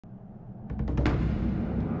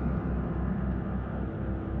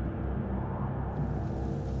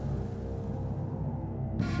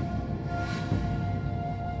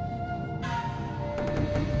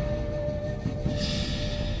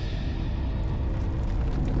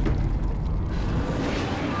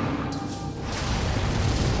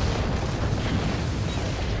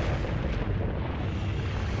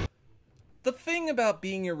about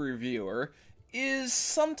being a reviewer is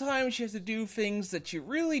sometimes you have to do things that you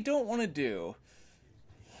really don't want to do.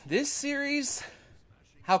 This series,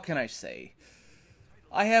 how can I say?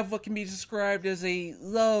 I have what can be described as a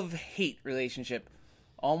love-hate relationship.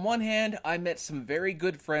 On one hand, I met some very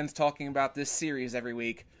good friends talking about this series every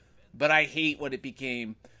week, but I hate what it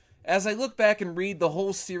became. As I look back and read the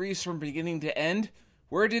whole series from beginning to end,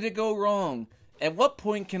 where did it go wrong? At what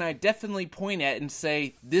point can I definitely point at and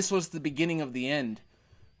say, this was the beginning of the end?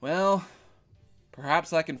 Well,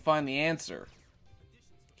 perhaps I can find the answer.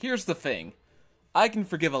 Here's the thing. I can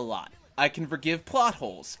forgive a lot. I can forgive plot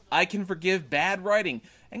holes. I can forgive bad writing.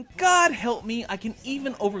 And God help me, I can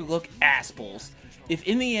even overlook assholes. If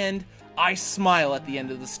in the end, I smile at the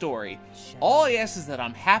end of the story. All I ask is that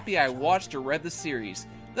I'm happy I watched or read the series,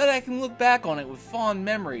 that I can look back on it with fond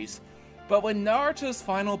memories. But when Naruto's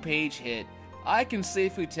final page hit, I can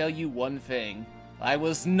safely tell you one thing. I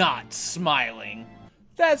was not smiling.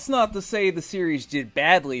 That's not to say the series did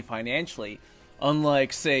badly financially.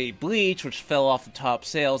 Unlike, say, Bleach, which fell off the top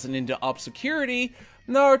sales and into obscurity,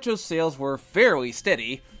 Naruto's sales were fairly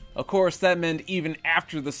steady. Of course, that meant even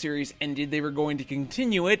after the series ended, they were going to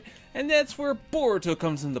continue it, and that's where Boruto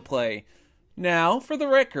comes into play. Now, for the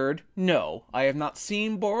record, no, I have not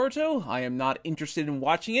seen Boruto, I am not interested in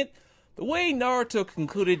watching it. The way Naruto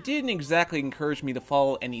concluded didn't exactly encourage me to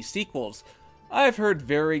follow any sequels. I've heard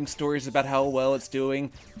varying stories about how well it's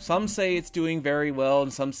doing. Some say it's doing very well,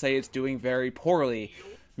 and some say it's doing very poorly.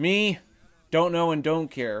 Me, don't know and don't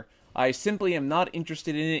care. I simply am not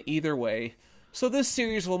interested in it either way. So this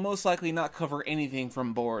series will most likely not cover anything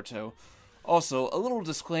from Boruto. Also, a little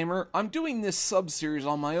disclaimer, I'm doing this sub-series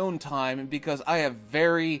on my own time because I have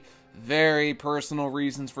very, very personal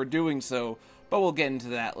reasons for doing so, but we'll get into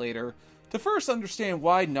that later. To first understand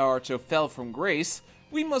why Naruto fell from grace,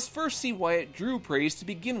 we must first see why it drew praise to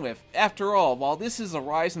begin with. After all, while this is a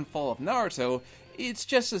rise and fall of Naruto, it's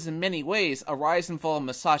just as in many ways a rise and fall of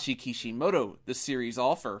Masashi Kishimoto the series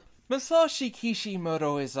offer. Masashi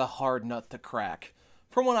Kishimoto is a hard nut to crack.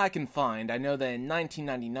 From what I can find, I know that in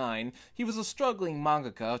 1999, he was a struggling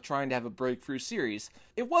mangaka trying to have a breakthrough series.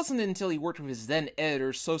 It wasn't until he worked with his then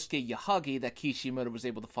editor Sosuke Yahagi that Kishimoto was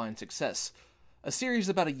able to find success. A series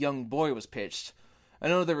about a young boy was pitched. I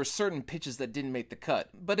know there were certain pitches that didn't make the cut,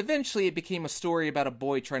 but eventually it became a story about a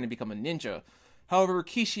boy trying to become a ninja. However,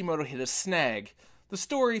 Kishimoto hit a snag. The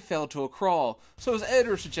story fell to a crawl, so his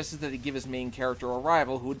editor suggested that he give his main character a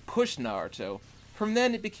rival who would push Naruto. From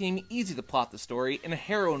then, it became easy to plot the story, and a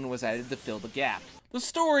heroine was added to fill the gap. The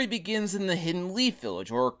story begins in the Hidden Leaf Village,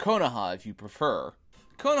 or Konoha if you prefer.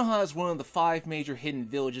 Konoha is one of the 5 major hidden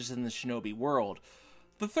villages in the shinobi world.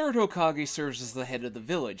 The 3rd Hokage serves as the head of the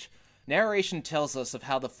village. Narration tells us of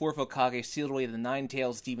how the 4th Hokage sealed away the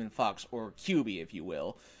Nine-Tails Demon Fox, or Kyuubi if you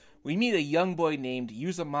will. We meet a young boy named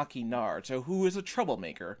Uzumaki Naruto, who is a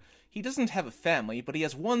troublemaker. He doesn't have a family, but he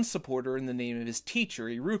has one supporter in the name of his teacher,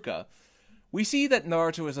 Iruka. We see that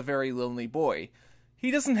Naruto is a very lonely boy.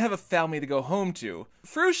 He doesn't have a family to go home to.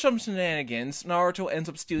 Through some shenanigans, Naruto ends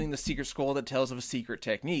up stealing the secret scroll that tells of a secret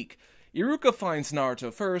technique. Iruka finds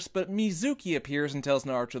Naruto first, but Mizuki appears and tells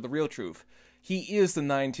Naruto the real truth. He is the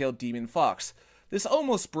Nine-Tailed Demon Fox. This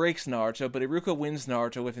almost breaks Naruto, but Iruka wins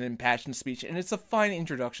Naruto with an impassioned speech, and it's a fine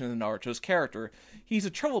introduction to Naruto's character. He's a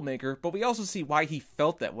troublemaker, but we also see why he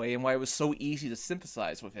felt that way and why it was so easy to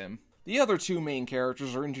sympathize with him. The other 2 main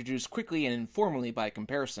characters are introduced quickly and informally by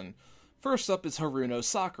comparison. First up is Haruno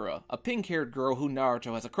Sakura, a pink-haired girl who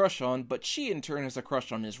Naruto has a crush on, but she in turn has a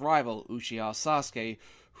crush on his rival, Uchiha Sasuke,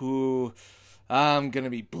 who, I'm gonna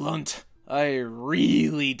be blunt, I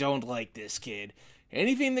really don't like this kid.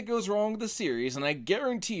 Anything that goes wrong with the series, and I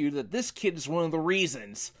guarantee you that this kid is one of the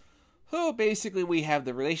reasons. So basically we have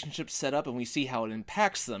the relationship set up and we see how it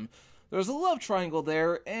impacts them. There's a love triangle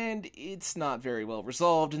there, and it's not very well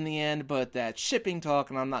resolved in the end, but that's shipping talk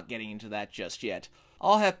and I'm not getting into that just yet.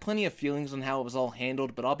 I'll have plenty of feelings on how it was all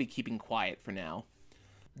handled, but I'll be keeping quiet for now.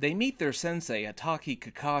 They meet their sensei, Ataki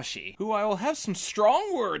Kakashi, who I will have some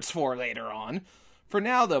strong words for later on. For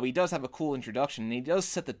now, though, he does have a cool introduction, and he does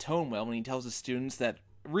set the tone well when he tells his students that,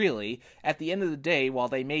 really, at the end of the day, while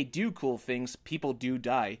they may do cool things, people do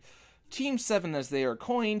die. Team 7, as they are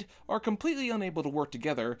coined, are completely unable to work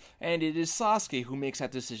together, and it is Sasuke who makes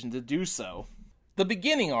that decision to do so. The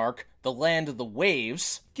beginning arc, The Land of the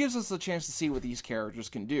Waves, gives us a chance to see what these characters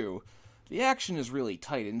can do. The action is really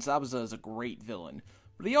tight, and Zabuza is a great villain,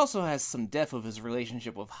 but he also has some depth of his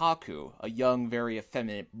relationship with Haku, a young, very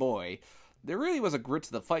effeminate boy. There really was a grit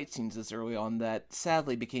to the fight scenes this early on that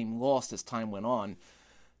sadly became lost as time went on.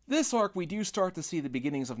 This arc we do start to see the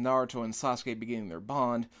beginnings of Naruto and Sasuke beginning their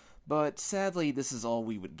bond, but sadly this is all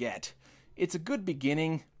we would get. It's a good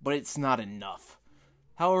beginning, but it's not enough.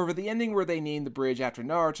 However, the ending where they name the bridge after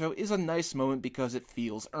Naruto is a nice moment because it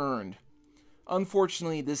feels earned.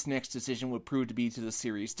 Unfortunately, this next decision would prove to be to the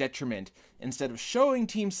series' detriment. Instead of showing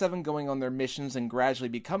Team 7 going on their missions and gradually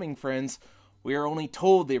becoming friends, we are only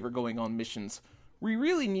told they were going on missions. We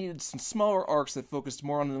really needed some smaller arcs that focused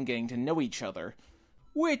more on them getting to know each other.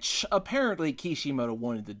 Which, apparently, Kishimoto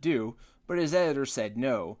wanted to do, but his editor said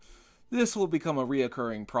no. This will become a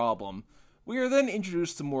reoccurring problem. We are then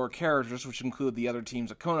introduced to more characters, which include the other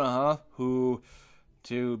teams of Konoha, who,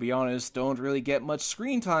 to be honest, don't really get much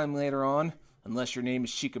screen time later on, unless your name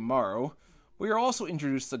is Shikamaru. We are also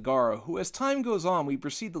introduced to Gaara, who as time goes on we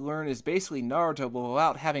proceed to learn is basically Naruto but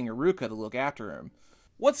without having Iruka to look after him.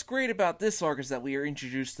 What's great about this arc is that we are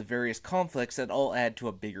introduced to various conflicts that all add to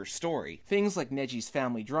a bigger story. Things like Neji's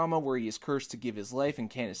family drama where he is cursed to give his life and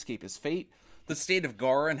can't escape his fate, the state of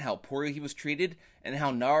Gaara and how poorly he was treated, and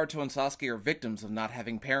how Naruto and Sasuke are victims of not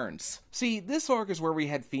having parents. See, this arc is where we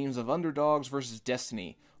had themes of underdogs versus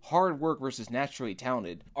destiny, hard work versus naturally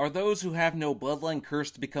talented. Are those who have no bloodline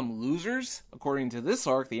cursed to become losers? According to this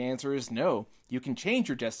arc, the answer is no. You can change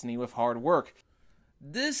your destiny with hard work.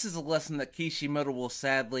 This is a lesson that Kishimoto will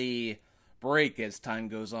sadly break as time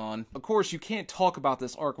goes on. Of course, you can't talk about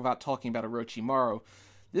this arc without talking about Orochimaru.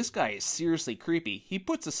 This guy is seriously creepy. He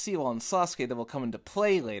puts a seal on Sasuke that will come into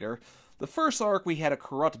play later. The first arc we had a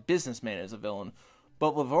corrupt businessman as a villain,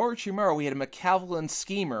 but with Orochimaru we had a malevolent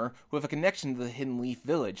schemer with a connection to the Hidden Leaf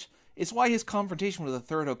Village. It's why his confrontation with the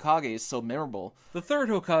third Hokage is so memorable. The third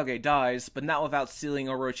Hokage dies, but not without stealing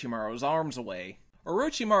Orochimaru's arms away.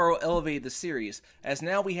 Orochimaru elevated the series, as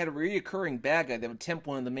now we had a reoccurring bad guy that would tempt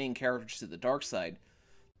one of the main characters to the dark side.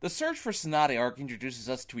 The Search for Tsunade arc introduces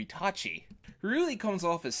us to Itachi, who really comes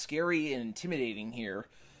off as scary and intimidating here.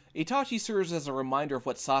 Itachi serves as a reminder of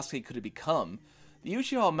what Sasuke could have become. The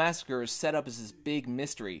Uchiha massacre is set up as this big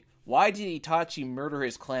mystery. Why did Itachi murder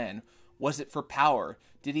his clan? Was it for power?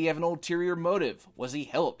 Did he have an ulterior motive? Was he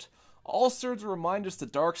helped? All serve to remind us the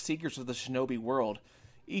dark secrets of the shinobi world.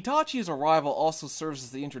 Itachi's arrival also serves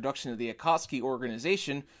as the introduction to the Akatsuki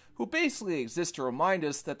organization, who basically exist to remind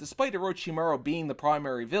us that despite Orochimaru being the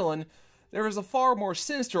primary villain, there is a far more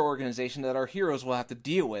sinister organization that our heroes will have to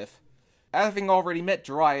deal with. Having already met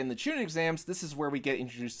Jiraiya in the Chunin exams, this is where we get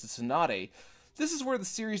introduced to Tsunade. This is where the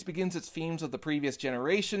series begins its themes of the previous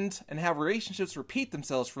generations, and how relationships repeat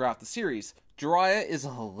themselves throughout the series. Jiraiya is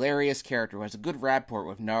a hilarious character who has a good rapport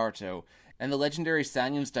with Naruto, and the legendary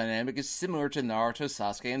Sanyon's dynamic is similar to Naruto,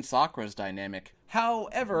 Sasuke, and Sakura's dynamic.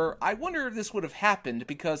 However, I wonder if this would have happened,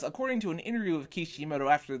 because according to an interview with Kishimoto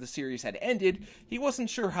after the series had ended, he wasn't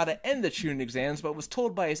sure how to end the Chunin exams, but was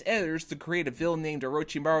told by his editors to create a villain named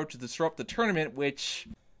Orochimaru to disrupt the tournament, which...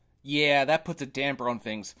 yeah, that puts a damper on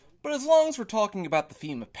things. But as long as we're talking about the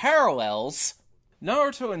theme of parallels,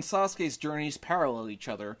 Naruto and Sasuke's journeys parallel each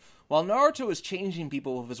other. While Naruto is changing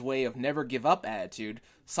people with his way of never give up attitude,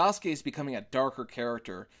 Sasuke is becoming a darker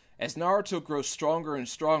character. As Naruto grows stronger and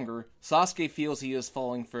stronger, Sasuke feels he is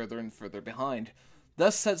falling further and further behind.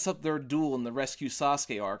 Thus sets up their duel in the Rescue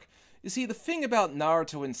Sasuke arc. You see, the thing about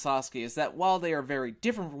Naruto and Sasuke is that while they are very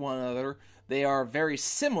different from one another, they are very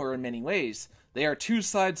similar in many ways. They are two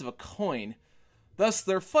sides of a coin. Thus,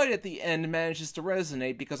 their fight at the end manages to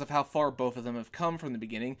resonate because of how far both of them have come from the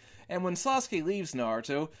beginning, and when Sasuke leaves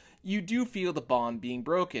Naruto, you do feel the bond being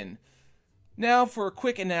broken. Now for a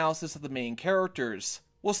quick analysis of the main characters.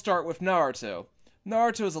 We'll start with Naruto.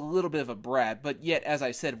 Naruto is a little bit of a brat, but yet, as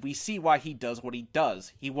I said, we see why he does what he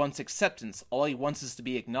does. He wants acceptance. All he wants is to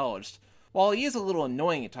be acknowledged. While he is a little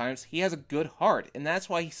annoying at times, he has a good heart, and that's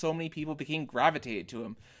why so many people became gravitated to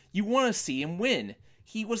him. You want to see him win.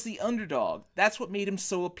 He was the underdog. That's what made him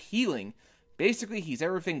so appealing. Basically, he's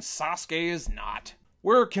everything Sasuke is not.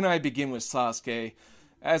 Where can I begin with Sasuke?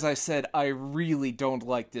 As I said, I really don't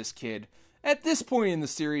like this kid. At this point in the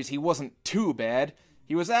series, he wasn't too bad.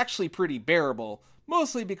 He was actually pretty bearable,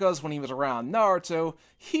 mostly because when he was around Naruto,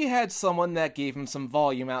 he had someone that gave him some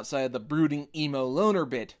volume outside of the brooding emo loner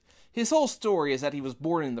bit. His whole story is that he was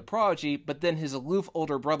born in the prodigy, but then his aloof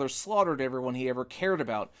older brother slaughtered everyone he ever cared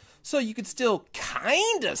about, so you could still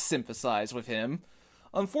kinda sympathize with him.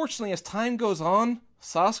 Unfortunately, as time goes on,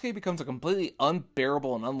 Sasuke becomes a completely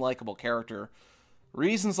unbearable and unlikable character.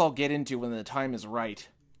 Reasons I'll get into when the time is right.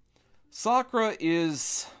 Sakura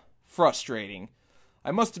is frustrating.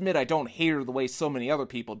 I must admit I don't hate her the way so many other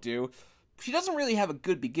people do. She doesn't really have a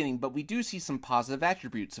good beginning, but we do see some positive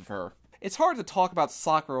attributes of her. It's hard to talk about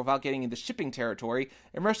Sakura without getting into shipping territory,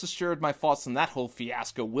 and rest assured my thoughts on that whole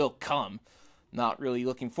fiasco will come. Not really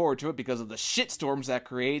looking forward to it because of the shitstorms that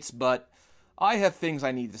creates, but I have things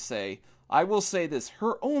I need to say. I will say this,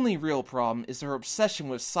 her only real problem is her obsession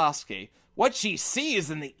with Sasuke. What she sees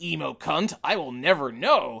in the emo cunt, I will never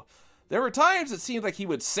know. There were times it seemed like he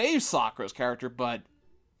would save Sakura's character, but...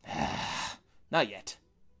 not yet.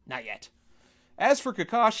 Not yet. As for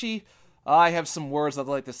Kakashi, I have some words I'd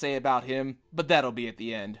like to say about him, but that'll be at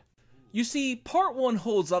the end. You see, part 1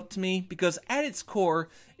 holds up to me because at its core,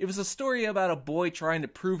 it was a story about a boy trying to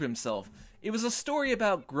prove himself. It was a story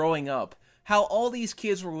about growing up, how all these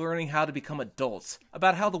kids were learning how to become adults,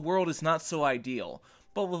 about how the world is not so ideal,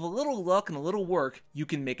 but with a little luck and a little work, you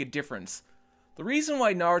can make a difference. The reason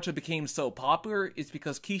why Naruto became so popular is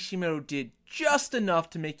because Kishimoto did just enough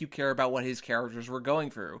to make you care about what his characters were going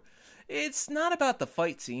through. It's not about the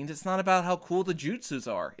fight scenes, it's not about how cool the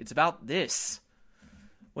jutsus are, it's about this.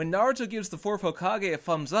 When Naruto gives the 4th Hokage a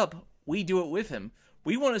thumbs up, we do it with him.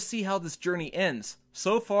 We want to see how this journey ends.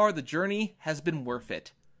 So far, the journey has been worth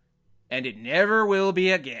it. And it never will be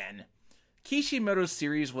again. Kishimoto's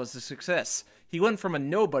series was a success. He went from a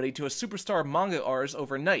nobody to a superstar manga artist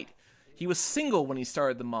overnight. He was single when he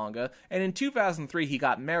started the manga, and in 2003 he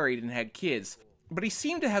got married and had kids. But he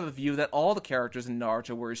seemed to have a view that all the characters in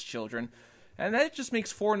Naruto were his children, and that just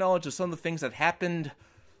makes foreknowledge of some of the things that happened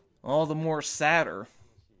all the more sadder.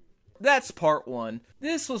 That's part 1.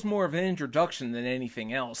 This was more of an introduction than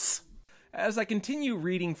anything else. As I continue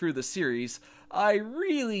reading through the series, I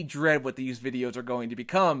really dread what these videos are going to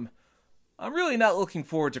become. I'm really not looking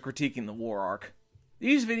forward to critiquing the war arc.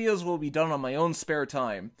 These videos will be done on my own spare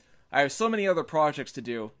time. I have so many other projects to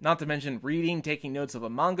do, not to mention reading, taking notes of a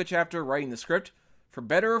manga chapter, writing the script. For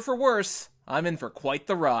better or for worse, I'm in for quite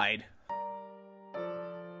the ride.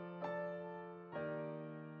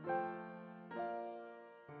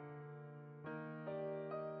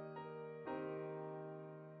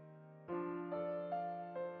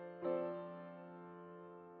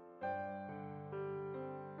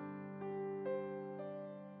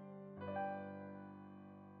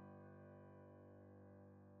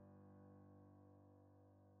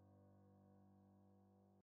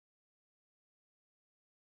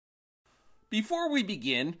 Before we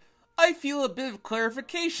begin, I feel a bit of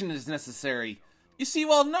clarification is necessary. You see,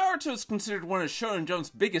 while Naruto is considered one of Shonen Jump's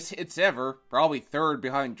biggest hits ever, probably 3rd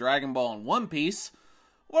behind Dragon Ball and One Piece,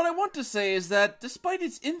 what I want to say is that, despite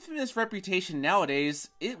its infamous reputation nowadays,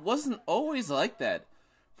 it wasn't always like that.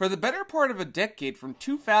 For the better part of a decade, from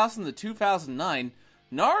 2000 to 2009,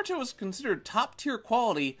 Naruto was considered top-tier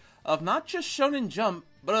quality of not just Shonen Jump,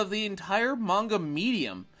 but of the entire manga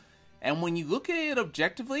medium. And when you look at it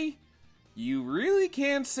objectively, you really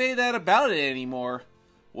can't say that about it anymore.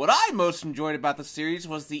 What I most enjoyed about the series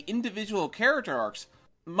was the individual character arcs.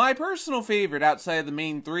 My personal favorite outside of the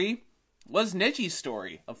main 3 was Neji's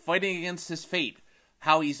story of fighting against his fate,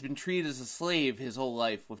 how he's been treated as a slave his whole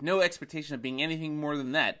life, with no expectation of being anything more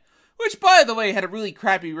than that, which, by the way, had a really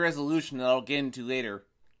crappy resolution that I'll get into later.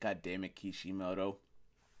 God damn it, Kishimoto.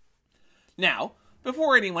 Now,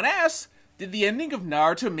 before anyone asks, did the ending of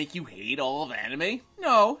Naruto make you hate all of anime?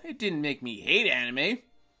 No, it didn't make me hate anime.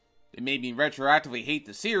 It made me retroactively hate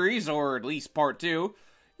the series, or at least part 2.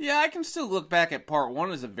 Yeah, I can still look back at part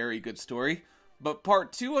 1 as a very good story. But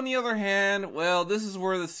part 2, on the other hand, well, this is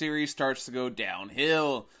where the series starts to go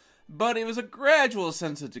downhill. But it was a gradual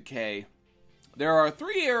sense of decay. There are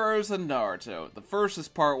 3 eras in Naruto. The first is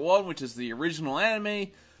part 1, which is the original anime.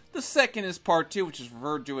 The second is part 2, which is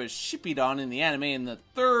referred to as Shippuden in the anime. And the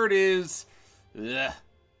third is...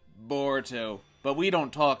 Boruto. But we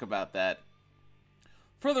don't talk about that.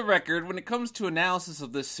 For the record, when it comes to analysis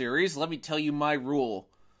of this series, let me tell you my rule.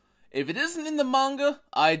 If it isn't in the manga,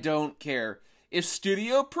 I don't care. If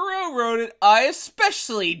Studio Pierrot wrote it, I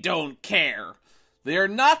especially don't care. They are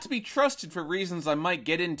not to be trusted for reasons I might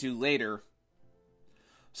get into later.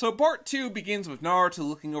 So part 2 begins with Naruto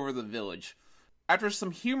looking over the village. After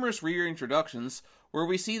some humorous reintroductions, where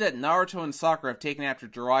we see that Naruto and Sakura have taken after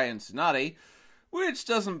Jiraiya and Tsunade, which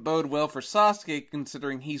doesn't bode well for Sasuke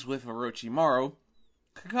considering he's with Orochimaru,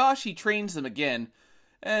 Kakashi trains them again,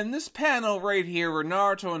 and this panel right here where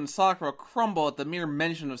Naruto and Sakura crumble at the mere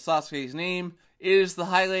mention of Sasuke's name is the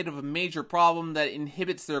highlight of a major problem that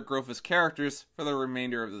inhibits their growth as characters for the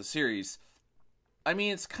remainder of the series. I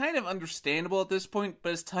mean, it's kind of understandable at this point,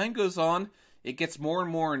 but as time goes on, it gets more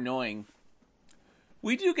and more annoying.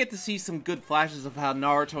 We do get to see some good flashes of how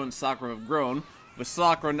Naruto and Sakura have grown, with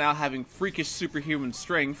Sakura now having freakish superhuman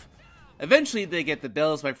strength. Eventually they get the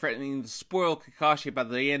bells by threatening to spoil Kakashi by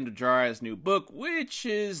the end of Jiraiya's new book, which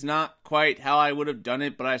is not quite how I would have done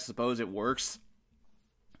it, but I suppose it works.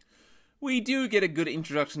 We do get a good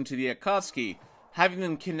introduction to the Akatsuki, having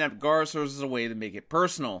them kidnap Garou is a way to make it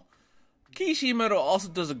personal. Kishimoto also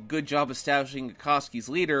does a good job establishing Akatsuki's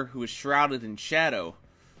leader, who is shrouded in shadow.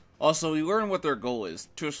 Also, we learn what their goal is,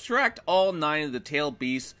 to extract all 9 of the tailed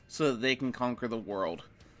beasts so that they can conquer the world,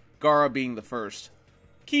 Gaara being the first.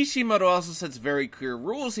 Kishimoto also sets very clear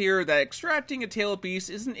rules here that extracting a tailed beast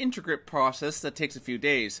is an intricate process that takes a few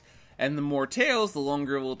days, and the more tails, the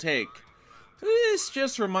longer it will take. This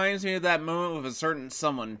just reminds me of that moment with a certain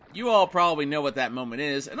someone. You all probably know what that moment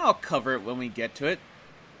is, and I'll cover it when we get to it.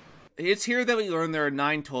 It's here that we learn there are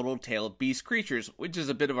 9 total tailed beast creatures, which is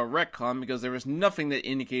a bit of a retcon because there was nothing that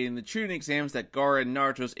indicated in the tuning exams that Gaara and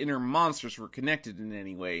Naruto's inner monsters were connected in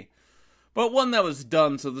any way. But one that was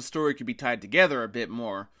done so the story could be tied together a bit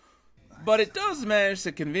more. But it does manage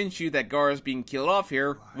to convince you that Gaara is being killed off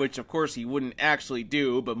here, which of course he wouldn't actually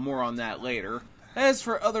do, but more on that later. As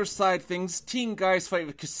for other side things, Team Guy's fight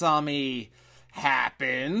with Kasami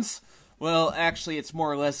happens. Well, actually, it's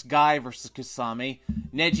more or less Guy versus Kasami.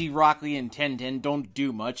 Neji, Rock Lee, and Tenten don't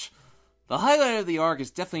do much. The highlight of the arc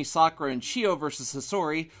is definitely Sakura and Chio versus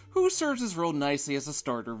Hisori, who serves his role nicely as a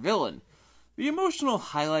starter villain. The emotional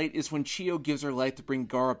highlight is when Chio gives her life to bring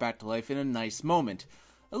Gaara back to life in a nice moment.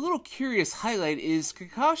 A little curious highlight is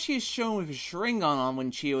Kakashi is shown with his Sharingan on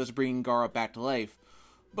when Chio is bringing Gaara back to life.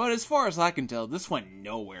 But as far as I can tell, this went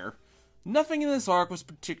nowhere. Nothing in this arc was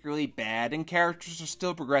particularly bad, and characters are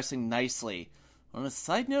still progressing nicely. On a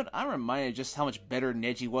side note, I'm reminded just how much better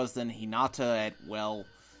Neji was than Hinata at, well,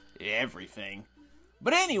 everything.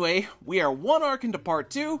 But anyway, we are 1 arc into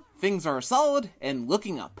part 2, things are solid, and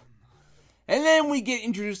looking up. And then we get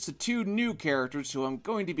introduced to 2 new characters who, I'm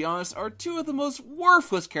going to be honest, are 2 of the most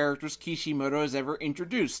worthless characters Kishimoto has ever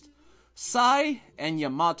introduced. Sai and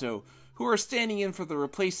Yamato, who are standing in for the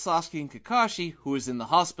replaced Sasuke and Kakashi, who is in the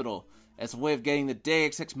hospital, as a way of getting the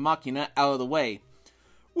Deus Ex Machina out of the way.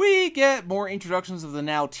 We get more introductions of the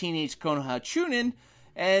now teenage Konoha Chunin,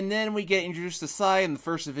 and then we get introduced to Sai in the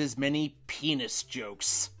first of his many penis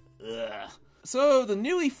jokes. Ugh. So, the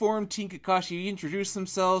newly formed Team Kakashi introduce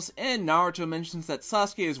themselves, and Naruto mentions that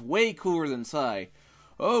Sasuke is way cooler than Sai.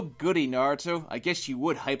 Oh goody, Naruto, I guess you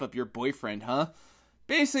would hype up your boyfriend, huh?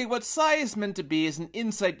 Basically, what Sai is meant to be is an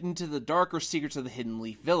insight into the darker secrets of the Hidden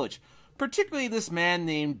Leaf Village, particularly this man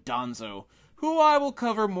named Danzo, who I will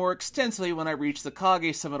cover more extensively when I reach the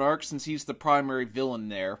Kage Summit arc since he's the primary villain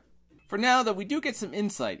there. For now, though, we do get some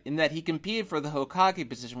insight in that he competed for the Hokage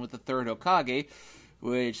position with the 3rd Hokage,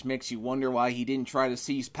 which makes you wonder why he didn't try to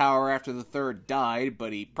seize power after the 3rd died,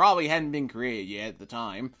 but he probably hadn't been created yet at the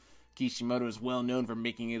time. Kishimoto is well known for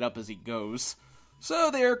making it up as he goes.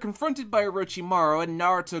 So they are confronted by Orochimaru and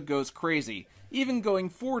Naruto goes crazy, even going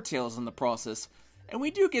 4 tails in the process. And we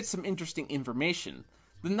do get some interesting information.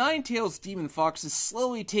 The 9 Tails Demon Fox is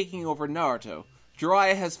slowly taking over Naruto.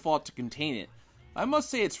 Jiraiya has fought to contain it. I must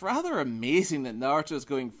say it's rather amazing that Naruto is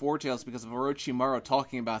going 4 tails because of Orochimaru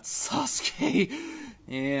talking about Sasuke.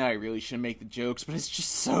 Yeah, I really shouldn't make the jokes, but it's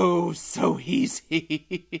just so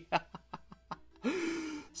easy.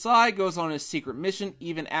 Sai goes on his secret mission,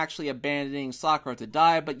 even actually abandoning Sakura to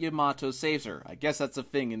die, but Yamato saves her. I guess that's a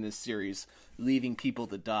thing in this series, leaving people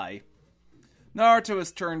to die. Naruto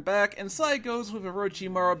is turned back, and Sai goes with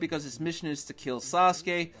Orochimaru because his mission is to kill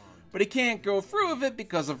Sasuke, but he can't go through with it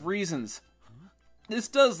because of reasons. This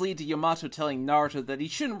does lead to Yamato telling Naruto that he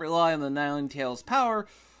shouldn't rely on the Nine Tails' power,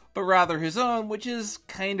 but rather his own, which is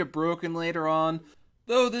kinda broken later on,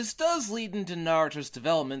 though this does lead into Naruto's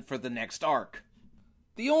development for the next arc.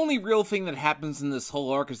 The only real thing that happens in this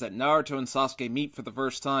whole arc is that Naruto and Sasuke meet for the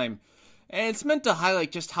first time, and it's meant to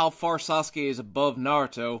highlight just how far Sasuke is above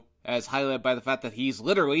Naruto, as highlighted by the fact that he's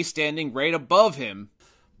literally standing right above him.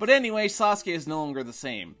 But anyway, Sasuke is no longer the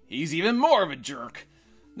same. He's even more of a jerk.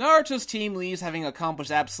 Naruto's team leaves having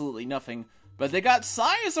accomplished absolutely nothing, but they got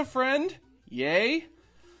Sai as a friend. Yay.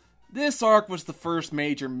 This arc was the first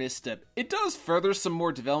major misstep. It does further some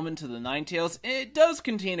more development to the Nine Tails, and it does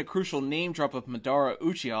contain a crucial name drop of Madara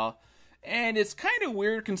Uchiha, and it's kind of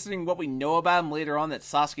weird considering what we know about him later on that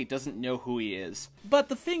Sasuke doesn't know who he is. But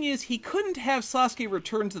the thing is, he couldn't have Sasuke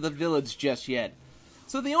return to the village just yet,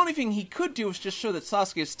 so the only thing he could do is just show that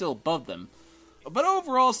Sasuke is still above them. But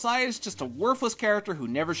overall, Sai is just a worthless character who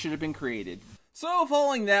never should have been created. So,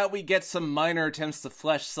 following that, we get some minor attempts to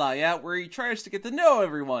flesh Sai out where he tries to get to know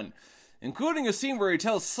everyone, including a scene where he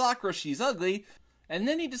tells Sakura she's ugly, and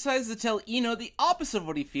then he decides to tell Ino the opposite of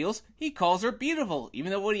what he feels. He calls her beautiful,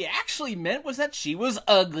 even though what he actually meant was that she was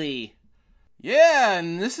ugly. Yeah,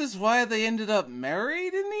 and this is why they ended up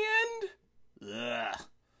married in the end? Ugh.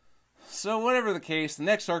 So whatever the case, the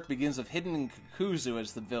next arc begins with Hiden and Kakuzu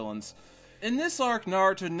as the villains. In this arc,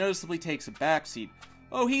 Naruto noticeably takes a backseat.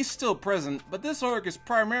 Oh, he's still present, but this arc is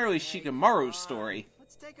primarily Shikamaru's story.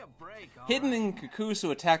 Hidden and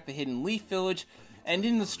Kakuzu attack the Hidden Leaf Village, and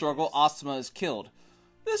in the struggle, Asuma is killed.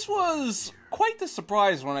 This was quite the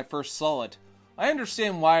surprise when I first saw it. I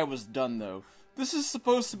understand why it was done, though. This is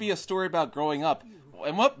supposed to be a story about growing up,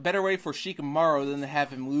 and what better way for Shikamaru than to have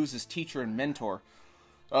him lose his teacher and mentor?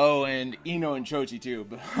 Oh, and Ino and Choji too,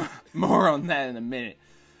 but more on that in a minute.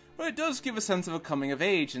 But it does give a sense of a coming of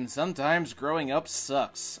age, and sometimes growing up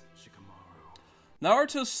sucks.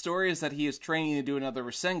 Naruto's story is that he is training to do another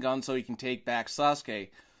Rasengan so he can take back Sasuke.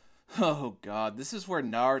 Oh god, this is where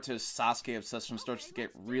Naruto's Sasuke obsession starts to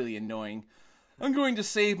get really annoying. I'm going to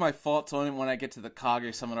save my thoughts on it when I get to the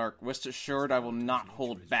Kage Summon arc. Rest assured I will not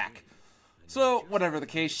hold back. So, whatever the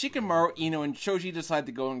case, Shikamaru, Ino, and Choji decide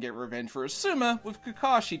to go and get revenge for Asuma, with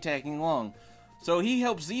Kakashi tagging along. So he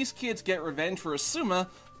helps these kids get revenge for Asuma,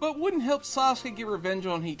 but wouldn't help Sasuke get revenge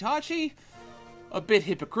on Hitachi? A bit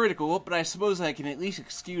hypocritical, but I suppose I can at least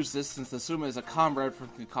excuse this since Asuma is a comrade from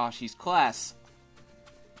Kakashi's class.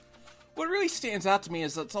 What really stands out to me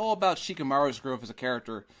is that it's all about Shikamaru's growth as a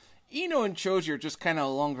character. Ino and Choji are just kinda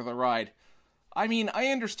along for the ride. I mean, I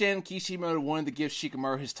understand Kishimoto wanted to give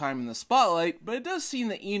Shikamaru his time in the spotlight, but it does seem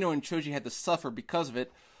that Ino and Choji had to suffer because of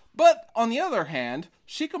it. But, on the other hand,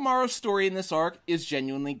 Shikamaru's story in this arc is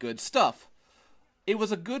genuinely good stuff. It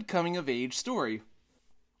was a good coming-of-age story.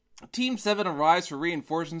 Team 7 arrives for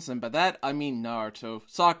reinforcements, and by that, I mean Naruto.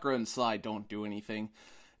 Sakura and Sai don't do anything.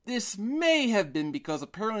 This may have been because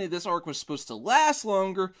apparently this arc was supposed to last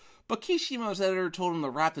longer, but Kishimoto's editor told him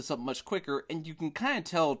to wrap this up much quicker, and you can kind of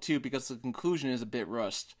tell too because the conclusion is a bit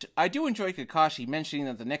rushed. I do enjoy Kakashi mentioning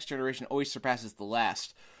that the next generation always surpasses the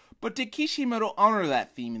last, but did Kishimoto honor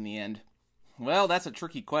that theme in the end? Well, that's a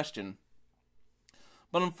tricky question.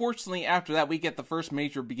 But unfortunately, after that we get the first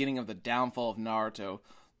major beginning of the downfall of Naruto.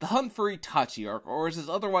 The Hunt for Itachi arc, or as is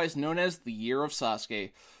otherwise known as the Year of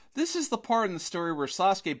Sasuke. This is the part in the story where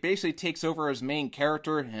Sasuke basically takes over as main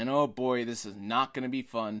character, and oh boy, this is not going to be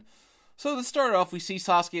fun. So to start off, we see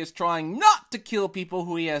Sasuke is trying not to kill people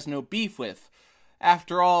who he has no beef with.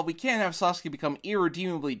 After all, we can't have Sasuke become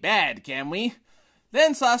irredeemably bad, can we?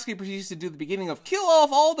 Then Sasuke proceeds to do the beginning of kill off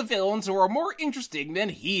all the villains who are more interesting than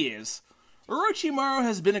he is. Orochimaru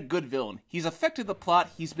has been a good villain. He's affected the plot,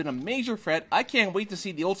 he's been a major threat, I can't wait to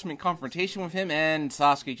see the ultimate confrontation with him, and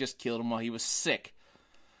Sasuke just killed him while he was sick.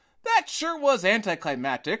 That sure was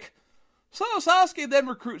anticlimactic. So Sasuke then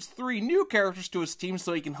recruits 3 new characters to his team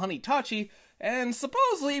so he can hunt Itachi, and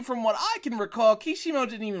supposedly, from what I can recall, Kishimoto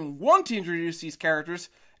didn't even want to introduce these characters,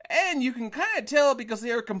 and you can kinda tell because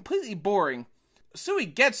they are completely boring.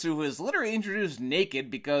 Suigetsu, who is literally introduced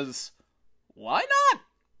naked because... why not?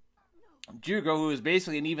 Jugo, who is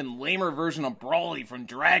basically an even lamer version of Broly from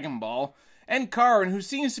Dragon Ball, and Karin, who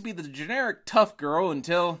seems to be the generic tough girl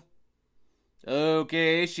until...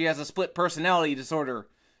 okay, she has a split personality disorder.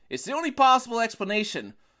 It's the only possible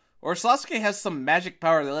explanation. Or Sasuke has some magic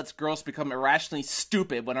power that lets girls become irrationally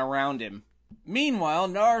stupid when around him. Meanwhile,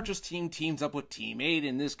 Naruto's team teams up with Team 8,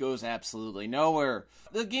 and this goes absolutely nowhere.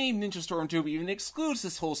 The game Ninja Storm 2 even excludes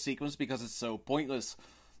this whole sequence because it's so pointless.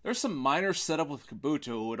 There's some minor setup with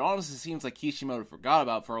Kabuto, who it honestly seems like Kishimoto forgot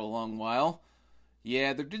about for a long while.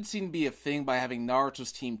 Yeah, there did seem to be a thing by having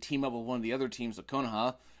Naruto's team team up with one of the other teams of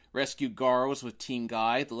Konoha. Rescue Gaara was with Team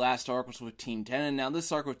Guy, the last arc was with Team 10, and now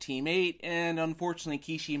this arc with Team 8, and unfortunately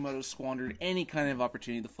Kishimoto squandered any kind of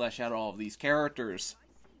opportunity to flesh out all of these characters.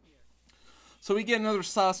 So we get another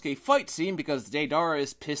Sasuke fight scene because Deidara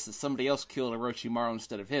is pissed that somebody else killed Orochimaru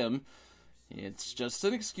instead of him. It's just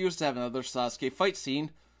an excuse to have another Sasuke fight scene.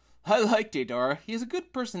 I like Deidara, he has a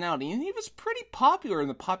good personality, and he was pretty popular in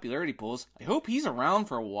the popularity polls. I hope he's around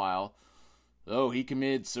for a while. Oh, he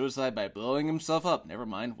committed suicide by blowing himself up. Never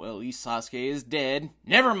mind. Well, at least Sasuke is dead.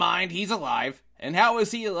 Never mind, he's alive. And how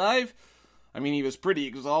is he alive? I mean, he was pretty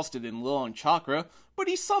exhausted and low on chakra, but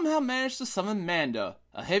he somehow managed to summon Manda.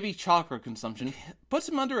 A heavy chakra consumption puts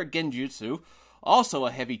him under a genjutsu, also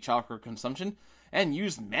a heavy chakra consumption, and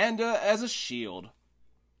used Manda as a shield.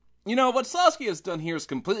 You know, what Sasuke has done here is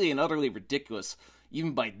completely and utterly ridiculous,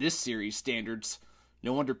 even by this series' standards.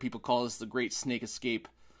 No wonder people call this the Great Snake Escape.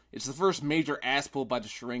 It's the first major ass pull by the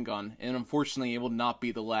Sharingan, and unfortunately it will not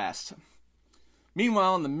be the last.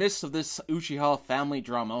 Meanwhile, in the midst of this Uchiha family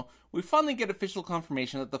drama, we finally get official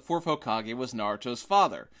confirmation that the 4th Hokage was Naruto's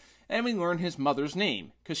father, and we learn his mother's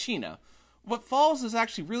name, Kushina. What follows is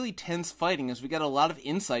actually really tense fighting as we get a lot of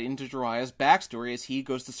insight into Jiraiya's backstory as he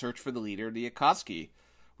goes to search for the leader of the Akatsuki.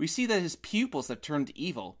 We see that his pupils have turned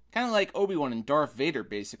evil, kind of like Obi-Wan and Darth Vader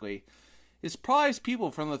basically. His prized pupil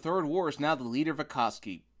from the Third War is now the leader of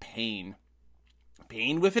Akatsuki, Pain.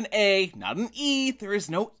 Pain with an A, not an E. There is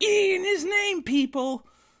no E in his name, people.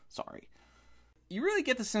 Sorry. You really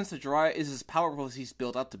get the sense that Jiraiya is as powerful as he's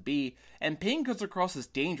built up to be, and Pain comes across as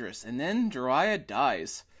dangerous, and then Jiraiya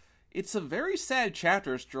dies. It's a very sad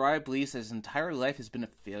chapter as Jiraiya believes that his entire life has been a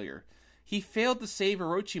failure. He failed to save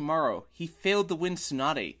Orochimaru, he failed to win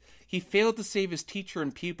Tsunade, he failed to save his teacher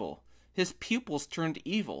and pupil. His pupils turned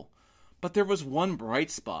evil. But there was one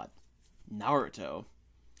bright spot. Naruto.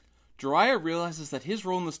 Jiraiya realizes that his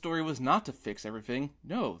role in the story was not to fix everything.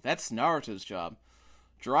 No, that's Naruto's job.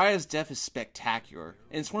 Jiraiya's death is spectacular,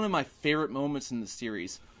 and it's one of my favorite moments in the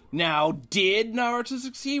series. Now, did Naruto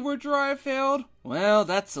succeed where Jiraiya failed? Well,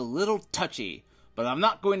 that's a little touchy, but I'm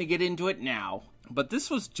not going to get into it now. But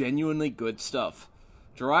this was genuinely good stuff.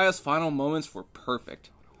 Jiraiya's final moments were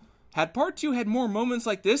perfect. Had Part 2 had more moments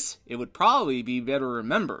like this, it would probably be better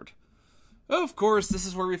remembered. Of course, this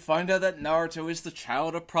is where we find out that Naruto is the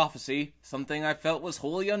child of prophecy, something I felt was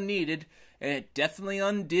wholly unneeded, and it definitely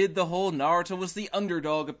undid the whole Naruto was the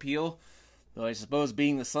underdog appeal. Though I suppose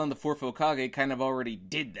being the son of the fourth Hokage kind of already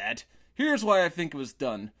did that. Here's why I think it was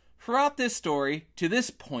done. Throughout this story, to this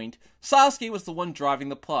point, Sasuke was the one driving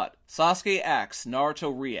the plot. Sasuke acts,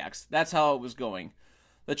 Naruto reacts. That's how it was going.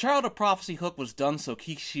 The child of prophecy hook was done so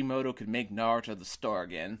Kishimoto could make Naruto the star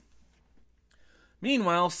again.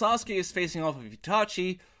 Meanwhile, Sasuke is facing off with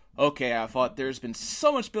Itachi. Okay, I thought there's been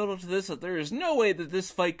so much build up to this that there is no way that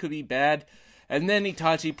this fight could be bad. And then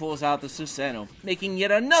Itachi pulls out the Susanoo, making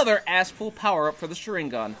yet another ass-pull power-up for the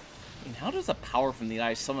Sharingan. And how does the power from the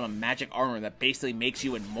eye summon a magic armor that basically makes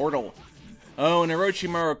you immortal? Oh, and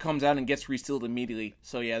Orochimaru comes out and gets resealed immediately.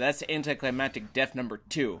 So yeah, that's anticlimactic death number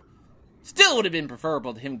 2. Still would have been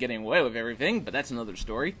preferable to him getting away with everything, but that's another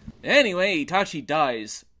story. Anyway, Itachi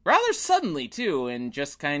dies. Rather suddenly, too, and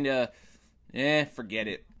just kinda... forget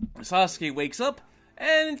it. Sasuke wakes up,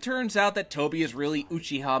 and it turns out that Tobi is really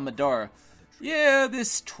Uchiha Madara. Yeah,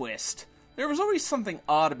 this twist. There was always something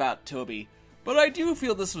odd about Tobi, but I do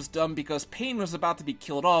feel this was done because Pain was about to be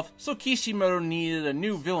killed off, so Kishimoto needed a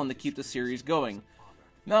new villain to keep the series going.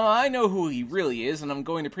 Now, I know who he really is, and I'm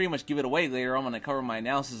going to pretty much give it away later on when I cover my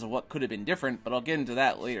analysis of what could have been different, but I'll get into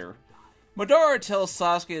that later. Madara tells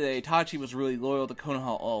Sasuke that Itachi was really loyal to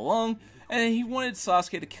Konoha all along, and he wanted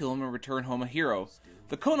Sasuke to kill him and return home a hero.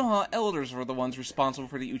 The Konoha elders were the ones responsible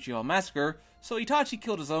for the Uchiha massacre, so Itachi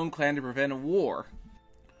killed his own clan to prevent a war.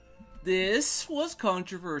 This was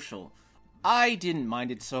controversial. I didn't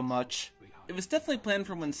mind it so much. It was definitely planned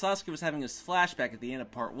from when Sasuke was having his flashback at the end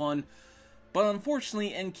of Part 1, but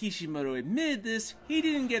unfortunately, and Kishimoto admitted this, he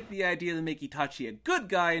didn't get the idea to make Itachi a good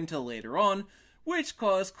guy until later on, which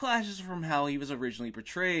caused clashes from how he was originally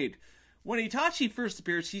portrayed. When Itachi first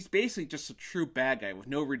appears, he's basically just a true bad guy with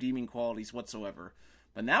no redeeming qualities whatsoever.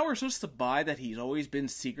 But now we're supposed to buy that he's always been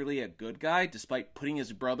secretly a good guy, despite putting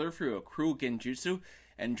his brother through a cruel genjutsu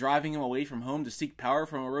and driving him away from home to seek power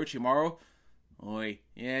from Orochimaru. Oi,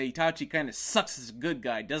 yeah, Itachi kinda sucks as a good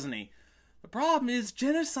guy, doesn't he? The problem is,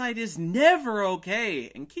 genocide is never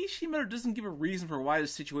okay, and Kishimoto doesn't give a reason for why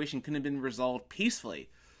this situation couldn't have been resolved peacefully.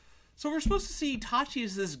 So we're supposed to see Itachi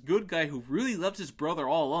as this good guy who really loved his brother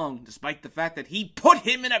all along, despite the fact that he put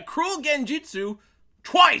him in a cruel genjutsu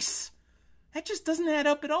twice! That just doesn't add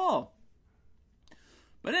up at all.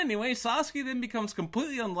 But anyway, Sasuke then becomes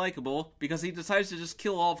completely unlikable because he decides to just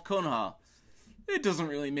kill all of Konoha. It doesn't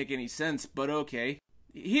really make any sense, but okay.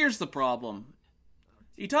 Here's the problem.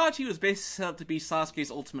 Itachi was basically set up to be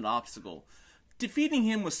Sasuke's ultimate obstacle. Defeating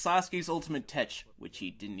him was Sasuke's ultimate tech, which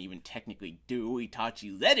he didn't even technically do.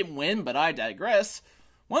 Itachi let him win, but I digress.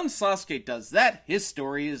 Once Sasuke does that, his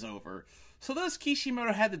story is over. So thus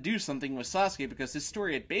Kishimoto had to do something with Sasuke because his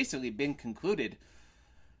story had basically been concluded.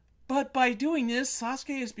 But by doing this,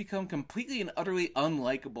 Sasuke has become completely and utterly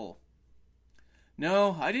unlikable.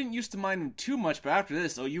 No, I didn't used to mind him too much, but after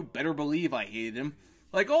this, oh, you better believe I hated him.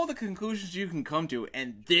 Like all the conclusions you can come to,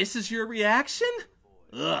 and this is your reaction?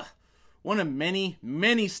 Ugh. One of many,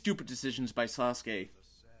 many stupid decisions by Sasuke.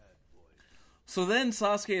 So then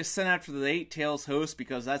Sasuke is sent after the Eight Tails host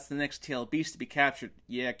because that's the next tail beast to be captured.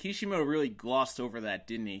 Yeah, Kishimoto really glossed over that,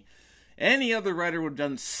 didn't he? Any other writer would have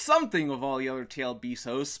done something with all the other tail beast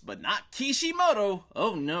hosts, but not Kishimoto!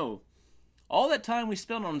 Oh no. All that time we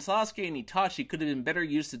spent on Sasuke and Itachi could have been better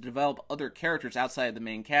used to develop other characters outside of the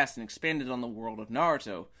main cast and expanded on the world of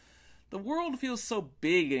Naruto. The world feels so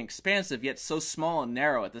big and expansive, yet so small and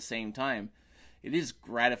narrow at the same time. It is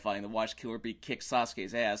gratifying to watch Killer Bee kick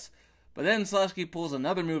Sasuke's ass, but then Sasuke pulls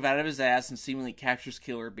another move out of his ass and seemingly captures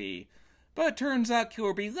Killer Bee. But it turns out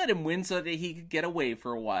Killer Bee let him win so that he could get away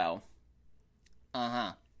for a while.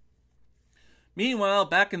 Meanwhile,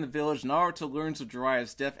 back in the village, Naruto learns of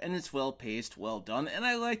Jiraiya's death, and it's well-paced, well done, and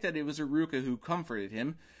I like that it was Iruka who comforted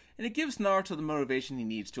him, and it gives Naruto the motivation he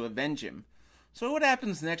needs to avenge him. So what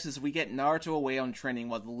happens next is we get Naruto away on training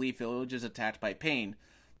while the Leaf Village is attacked by Pain.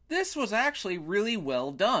 This was actually really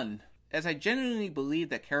well done, as I genuinely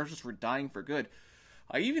believed that characters were dying for good.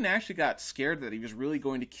 I even actually got scared that he was really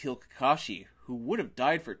going to kill Kakashi, who would have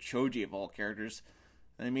died for Choji of all characters.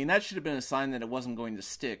 I mean, that should have been a sign that it wasn't going to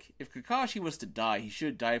stick. If Kakashi was to die, he should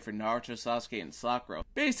have died for Naruto, Sasuke, and Sakura.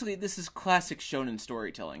 Basically, this is classic shonen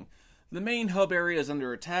storytelling. The main hub area is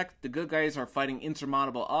under attack, the good guys are fighting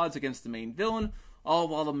insurmountable odds against the main villain, all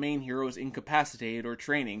while the main hero is incapacitated or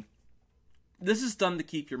training. This is done to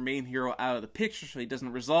keep your main hero out of the picture so he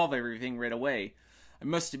doesn't resolve everything right away. I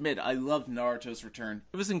must admit, I loved Naruto's return.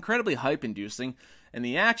 It was incredibly hype-inducing, and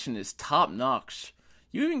the action is top-notch.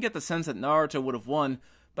 You even get the sense that Naruto would have won,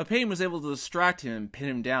 but Pain was able to distract him and pin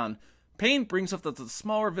him down. Pain brings up that the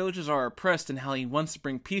smaller villages are oppressed and how he wants to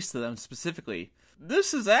bring peace to them specifically.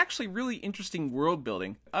 This is actually really interesting world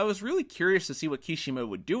building. I was really curious to see what Kishimoto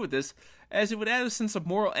would do with this, as it would add a sense of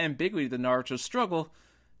moral ambiguity to Naruto's struggle,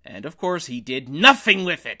 and of course he did nothing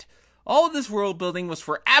with it! All of this world building was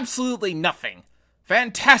for absolutely nothing!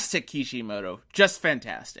 Fantastic, Kishimoto. Just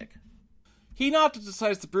fantastic. Hinata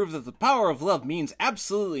decides to prove that the power of love means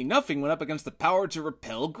absolutely nothing when up against the power to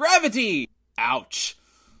repel gravity! Ouch.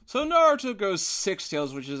 So Naruto goes six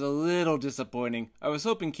tails, which is a little disappointing. I was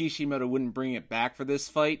hoping Kishimoto wouldn't bring it back for this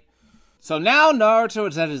fight. So now Naruto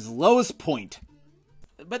is at his lowest point.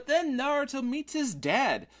 But then Naruto meets his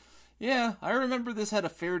dad. Yeah, I remember this had a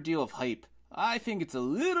fair deal of hype. I think it's a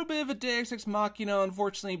little bit of a Deus Ex Machina,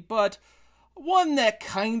 unfortunately, but one that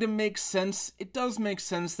kinda makes sense. It does make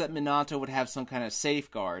sense that Minato would have some kind of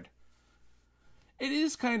safeguard. It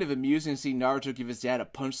is kind of amusing to see Naruto give his dad a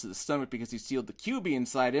punch to the stomach because he sealed the QB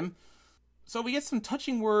inside him. So we get some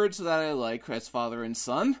touching words that I like as father and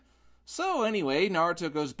son. So anyway,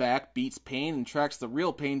 Naruto goes back, beats Pain, and tracks the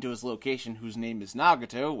real Pain to his location, whose name is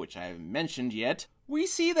Nagato, which I haven't mentioned yet. We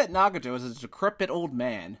see that Nagato is a decrepit old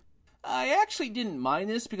man. I actually didn't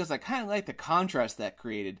mind this because I kind of like the contrast that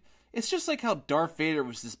created. It's just like how Darth Vader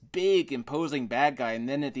was this big, imposing bad guy, and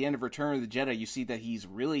then at the end of Return of the Jedi, you see that he's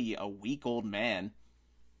really a weak old man.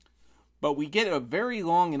 But we get a very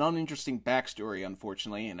long and uninteresting backstory,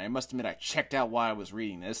 unfortunately, and I must admit I checked out while I was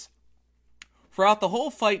reading this. Throughout the whole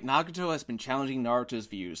fight, Nagato has been challenging Naruto's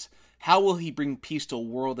views. How will he bring peace to a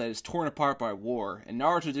world that is torn apart by war? And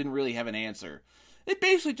Naruto didn't really have an answer. It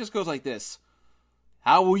basically just goes like this.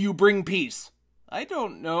 How will you bring peace? I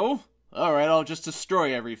don't know. Alright, I'll just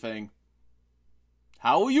destroy everything.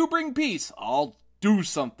 How will you bring peace? I'll do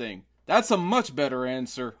something. That's a much better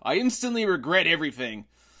answer. I instantly regret everything.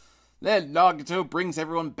 Then Nagato brings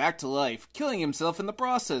everyone back to life, killing himself in the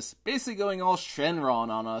process, basically going all Shenron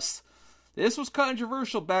on us. This was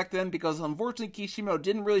controversial back then because unfortunately Kishimoto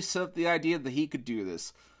didn't really set up the idea that he could do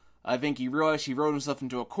this. I think he realized he wrote himself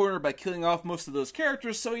into a corner by killing off most of those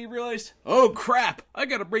characters, so he realized, oh crap, I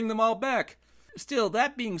gotta bring them all back. Still,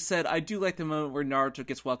 that being said, I do like the moment where Naruto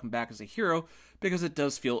gets welcomed back as a hero, because it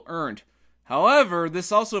does feel earned. However,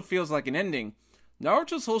 this also feels like an ending.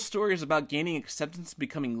 Naruto's whole story is about gaining acceptance and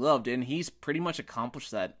becoming loved, and he's pretty much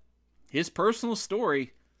accomplished that. His personal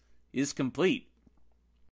story is complete.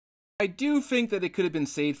 I do think that it could have been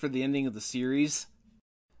saved for the ending of the series,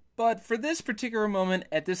 but for this particular moment,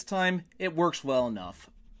 at this time, it works well enough.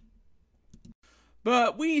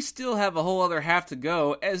 But we still have a whole other half to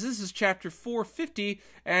go, as this is chapter 450,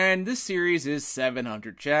 and this series is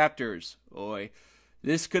 700 chapters. Oi.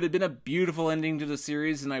 This could have been a beautiful ending to the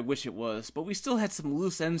series, and I wish it was, but we still had some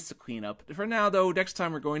loose ends to clean up. For now, though, next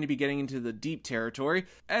time we're going to be getting into the deep territory,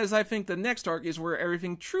 as I think the next arc is where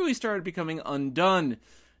everything truly started becoming undone.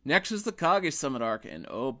 Next is the Kage Summit arc, and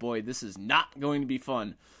oh boy, this is not going to be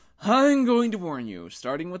fun. I'm going to warn you,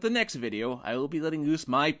 starting with the next video, I will be letting loose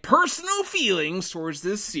my personal feelings towards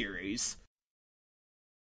this series.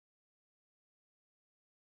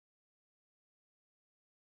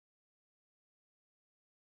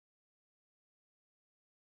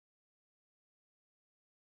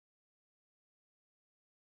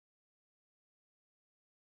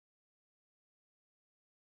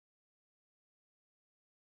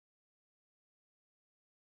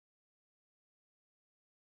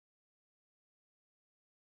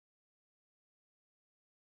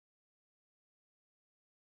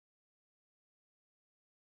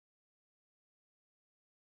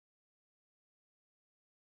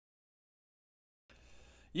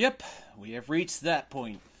 Yep, we have reached that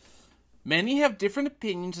point. Many have different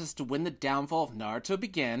opinions as to when the downfall of Naruto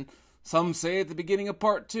began. Some say at the beginning of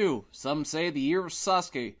part 2, some say the year of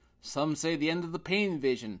Sasuke, some say the end of the Pain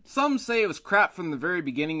Invasion, some say it was crap from the very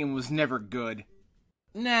beginning and was never good.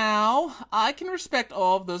 Now, I can respect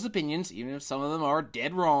all of those opinions, even if some of them are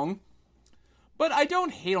dead wrong. But I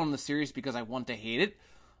don't hate on the series because I want to hate it.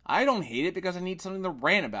 I don't hate it because I need something to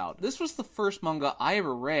rant about. This was the first manga I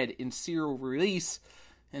ever read in serial release,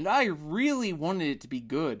 and I really wanted it to be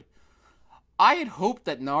good. I had hoped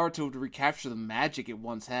that Naruto would recapture the magic it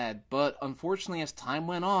once had, but unfortunately as time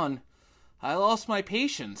went on, I lost my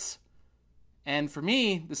patience. And for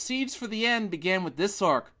me, the seeds for the end began with this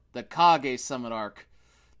arc, the Kage Summit arc.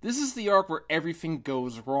 This is the arc where everything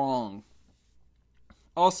goes wrong.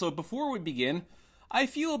 Also, before we begin, I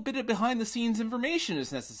feel a bit of behind-the-scenes information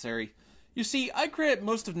is necessary. You see, I credit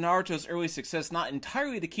most of Naruto's early success not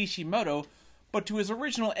entirely to Kishimoto, but to his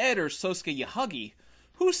original editor, Sosuke Yahagi,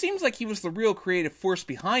 who seems like he was the real creative force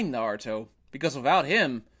behind Naruto, because without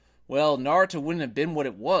him, well, Naruto wouldn't have been what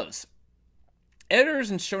it was.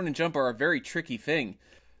 Editors in Shonen Jump are a very tricky thing.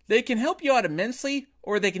 They can help you out immensely,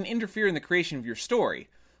 or they can interfere in the creation of your story.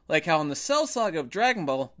 Like how in the Cell Saga of Dragon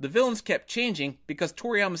Ball, the villains kept changing because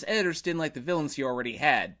Toriyama's editors didn't like the villains he already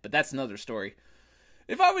had, but that's another story.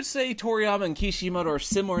 If I would say Toriyama and Kishimoto are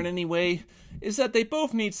similar in any way, is that they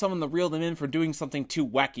both need someone to reel them in for doing something too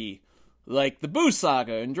wacky. Like the Buu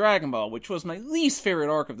Saga in Dragon Ball, which was my least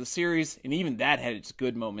favorite arc of the series, and even that had its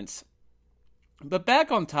good moments. But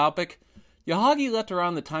back on topic, Yahagi left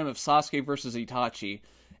around the time of Sasuke vs. Itachi,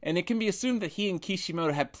 and it can be assumed that he and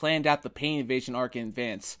Kishimoto had planned out the Pain Invasion arc in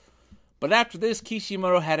advance. But after this,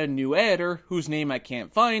 Kishimoto had a new editor, whose name I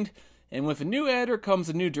can't find, and with a new editor comes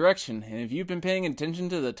a new direction, and if you've been paying attention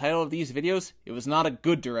to the title of these videos, it was not a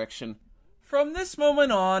good direction. From this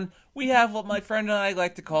moment on, we have what my friend and I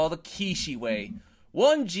like to call the Kishi way.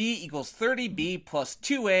 1G equals 30B plus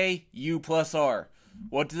 2A, U plus R.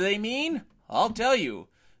 What do they mean? I'll tell you.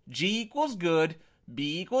 G equals good,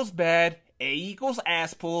 B equals bad, A equals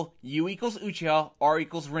Asspull, U equals Uchiha, R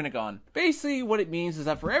equals Rinnegan. Basically, what it means is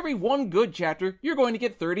that for every one good chapter, you're going to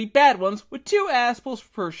get 30 bad ones with 2 Asspulls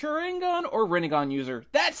per Sharingan or Rinnegan user.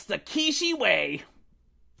 That's the Kishi way!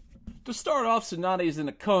 To start off, Tsunade is in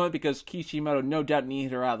a coma because Kishimoto no doubt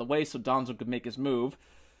needed her out of the way so Danzo could make his move.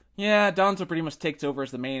 Yeah, Danzo pretty much takes over as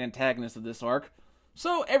the main antagonist of this arc.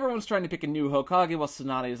 So everyone's trying to pick a new Hokage while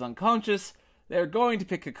Tsunade is unconscious. They're going to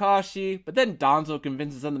pick Kakashi, but then Danzo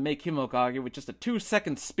convinces them to make him Hokage with just a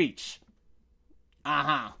 2-second speech.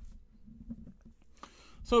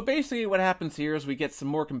 So basically what happens here is we get some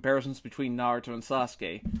more comparisons between Naruto and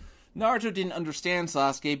Sasuke. Naruto didn't understand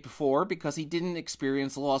Sasuke before because he didn't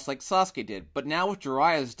experience loss like Sasuke did, but now with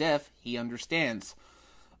Jiraiya's death, he understands.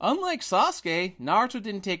 Unlike Sasuke, Naruto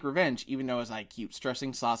didn't take revenge, even though, as I keep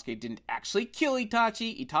stressing, Sasuke didn't actually kill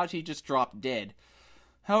Itachi, Itachi just dropped dead.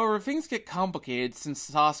 However, things get complicated since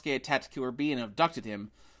Sasuke attacked Killer Bee and abducted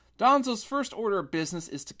him. Danzo's first order of business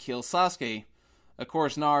is to kill Sasuke. Of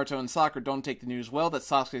course, Naruto and Sakura don't take the news well that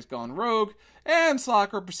Sasuke's gone rogue, and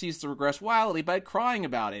Sakura proceeds to regress wildly by crying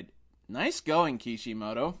about it. Nice going,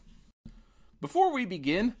 Kishimoto. Before we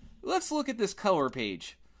begin, let's look at this color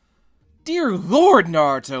page. Dear Lord,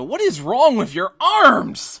 Naruto, what is wrong with your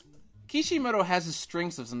arms? Kishimoto has his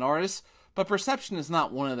strengths as an artist, but perception is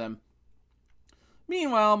not one of them.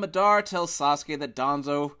 Meanwhile, Madara tells Sasuke that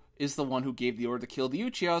Danzo is the one who gave the order to kill the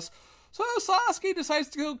Uchihas, so Sasuke decides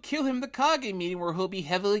to go kill him at the Kage meeting where he'll be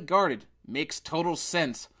heavily guarded. Makes total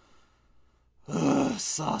sense. Ugh,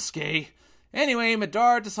 Sasuke. Anyway,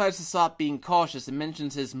 Madara decides to stop being cautious and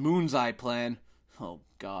mentions his Moon's Eye plan. Oh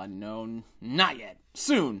god, no, not yet.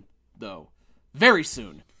 Soon, though. Very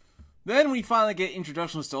soon. Then we finally get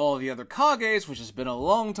introductions to all of the other Kages, which has been a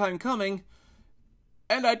long time coming.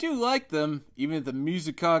 And I do like them, even if the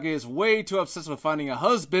Mizukage is way too obsessed with finding a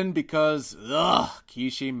husband because,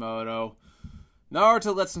 Kishimoto.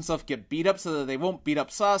 Naruto lets himself get beat up so that they won't beat up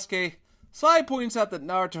Sasuke. Sai points out that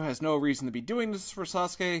Naruto has no reason to be doing this for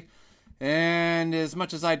Sasuke. And as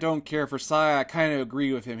much as I don't care for Sai, I kind of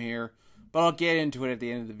agree with him here. But I'll get into it at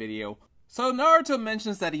the end of the video. So Naruto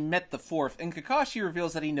mentions that he met the fourth, and Kakashi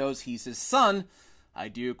reveals that he knows he's his son. I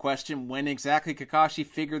do question when exactly Kakashi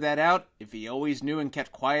figured that out, if he always knew and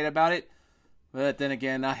kept quiet about it. But then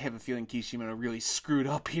again, I have a feeling Kishimoto really screwed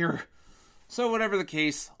up here. So whatever the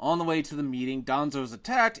case, on the way to the meeting, Danzo is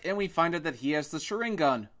attacked, and we find out that he has the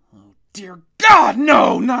Sharingan. Oh dear God,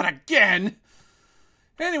 no, not again!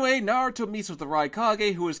 Anyway, Naruto meets with the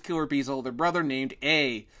Raikage, who is Killer Bee's older brother named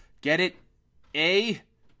A. Get it? A?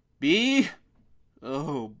 B?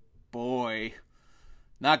 Oh boy.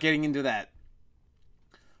 Not getting into that.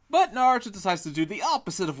 But Naruto decides to do the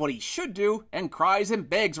opposite of what he should do, and cries and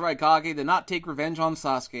begs Raikage to not take revenge on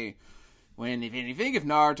Sasuke. When, if anything, if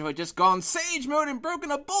Naruto had just gone Sage Mode and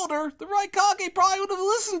broken a boulder, the Raikage probably would have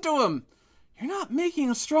listened to him. You're not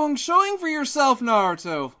making a strong showing for yourself,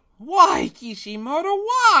 Naruto. Why, Kishimoto,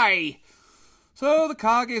 why? So the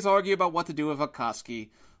Kages argue about what to do with Akatsuki.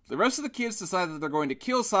 The rest of the kids decide that they're going to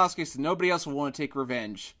kill Sasuke so nobody else will want to take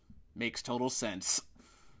revenge. Makes total sense.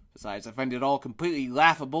 Besides, I find it all completely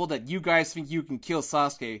laughable that you guys think you can kill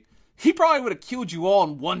Sasuke. He probably would have killed you all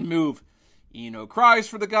in one move. Ino cries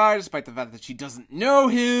for the guy despite the fact that she doesn't know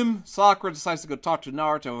him. Sakura decides to go talk to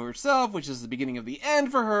Naruto herself, which is the beginning of the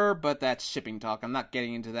end for her, but that's shipping talk. I'm not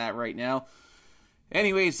getting into that right now.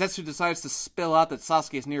 Anyway, Zetsu decides to spill out that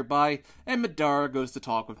Sasuke is nearby, and Madara goes to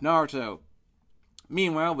talk with Naruto.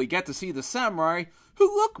 Meanwhile, we get to see the samurai, who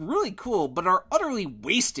look really cool, but are utterly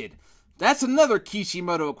wasted. That's another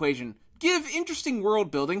Kishimoto equation. Give interesting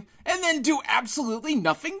world building, and then do absolutely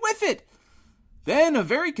nothing with it. Then, a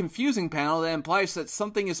very confusing panel that implies that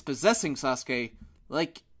something is possessing Sasuke.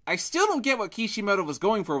 Like, I still don't get what Kishimoto was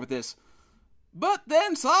going for with this. But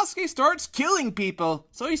then Sasuke starts killing people,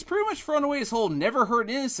 so he's pretty much thrown away his whole never hurt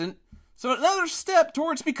innocent. So another step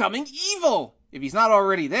towards becoming evil, if he's not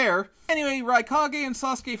already there. Anyway, Raikage and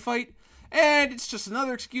Sasuke fight, and it's just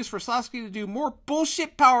another excuse for Sasuke to do more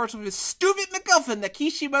bullshit powers with his stupid MacGuffin that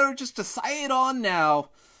Kishimoto just decided on now.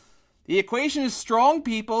 The equation is strong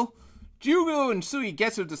people. Jugo and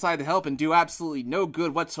Suigetsu decide to help and do absolutely no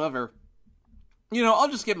good whatsoever. You know,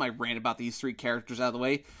 I'll just get my rant about these three characters out of the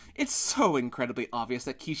way. It's so incredibly obvious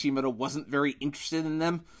that Kishimoto wasn't very interested in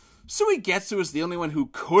them. Suigetsu is the only one who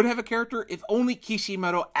could have a character if only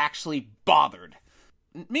Kishimoto actually bothered.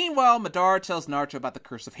 Meanwhile, Madara tells Naruto about the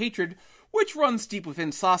Curse of Hatred, which runs deep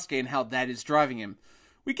within Sasuke and how that is driving him.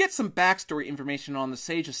 We get some backstory information on the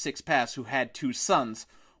Sage of Six Paths who had two sons.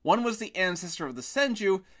 One was the ancestor of the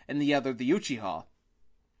Senju, and the other the Uchiha.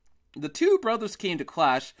 The two brothers came to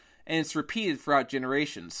clash, and it's repeated throughout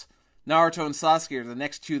generations. Naruto and Sasuke are the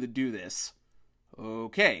next two to do this.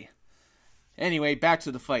 Okay. Anyway, back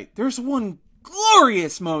to the fight. There's one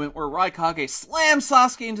glorious moment where Raikage slams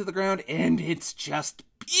Sasuke into the ground, and it's just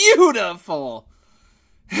beautiful!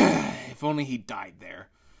 If only he died there.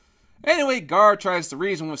 Anyway, Gar tries to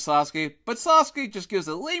reason with Sasuke, but Sasuke just gives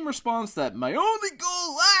a lame response that my only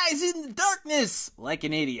goal lies in the darkness, like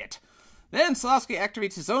an idiot. Then Sasuke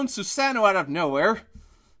activates his own Susanoo out of nowhere.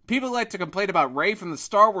 People like to complain about Rey from the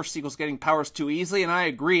Star Wars sequels getting powers too easily, and I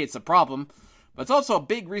agree it's a problem. But it's also a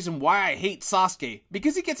big reason why I hate Sasuke,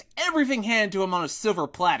 because he gets everything handed to him on a silver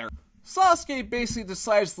platter. Sasuke basically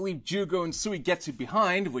decides to leave Jugo and Suigetsu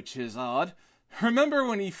behind, which is odd. Remember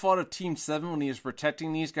when he fought a Team 7 when he was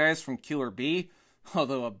protecting these guys from Killer Bee?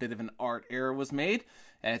 Although a bit of an art error was made,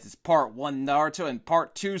 as it's Part 1 Naruto and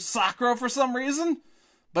Part 2 Sakura for some reason.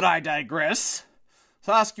 But I digress.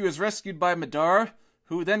 Sasuke is rescued by Madara,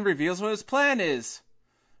 who then reveals what his plan is.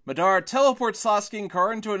 Madara teleports Sasuke and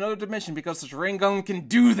Kara into another dimension because the Sharingan can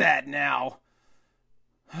do that now.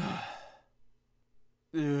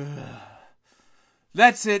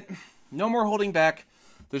 That's it. No more holding back.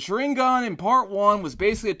 The Sharingan in Part 1 was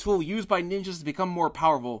basically a tool used by ninjas to become more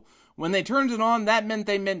powerful. When they turned it on, that meant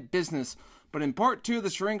they meant business. But in Part 2, the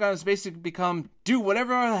Sharingan has basically become, do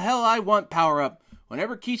whatever the hell I want power up.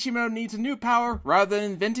 Whenever Kishimoto needs a new power, rather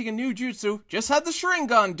than inventing a new jutsu, just have the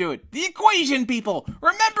Sharingan do it. The equation, people!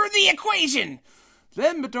 Remember the equation!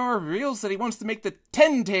 Then Madara reveals that he wants to make the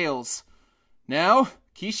 10 Tails. Now,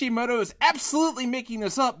 Kishimoto is absolutely making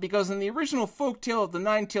this up because in the original folktale of the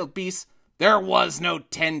Nine-Tailed Beast, there was no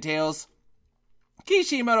 10 Tails.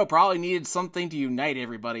 Kishimoto probably needed something to unite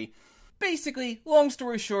everybody. Basically, long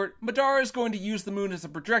story short, Madara is going to use the moon as a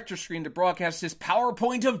projector screen to broadcast his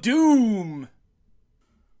PowerPoint of Doom!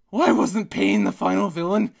 Why wasn't Pain the final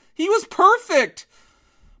villain? He was perfect!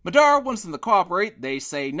 Madara wants them to cooperate, they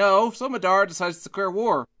say no, so Madara decides to declare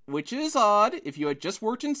war. Which is odd. If you had just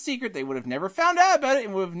worked in secret, they would have never found out about it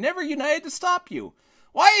and would have never united to stop you.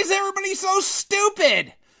 Why is everybody so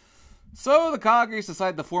stupid? So the Kages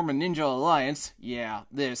decide to form a ninja alliance. Yeah,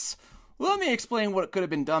 this. Let me explain what could have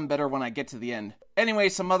been done better when I get to the end. Anyway,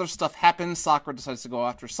 some other stuff happens. Sakura decides to go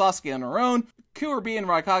after Sasuke on her own. Killer Bee and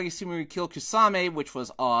Raikage seemingly kill Kusame, which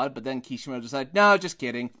was odd, but then Kishimoto decided, no, just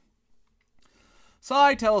kidding.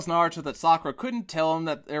 Sai tells Naruto that Sakura couldn't tell him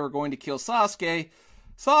that they were going to kill Sasuke.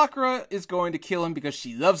 Sakura is going to kill him because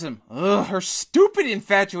she loves him. Ugh, her stupid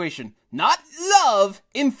infatuation. Not love,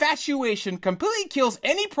 infatuation completely kills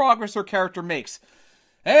any progress her character makes.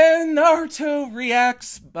 And Naruto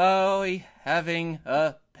reacts by having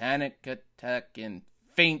a panic attack and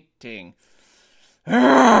fainting.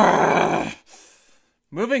 Ugh.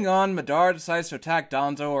 Moving on, Madara decides to attack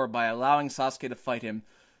Danzo or by allowing Sasuke to fight him.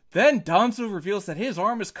 Then Danzo reveals that his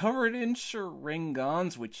arm is covered in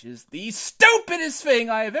Sharingans, which is the stupidest thing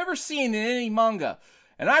I have ever seen in any manga.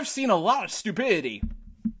 And I've seen a lot of stupidity.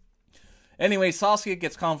 Anyway, Sasuke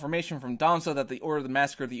gets confirmation from Danzo that the order of the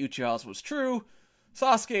massacre of the Uchihas was true.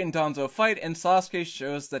 Sasuke and Danzo fight, and Sasuke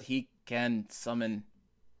shows that he can summon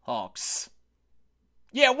hawks.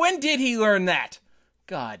 Yeah, when did he learn that?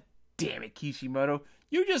 God damn it, Kishimoto.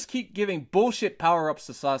 You just keep giving bullshit power-ups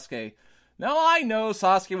to Sasuke. Now, I know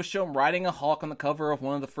Sasuke was shown riding a hawk on the cover of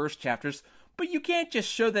one of the first chapters, but you can't just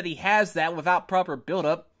show that he has that without proper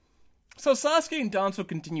build-up. So Sasuke and Danzo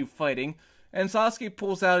continue fighting, and Sasuke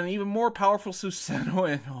pulls out an even more powerful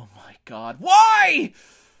Susanoo, and oh my god, why?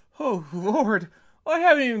 Oh lord, I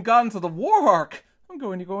haven't even gotten to the war arc. I'm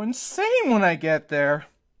going to go insane when I get there.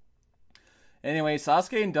 Anyway,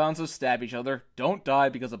 Sasuke and Danzo stab each other, don't die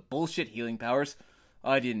because of bullshit healing powers.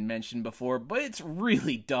 I didn't mention before, but it's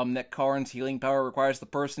really dumb that Karin's healing power requires the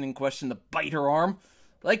person in question to bite her arm.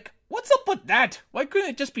 Like, what's up with that? Why couldn't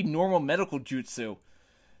it just be normal medical jutsu?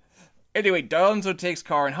 Anyway, Danzo takes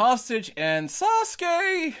Karin hostage, and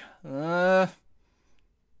Sasuke...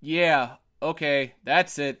 yeah, okay,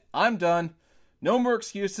 that's it. I'm done. No more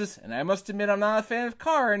excuses, and I must admit I'm not a fan of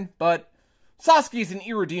Karin, but Sasuke's an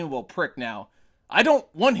irredeemable prick now. I don't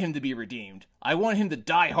want him to be redeemed. I want him to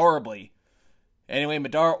die horribly. Anyway,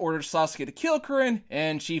 Madara orders Sasuke to kill Karin,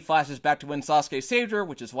 and she flashes back to when Sasuke saved her,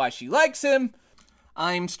 which is why she likes him.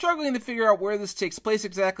 I'm struggling to figure out where this takes place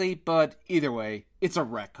exactly, but either way, it's a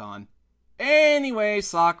retcon. Anyway,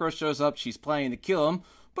 Sakura shows up, she's planning to kill him,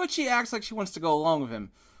 but she acts like she wants to go along with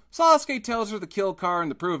him. Sasuke tells her to kill Karin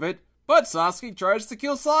to prove it, but Sasuke tries to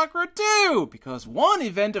kill Sakura too, because one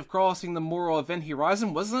event of crossing the moral event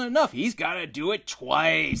horizon wasn't enough, he's gotta do it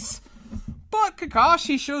twice. But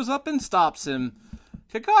Kakashi shows up and stops him.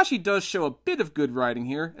 Kakashi does show a bit of good writing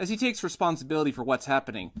here, as he takes responsibility for what's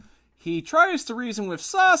happening. He tries to reason with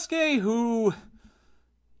Sasuke, who...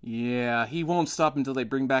 yeah, he won't stop until they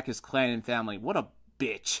bring back his clan and family. What a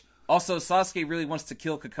bitch. Also, Sasuke really wants to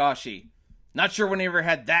kill Kakashi. Not sure when he ever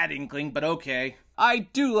had that inkling, but okay. I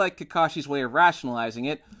do like Kakashi's way of rationalizing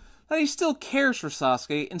it, that he still cares for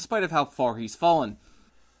Sasuke in spite of how far he's fallen.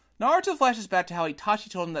 Naruto flashes back to how Itachi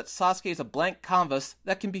told him that Sasuke is a blank canvas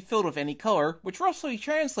that can be filled with any color, which roughly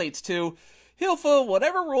translates to, he'll fill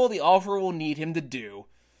whatever role the author will need him to do.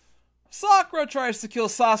 Sakura tries to kill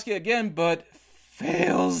Sasuke again, but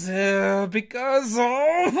fails because,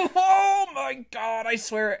 oh my god, I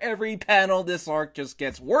swear every panel this arc just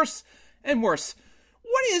gets worse and worse.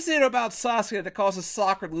 What is it about Sasuke that causes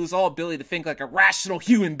Sakura to lose all ability to think like a rational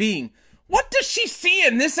human being? What does she see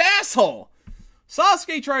in this asshole?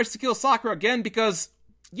 Sasuke tries to kill Sakura again because,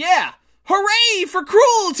 yeah, hooray for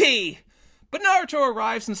cruelty! But Naruto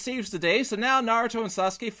arrives and saves the day, so now Naruto and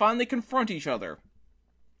Sasuke finally confront each other.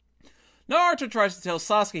 Naruto tries to tell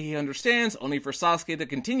Sasuke he understands, only for Sasuke to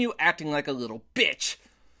continue acting like a little bitch.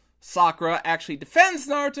 Sakura actually defends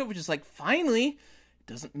Naruto, which is like, finally.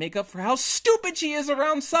 Doesn't make up for how stupid she is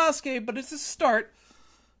around Sasuke, but it's a start.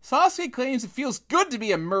 Sasuke claims it feels good to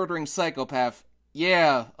be a murdering psychopath.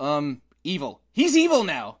 Yeah, evil. He's evil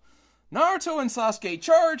now. Naruto and Sasuke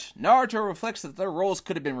charge. Naruto reflects that their roles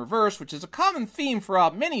could have been reversed, which is a common theme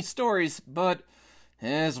throughout many stories, but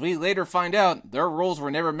as we later find out, their roles were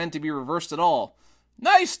never meant to be reversed at all.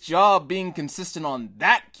 Nice job being consistent on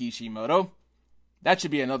that, Kishimoto. That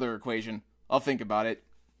should be another equation. I'll think about it.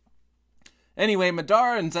 Anyway,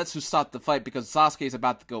 Madara and Zetsu stop the fight because Sasuke is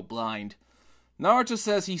about to go blind. Naruto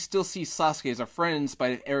says he still sees Sasuke as a friend in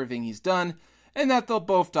spite of everything he's done, and that they'll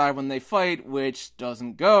both die when they fight, which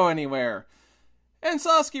doesn't go anywhere. And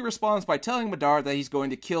Sasuke responds by telling Madara that he's going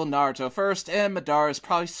to kill Naruto first, and Madara is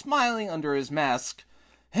probably smiling under his mask.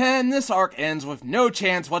 And this arc ends with no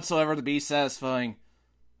chance whatsoever to be satisfying.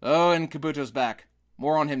 Oh, and Kabuto's back.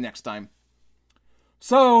 More on him next time.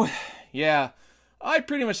 So, yeah, I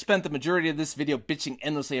pretty much spent the majority of this video bitching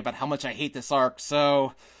endlessly about how much I hate this arc,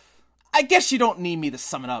 so I guess you don't need me to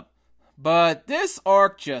sum it up. But this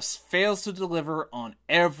arc just fails to deliver on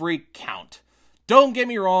every count. Don't get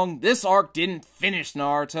me wrong, this arc didn't finish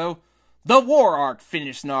Naruto. The war arc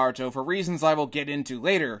finished Naruto for reasons I will get into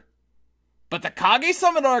later. But the Kage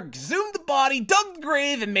Summon arc zoomed the body, dug the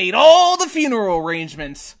grave, and made all the funeral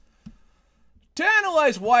arrangements. To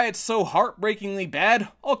analyze why it's so heartbreakingly bad,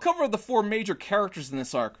 I'll cover the 4 major characters in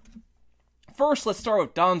this arc. First, let's start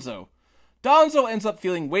with Danzo. Danzo ends up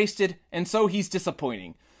feeling wasted, and so he's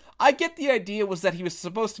disappointing. I get the idea was that he was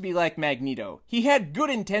supposed to be like Magneto. He had good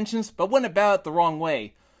intentions, but went about it the wrong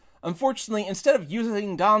way. Unfortunately, instead of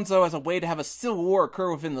using Danzo as a way to have a civil war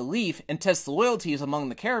occur within the Leaf and test the loyalties among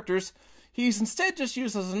the characters, he's instead just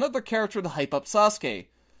used as another character to hype up Sasuke.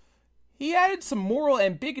 He added some moral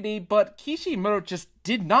ambiguity, but Kishimoto just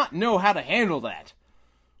did not know how to handle that.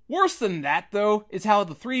 Worse than that, though, is how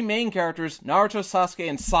the three main characters, Naruto, Sasuke,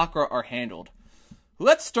 and Sakura, are handled.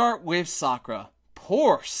 Let's start with Sakura.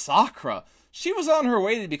 Poor Sakura. She was on her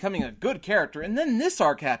way to becoming a good character, and then this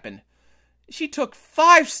arc happened. She took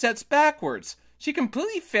 5 steps backwards. She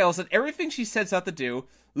completely fails at everything she sets out to do,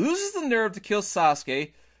 loses the nerve to kill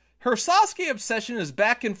Sasuke. Her Sasuke obsession is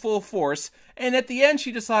back in full force, and at the end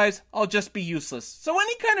she decides, I'll just be useless. So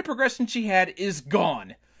any kind of progression she had is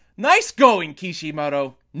gone. Nice going,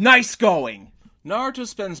 Kishimoto. Nice going. Naruto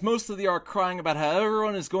spends most of the arc crying about how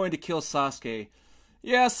everyone is going to kill Sasuke.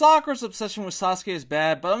 Yeah, Sakura's obsession with Sasuke is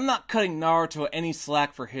bad, but I'm not cutting Naruto any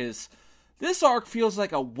slack for his. This arc feels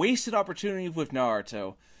like a wasted opportunity with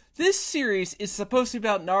Naruto. This series is supposed to be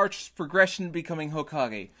about Naruto's progression to becoming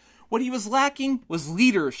Hokage. What he was lacking was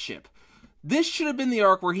leadership. This should have been the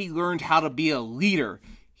arc where he learned how to be a leader.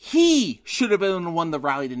 He should have been the one that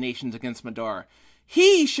rallied the nations against Madara.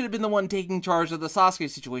 He should have been the one taking charge of the Sasuke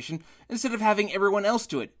situation instead of having everyone else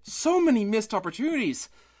do it. So many missed opportunities.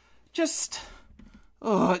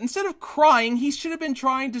 Instead of crying, he should have been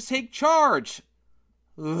trying to take charge.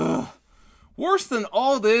 Worse than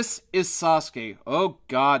all this is Sasuke. Oh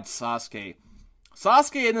god, Sasuke.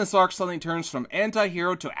 Sasuke in this arc suddenly turns from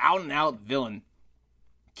anti-hero to out-and-out villain.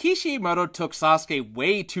 Kishimoto took Sasuke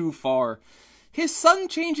way too far. His sudden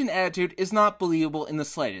change in attitude is not believable in the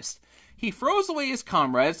slightest. He throws away his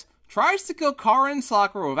comrades, tries to kill Kara and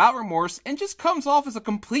Sakura without remorse, and just comes off as a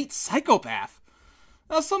complete psychopath.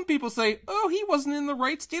 Now some people say, oh, he wasn't in the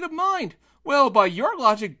right state of mind. Well, by your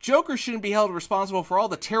logic, Joker shouldn't be held responsible for all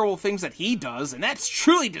the terrible things that he does, and that's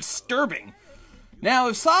truly disturbing. Now,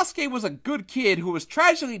 if Sasuke was a good kid who was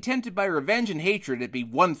tragically tempted by revenge and hatred, it'd be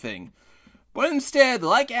one thing. But instead,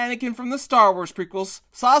 like Anakin from the Star Wars prequels,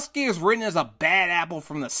 Sasuke is written as a bad apple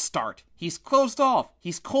from the start. He's closed off,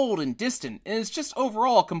 he's cold and distant, and is just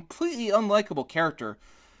overall a completely unlikable character.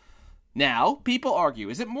 Now, people argue,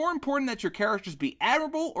 is it more important that your characters be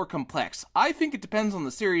admirable or complex? I think it depends on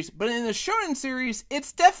the series, but in the shonen series,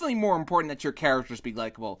 it's definitely more important that your characters be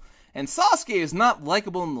likable. And Sasuke is not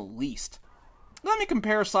likable in the least. Let me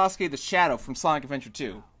compare Sasuke to Shadow from Sonic Adventure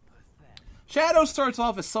 2. Shadow starts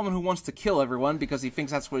off as someone who wants to kill everyone because he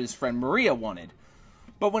thinks that's what his friend Maria wanted.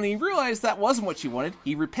 But when he realized that wasn't what she wanted,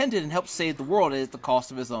 he repented and helped save the world at the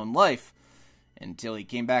cost of his own life. Until he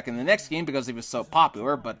came back in the next game because he was so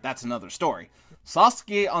popular, but that's another story.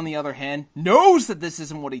 Sasuke, on the other hand, knows that this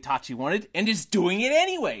isn't what Itachi wanted, and is doing it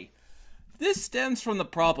anyway. This stems from the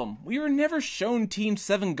problem. We were never shown Team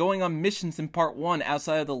 7 going on missions in Part 1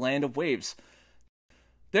 outside of the Land of Waves.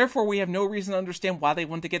 Therefore, we have no reason to understand why they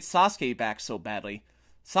want to get Sasuke back so badly.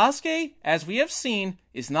 Sasuke, as we have seen,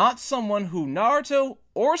 is not someone who Naruto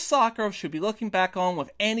or Sakura should be looking back on with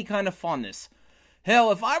any kind of fondness.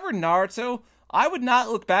 Hell, if I were Naruto, I would not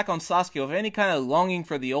look back on Sasuke with any kind of longing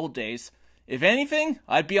for the old days. If anything,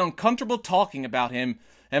 I'd be uncomfortable talking about him,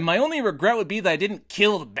 and my only regret would be that I didn't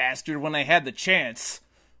kill the bastard when I had the chance.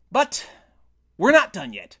 But we're not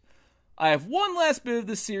done yet. I have one last bit of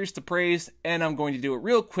this series to praise, and I'm going to do it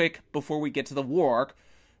real quick before we get to the war arc,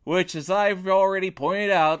 which, as I've already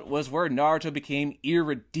pointed out, was where Naruto became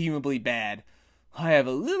irredeemably bad. I have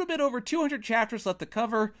a little bit over 200 chapters left to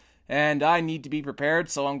cover, and I need to be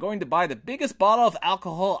prepared, so I'm going to buy the biggest bottle of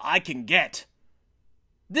alcohol I can get.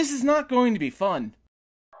 This is not going to be fun.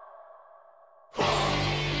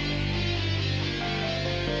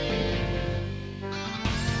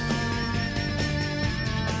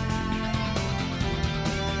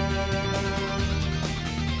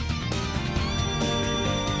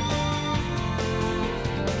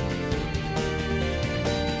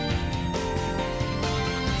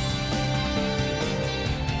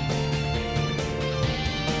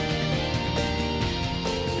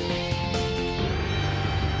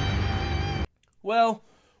 Well,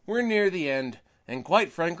 we're near the end, and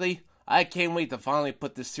quite frankly, I can't wait to finally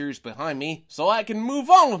put this series behind me so I can move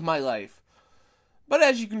on with my life. But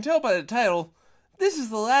as you can tell by the title, this is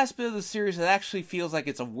the last bit of the series that actually feels like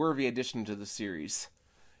it's a worthy addition to the series.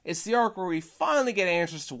 It's the arc where we finally get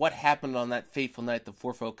answers to what happened on that fateful night the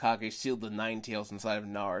fourth Hokage sealed the Nine Tails inside of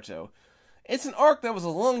Naruto. It's an arc that was a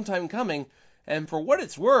long time coming, and for what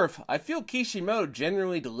it's worth, I feel Kishimoto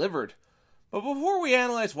genuinely delivered. But before we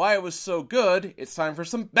analyze why it was so good, it's time for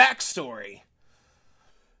some backstory.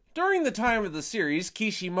 During the time of the series,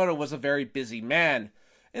 Kishimoto was a very busy man.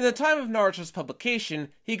 In the time of Naruto's publication,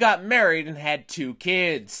 he got married and had 2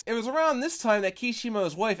 kids. It was around this time that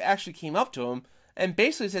Kishimoto's wife actually came up to him and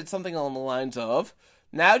basically said something along the lines of,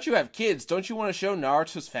 "Now that you have kids, don't you want to show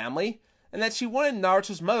Naruto's family?" And that she wanted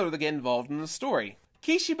Naruto's mother to get involved in the story.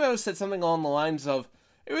 Kishimoto said something along the lines of,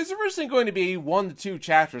 "It It was originally going to be 1 to 2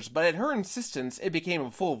 chapters, but at her insistence, it became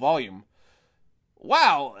a full volume.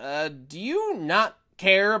 Wow, do you not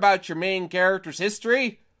care about your main character's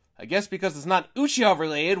history? I guess because it's not Uchiha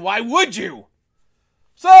related, why would you?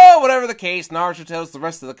 So, whatever the case, Naruto tells the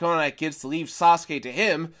rest of the Kunai kids to leave Sasuke to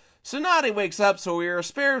him. Tsunade wakes up, so we are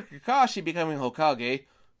spared Kakashi becoming Hokage.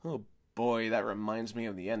 Oh boy, that reminds me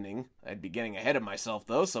of the ending. I'd be getting ahead of myself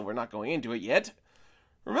though, so we're not going into it yet.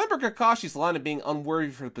 Remember Kakashi's line of being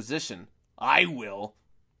unworthy for the position. I will.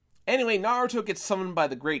 Anyway, Naruto gets summoned by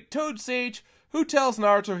the Great Toad Sage, who tells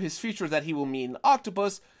Naruto his future that he will meet an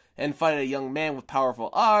octopus and fight a young man with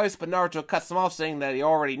powerful eyes, but Naruto cuts him off saying that he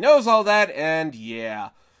already knows all that, and yeah.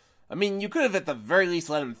 I mean, you could have at the very least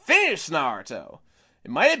let him finish Naruto.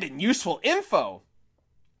 It might have been useful info.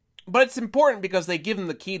 But it's important because they give him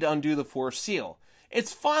the key to undo the Fourth Seal.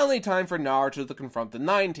 It's finally time for Naruto to confront the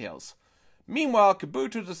Nine-Tails. Meanwhile,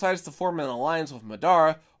 Kabuto decides to form an alliance with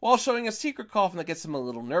Madara, while showing a secret coffin that gets him a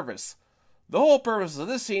little nervous. The whole purpose of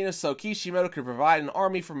this scene is so Kishimoto could provide an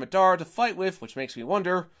army for Madara to fight with, which makes me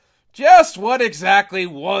wonder, just what exactly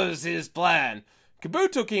was his plan?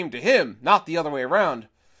 Kabuto came to him, not the other way around.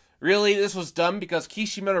 Really, this was done because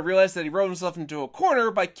Kishimoto realized that he wrote himself into a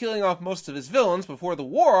corner by killing off most of his villains before the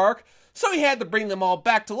war arc, so he had to bring them all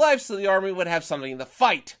back to life so the army would have something to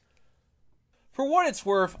fight. For what it's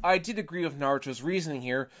worth, I did agree with Naruto's reasoning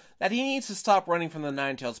here, that he needs to stop running from the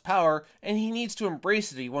Nine-Tails' power, and he needs to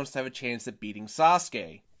embrace it if he wants to have a chance at beating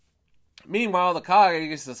Sasuke. Meanwhile, the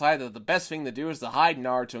Kage decide that the best thing to do is to hide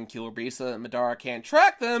Naruto and Killer Bee so that Madara can't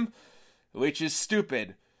track them, which is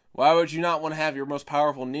stupid. Why would you not want to have your most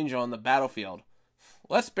powerful ninja on the battlefield?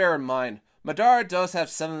 Let's bear in mind, Madara does have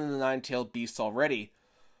 7 of the Nine-Tailed beasts already.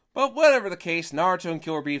 But whatever the case, Naruto and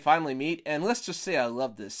Killer Bee finally meet, and let's just say I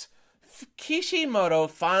love this. Kishimoto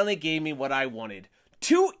finally gave me what I wanted.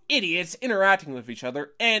 2 idiots interacting with each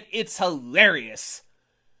other, and it's hilarious.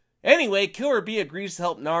 Anyway, Killer Bee agrees to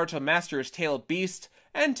help Naruto master his tailed beast,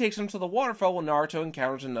 and takes him to the waterfall when Naruto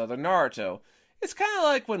encounters another Naruto. It's kind of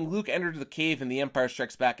like when Luke entered the cave in The Empire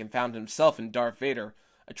Strikes Back and found himself in Darth Vader,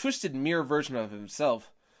 a twisted mirror version of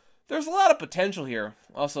himself. There's a lot of potential here.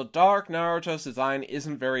 Also, Dark Naruto's design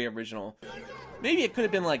isn't very original. Maybe it could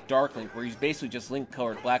have been like Dark Link, where he's basically just Link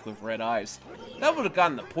colored black with red eyes. That would have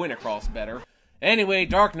gotten the point across better. Anyway,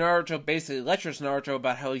 Dark Naruto basically lectures Naruto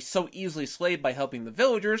about how he's so easily slayed by helping the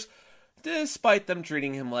villagers, despite them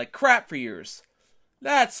treating him like crap for years.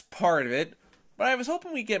 That's part of it, but I was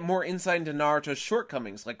hoping we'd get more insight into Naruto's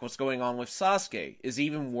shortcomings, like what's going on with Sasuke. Is he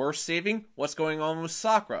even worth saving? What's going on with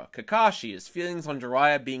Sakura, Kakashi, his feelings on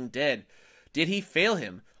Jiraiya being dead? Did he fail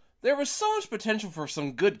him? There was so much potential for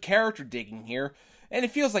some good character digging here, and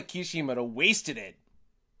it feels like Kishimoto wasted it.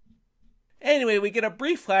 Anyway, we get a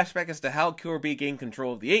brief flashback as to how Killer Bee gained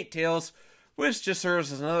control of the Eight Tails, which just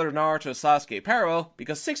serves as another Naruto-Sasuke parallel,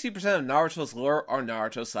 because 60% of Naruto's lore are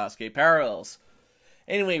Naruto-Sasuke parallels.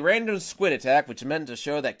 Anyway, random squid attack, which meant to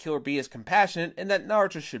show that Killer Bee is compassionate, and that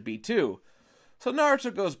Naruto should be too. So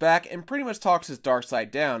Naruto goes back and pretty much talks his dark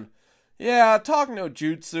side down. Yeah, talk no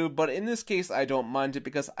jutsu, but in this case I don't mind it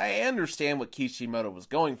because I understand what Kishimoto was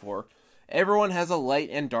going for. Everyone has a light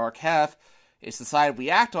and dark half. It's the side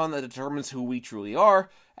we act on that determines who we truly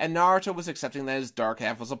are, and Naruto was accepting that his dark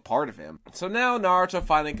half was a part of him. So now Naruto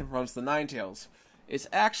finally confronts the Nine-Tails. It's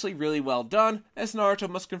actually really well done, as Naruto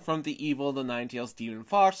must confront the evil of the Nine-Tails Demon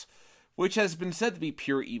Fox, which has been said to be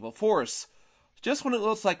pure evil force. Just when it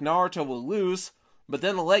looks like Naruto will lose, but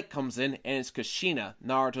then a light comes in, and it's Kushina,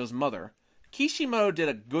 Naruto's mother. Kishimoto did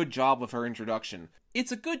a good job with her introduction.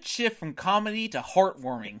 It's a good shift from comedy to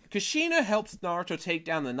heartwarming. Kushina helps Naruto take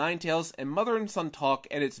down the Nine-Tails, and mother and son talk,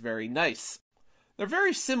 and it's very nice. They're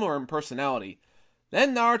very similar in personality.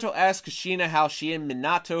 Then Naruto asks Kushina how she and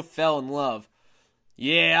Minato fell in love.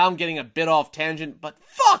 Yeah, I'm getting a bit off tangent, but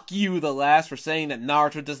fuck you, the last, for saying that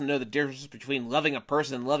Naruto doesn't know the difference between loving a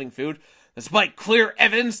person and loving food, despite clear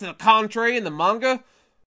evidence to the contrary in the manga.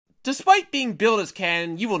 Despite being billed as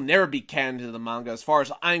canon, you will never be canon to the manga as far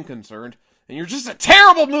as I'm concerned, and you're just a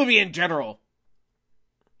terrible movie in general.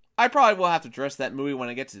 I probably will have to address that movie when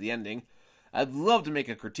I get to the ending. I'd love to make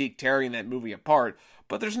a critique tearing that movie apart,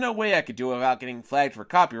 but there's no way I could do it without getting flagged for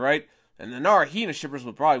copyright, and the Narahina shippers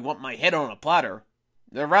would probably want my head on a platter.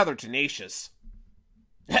 They're rather tenacious.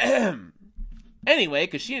 Anyway,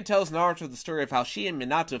 Kushina tells Naruto the story of how she and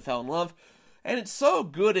Minato fell in love, and it's so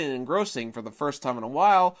good and engrossing for the first time in a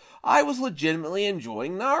while, I was legitimately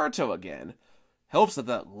enjoying Naruto again. Helps that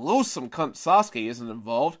that loathsome cunt Sasuke isn't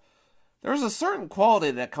involved. There's a certain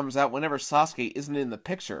quality that comes out whenever Sasuke isn't in the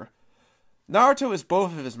picture. Naruto is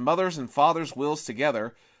both of his mother's and father's wills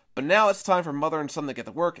together, But now it's time for mother and son to get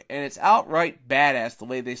to work, and it's outright badass the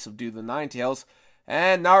way they subdue the Ninetales,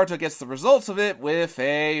 and Naruto gets the results of it with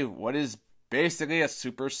what is basically a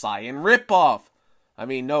Super Saiyan ripoff. I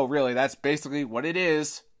mean, no, really, that's basically what it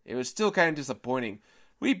is. It was still kind of disappointing.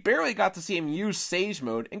 We barely got to see him use Sage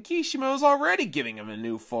Mode, and Kishimoto's already giving him a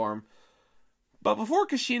new form. But before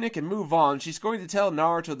Kushina can move on, she's going to tell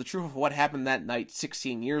Naruto the truth of what happened that night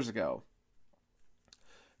 16 years ago.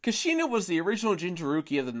 Kushina was the original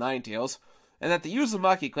Jinchuruki of the Ninetales, and that the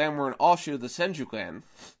Uzumaki clan were an offshoot of the Senju clan,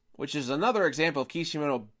 which is another example of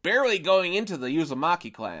Kishimoto barely going into the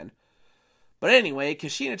Uzumaki clan. But anyway,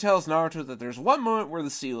 Kushina tells Naruto that there's one moment where the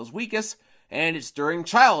seal is weakest, and it's during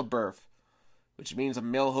childbirth. Which means a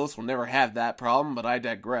male host will never have that problem, but I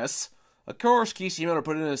digress. Of course, Kishimoto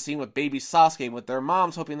put in a scene with baby Sasuke with their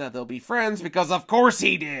moms hoping that they'll be friends, because of course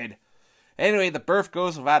he did! Anyway, the birth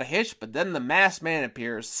goes without a hitch, but then the masked man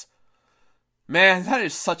appears. Man, that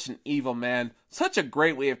is such an evil man. Such a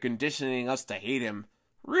great way of conditioning us to hate him.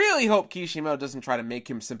 Really hope Kishimoto doesn't try to make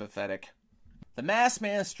him sympathetic. The masked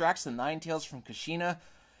man extracts the Ninetales from Kushina,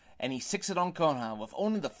 and he sticks it on Konoha, with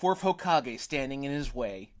only the fourth Hokage standing in his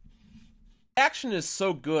way. The action is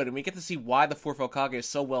so good, and we get to see why the fourth Hokage is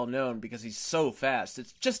so well known, because he's so fast.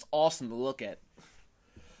 It's just awesome to look at.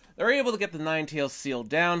 They're able to get the Ninetales sealed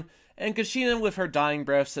down, and Kushina, with her dying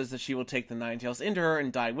breath, says that she will take the Ninetales into her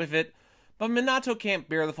and die with it, but Minato can't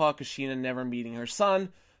bear the thought of Kushina never meeting her son,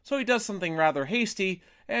 so he does something rather hasty,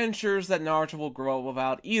 and ensures that Naruto will grow up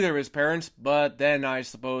without either of his parents, but then I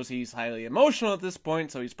suppose he's highly emotional at this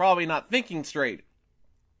point, so he's probably not thinking straight.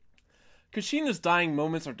 Kushina's dying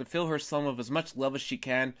moments are to fill her son with as much love as she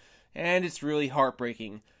can, and it's really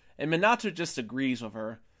heartbreaking, and Minato just agrees with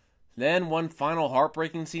her. Then one final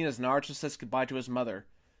heartbreaking scene as Naruto says goodbye to his mother.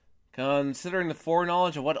 Considering the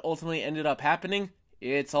foreknowledge of what ultimately ended up happening,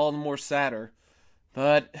 it's all the more sadder.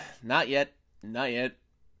 But not yet. Not yet.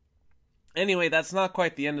 Anyway, that's not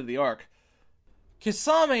quite the end of the arc.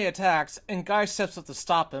 Kisame attacks, and Guy steps up to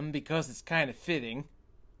stop him because it's kind of fitting.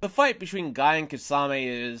 The fight between Guy and Kisame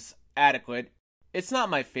is adequate. It's not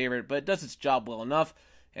my favorite, but it does its job well enough,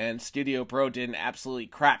 and Studio Pro did an absolutely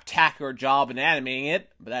craptacular job in animating it,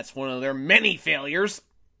 but that's one of their many failures.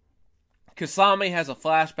 Kisame has a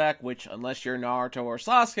flashback, which, unless you're Naruto or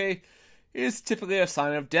Sasuke, is typically a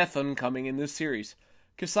sign of death oncoming in this series.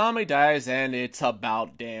 Kisame dies, and it's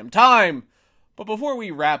about damn time! But before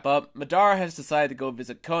we wrap up, Madara has decided to go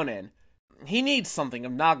visit Conan. He needs something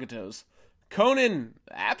of Nagato's. Conan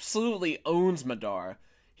absolutely owns Madara.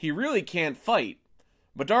 He really can't fight.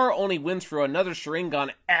 Madara only wins through another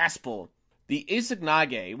Sharingan ass-pull, the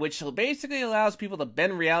Izanagi, which basically allows people to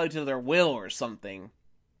bend reality to their will or something.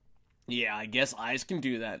 Yeah, I guess eyes can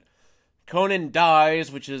do that. Conan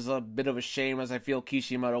dies, which is a bit of a shame as I feel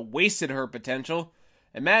Kishimoto wasted her potential.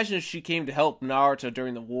 Imagine if she came to help Naruto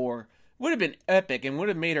during the war. It would have been epic and would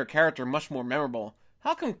have made her character much more memorable.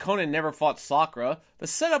 How come Conan never fought Sakura? The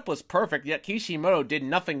setup was perfect, yet Kishimoto did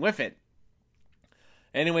nothing with it.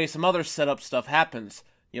 Anyway, some other setup stuff happens.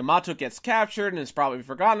 Yamato gets captured and is probably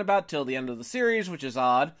forgotten about till the end of the series, which is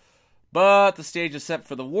odd. But the stage is set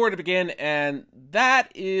for the war to begin, and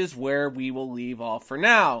that is where we will leave off for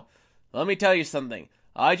now. Let me tell you something.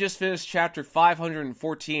 I just finished chapter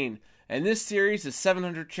 514, and this series is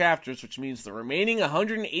 700 chapters, which means the remaining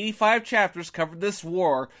 185 chapters covered this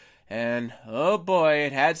war, and oh boy,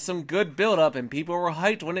 it had some good build-up and people were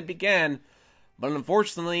hyped when it began. But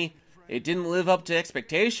unfortunately, it didn't live up to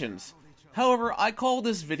expectations. However, I call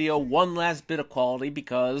this video one last bit of quality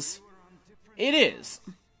because it is.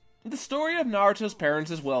 The story of Naruto's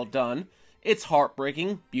parents is well done. It's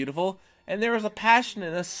heartbreaking, beautiful, and there is a passion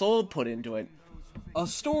and a soul put into it. A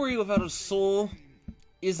story without a soul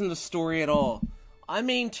isn't a story at all. I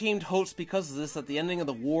maintained hopes because of this that the ending of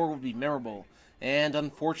the war would be memorable, and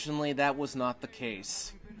unfortunately that was not the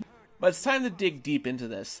case. But it's time to dig deep into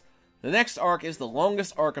this. The next arc is the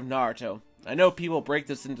longest arc of Naruto. I know people break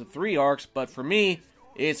this into 3 arcs, but for me,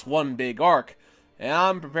 it's one big arc. And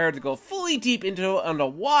I'm prepared to go fully deep into it on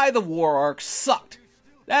why the war arc sucked.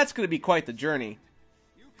 That's going to be quite the journey.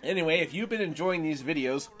 Anyway, if you've been enjoying these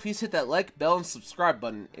videos, please hit that like, bell, and subscribe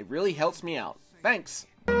button. It really helps me out. Thanks!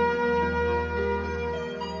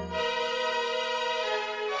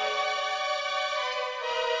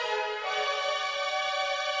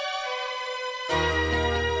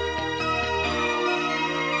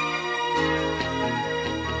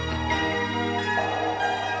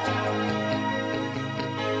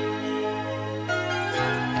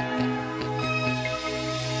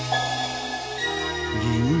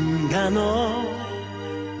銀河の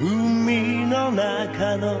海の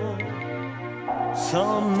中の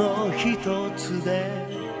その一つで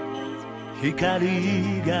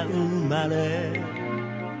光が生まれ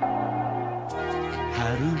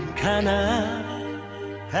遥かな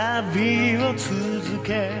旅を続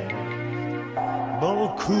け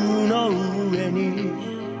僕の上に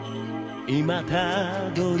今た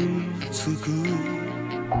どり着く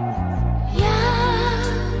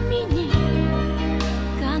闇に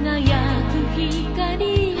輝く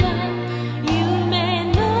光は夢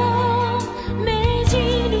の目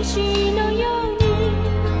印のように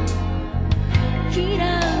きら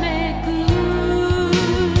めく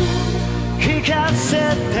聞かせ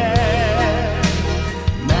て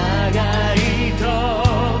長い時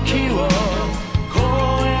を越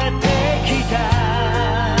えてきた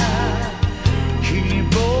希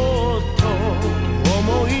望と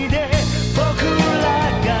思い出僕ら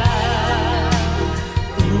が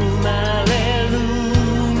生まれる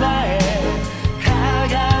前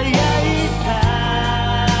輝いた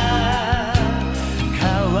変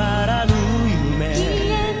わらぬ夢消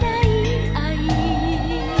えない愛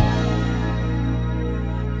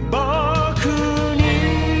僕に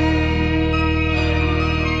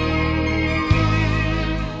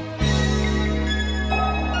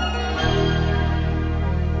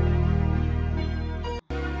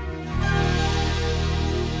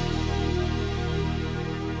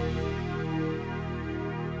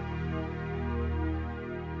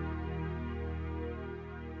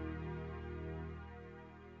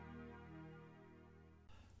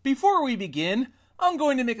Before we begin, I'm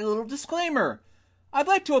going to make a little disclaimer. I'd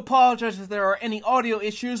like to apologize if there are any audio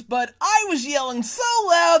issues, but I was yelling so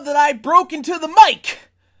loud that I broke into the mic!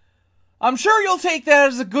 I'm sure you'll take that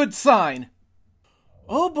as a good sign.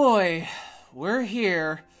 Oh boy, we're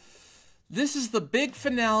here. This is the big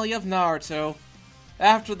finale of Naruto.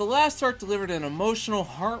 After the last arc delivered an emotional,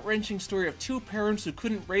 heart-wrenching story of two parents who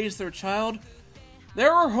couldn't raise their child,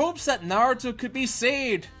 there were hopes that Naruto could be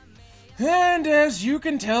saved. And as you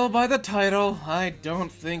can tell by the title, I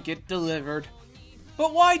don't think it delivered.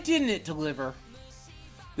 But why didn't it deliver?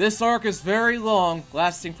 This arc is very long,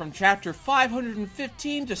 lasting from chapter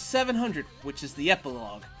 515 to 700, which is the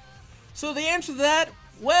epilogue. So the answer to that,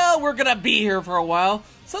 well, we're gonna be here for a while,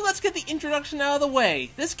 so let's get the introduction out of the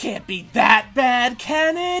way. This can't be that bad,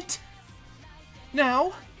 can it?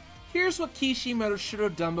 Now, here's what Kishimoto should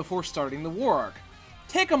have done before starting the war arc.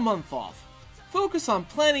 Take a month off. Focus on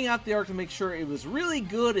planning out the arc to make sure it was really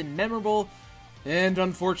good and memorable, and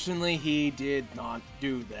unfortunately he did not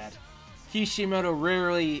do that. Kishimoto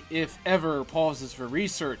rarely, if ever, pauses for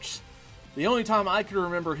research. The only time I could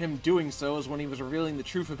remember him doing so is when he was revealing the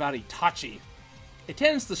truth about Itachi. It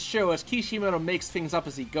tends to show as Kishimoto makes things up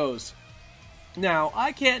as he goes. Now,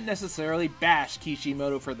 I can't necessarily bash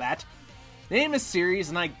Kishimoto for that. Name a series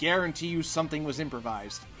and I guarantee you something was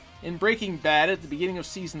improvised. In Breaking Bad at the beginning of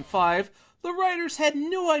Season 5, the writers had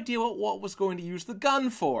no idea what Walt was going to use the gun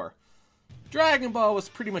for. Dragon Ball was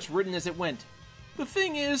pretty much written as it went. The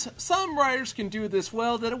thing is, some writers can do this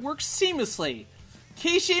well that it works seamlessly.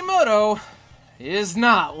 Kishimoto is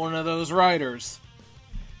not one of those writers.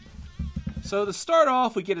 So to start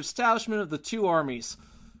off, we get establishment of the two armies.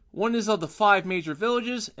 One is of the 5 major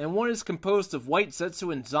villages, and one is composed of white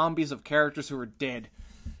Zetsu and zombies of characters who are dead.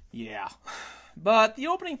 Yeah. But the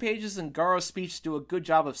opening pages and Garo's speech do a good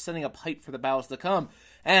job of setting up hype for the battles to come.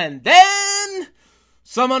 And then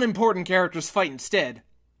some unimportant characters fight instead.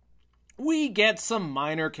 We get some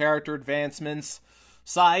minor character advancements.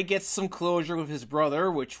 Sai gets some closure with his brother,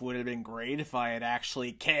 which would have been great if I had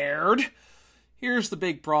actually cared. Here's the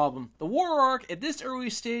big problem. The war arc at this early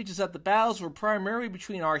stage is that the battles were primarily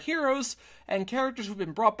between our heroes and characters who've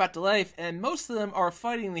been brought back to life, and most of them are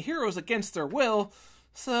fighting the heroes against their will,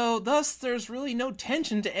 so thus there's really no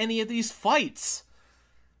tension to any of these fights.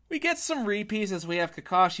 We get some repeats as we have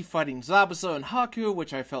Kakashi fighting Zabuza and Haku,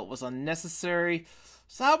 which I felt was unnecessary.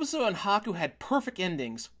 Zabuza and Haku had perfect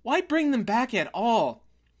endings. Why bring them back at all?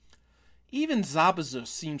 Even Zabuza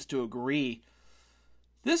seems to agree.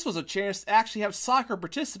 This was a chance to actually have Sakura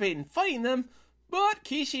participate in fighting them, but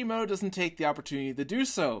Kishimoto doesn't take the opportunity to do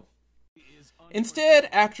so. Instead,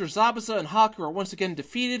 after Zabuza and Haku are once again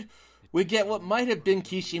defeated, we get what might have been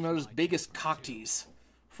Kishimoto's biggest cock tease.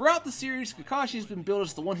 Throughout the series, Kakashi's been billed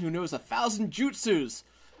as the one who knows 1,000 jutsus,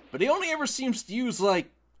 but he only ever seems to use,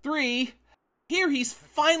 3. Here he's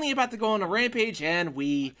finally about to go on a rampage, and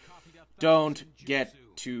we don't get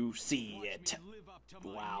to see it.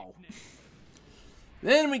 Wow.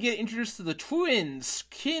 Then we get introduced to the twins,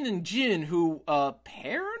 Kin and Jin, who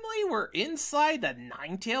apparently were inside the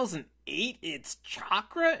Ninetales and ate its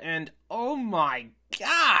chakra, and oh my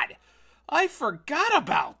god! I forgot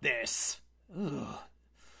about this! Ugh.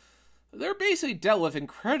 they're basically dealt with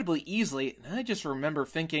incredibly easily, and I just remember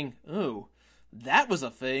thinking, ooh, that was a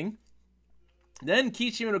thing. Then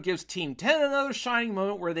Kishimoto gives Team 10 another shining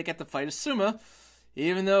moment where they get to fight Asuma.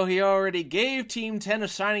 Even though he already gave Team 10 a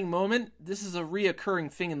shining moment, this is a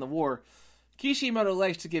reoccurring thing in the war. Kishimoto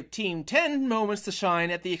likes to give Team 10 moments to shine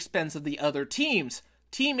at the expense of the other teams.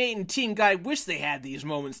 Team 8 and Team Guy wish they had these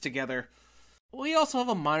moments together. We also have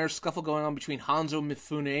a minor scuffle going on between Hanzo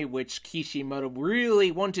Mifune, which Kishimoto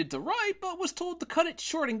really wanted to write, but was told to cut it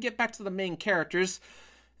short and get back to the main characters.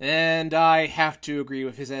 And I have to agree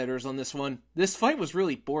with his editors on this one. This fight was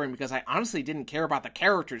really boring because I honestly didn't care about the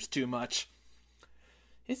characters too much.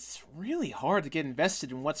 It's really hard to get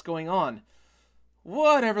invested in what's going on.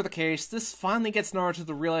 Whatever the case, this finally gets Naruto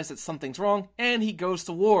to realize that something's wrong, and he goes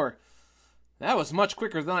to war. That was much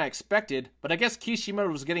quicker than I expected, but I guess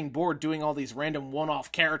Kishimoto was getting bored doing all these random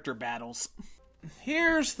one-off character battles.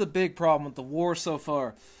 Here's the big problem with the war so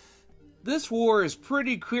far. This war is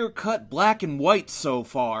pretty clear-cut black and white so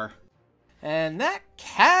far. And that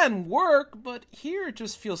can work, but here it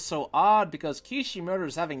just feels so odd because Kishimoto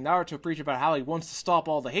is having Naruto preach about how he wants to stop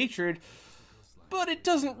all the hatred, but it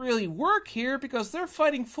doesn't really work here because they're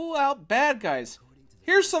fighting full-out bad guys.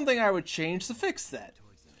 Here's something I would change to fix that.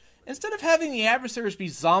 Instead of having the adversaries be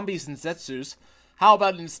zombies and Zetsus, how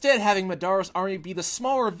about instead having Madara's army be the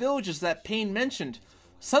smaller villages that Pain mentioned?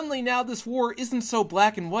 Suddenly now this war isn't so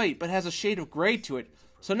black and white, but has a shade of gray to it.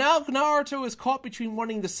 So now Naruto is caught between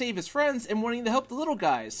wanting to save his friends and wanting to help the little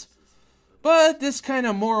guys. But this kind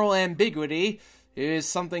of moral ambiguity is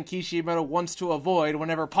something Kishimoto wants to avoid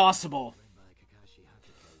whenever possible.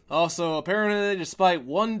 Also, apparently, despite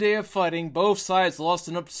one day of fighting, both sides lost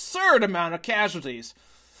an absurd amount of casualties.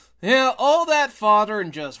 Yeah, all that fodder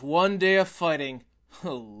in just one day of fighting.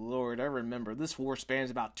 Oh lord, I remember, this war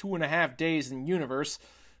spans about 2.5 days in universe,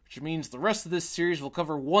 which means the rest of this series will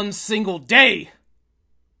cover one single day!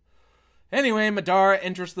 Anyway, Madara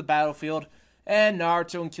enters the battlefield, and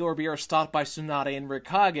Naruto and Killer Bee are stopped by Tsunade and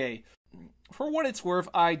Raikage. For what it's worth,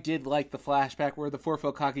 I did like the flashback where the fourth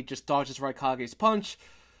Hokage just dodges Raikage's punch,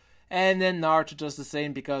 and then Naruto does the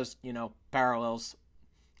same because, you know, parallels.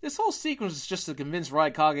 This whole sequence is just to convince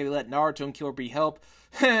Raikage to let Naruto and Killer Bee help,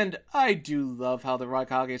 and I do love how the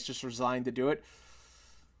Raikage is just resigned to do it.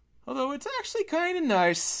 Although it's actually kind of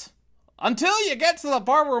nice. Until you get to the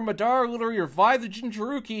part where Madara literally revived the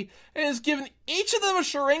Jinchuruki and has given each of them a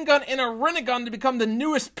Sharingan and a Rinnegan to become the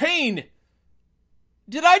newest Pain.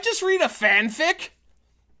 Did I just read a fanfic?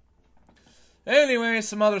 Anyway,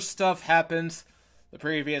 some other stuff happens. The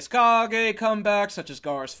previous Kage come back, such as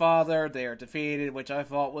Gaara's father. They are defeated, which I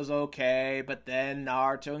thought was okay. But then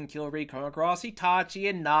Naruto and Killer Bee come across Itachi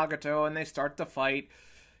and Nagato, and they start to fight.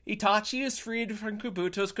 Itachi is freed from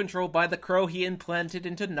Kabuto's control by the crow he implanted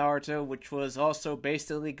into Naruto, which was also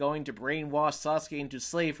basically going to brainwash Sasuke into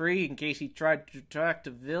slavery in case he tried to attack the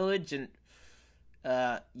village. And,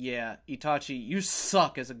 yeah, Itachi, you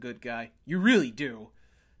suck as a good guy. You really do.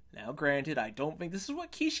 Now, granted, I don't think this is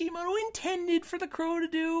what Kishimoto intended for the crow to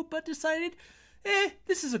do, but decided,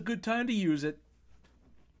 this is a good time to use it.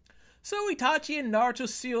 So Itachi and Naruto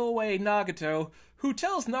seal away Nagato, who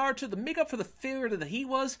tells Naruto to make up for the failure that he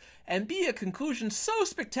was, and be a conclusion so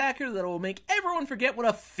spectacular that it will make everyone forget what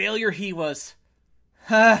a failure he was.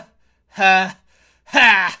 Ha! Ha!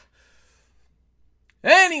 Ha!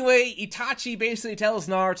 Anyway, Itachi basically tells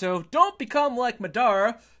Naruto, don't become like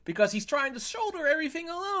Madara, because he's trying to shoulder everything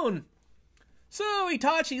alone. So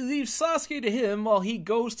Itachi leaves Sasuke to him while he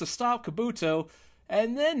goes to stop Kabuto,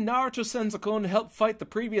 and then Naruto sends a clone to help fight the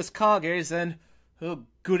previous Kages, and, oh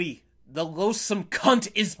goody, the loathsome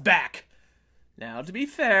cunt is back. Now, to be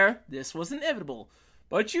fair, this was inevitable,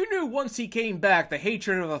 but you knew once he came back, the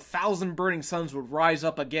hatred of 1,000 burning suns would rise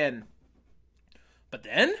up again. But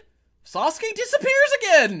then, Sasuke disappears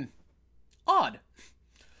again! Odd.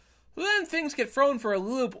 Then things get thrown for a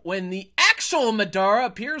loop when the actual Madara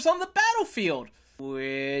appears on the battlefield.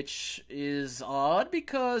 Which is odd,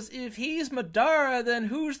 because if he's Madara, then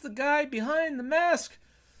who's the guy behind the mask?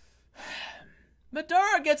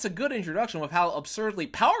 Madara gets a good introduction with how absurdly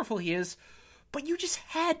powerful he is, but you just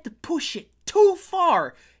had to push it too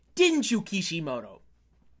far, didn't you, Kishimoto?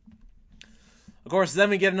 Of course, then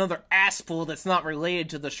we get another ass pull that's not related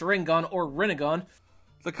to the Sharingan or Rinnegan.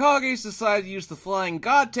 The Kages decide to use the Flying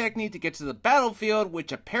God technique to get to the battlefield,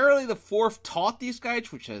 which apparently the fourth taught these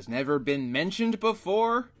guys, which has never been mentioned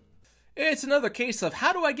before. It's another case of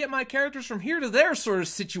how do I get my characters from here to there sort of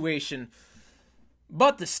situation.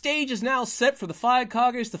 But the stage is now set for the 5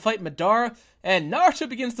 Kages to fight Madara, and Naruto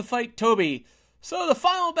begins to fight Tobi. So the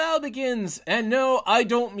final battle begins, and no, I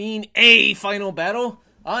don't mean a final battle,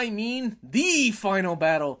 I mean the final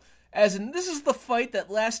battle. As in, this is the fight that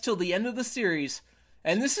lasts till the end of the series.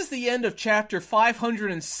 And this is the end of chapter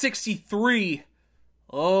 563.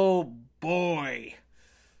 Oh boy.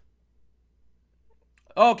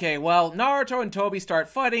 Okay, well, Naruto and Tobi start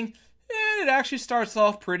fighting, and it actually starts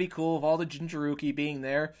off pretty cool with all the Jinchuuriki being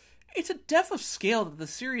there. It's a depth of scale that the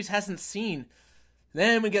series hasn't seen.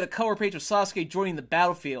 Then we get a cover page of Sasuke joining the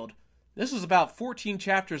battlefield. This was about 14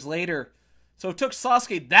 chapters later. So it took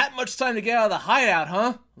Sasuke that much time to get out of the hideout,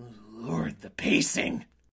 huh? Lord, the pacing.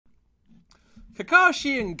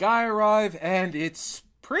 Kakashi and Guy arrive, and it's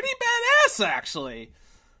pretty badass, actually.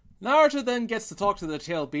 Naruto then gets to talk to the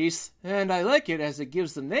tail beasts, and I like it as it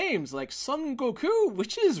gives them names like Son Goku,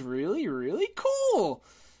 which is really, really cool.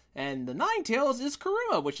 And the Ninetales is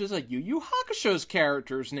Kurama, which is a Yu Yu Hakusho's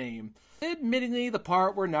character's name. Admittingly, the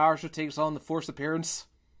part where Naruto takes on the Force appearance,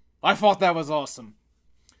 I thought that was awesome.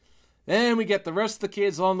 Then we get the rest of the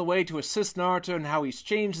kids on the way to assist Naruto and how he's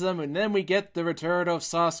changed them, and then we get the return of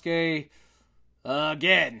Sasuke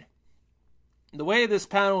again. The way this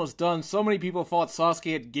panel is done, so many people thought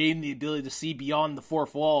Sasuke had gained the ability to see beyond the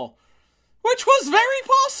fourth wall, which was very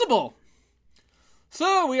possible.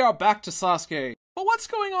 So we are back to Sasuke. But what's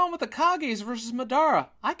going on with the Kages versus Madara?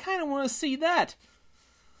 I kind of want to see that.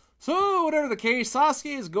 So, whatever the case,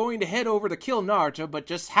 Sasuke is going to head over to kill Naruto, but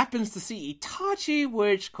just happens to see Itachi,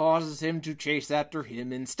 which causes him to chase after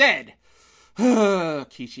him instead.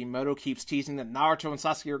 Kishimoto keeps teasing that Naruto and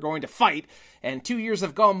Sasuke are going to fight, and 2 years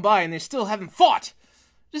have gone by and they still haven't fought.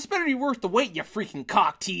 This better be worth the wait, you freaking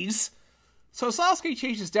cock tease. So Sasuke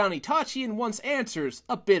chases down Itachi and wants answers,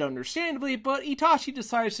 a bit understandably, but Itachi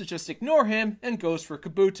decides to just ignore him and goes for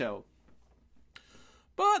Kabuto.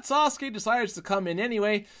 But Sasuke decides to come in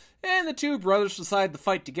anyway, and the two brothers decide to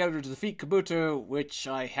fight together to defeat Kabuto, which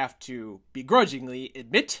I have to begrudgingly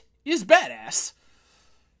admit is badass.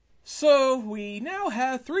 So, we now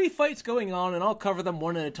have 3 fights going on, and I'll cover them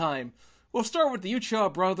one at a time. We'll start with the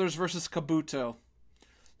Uchiha brothers versus Kabuto.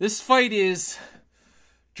 This fight is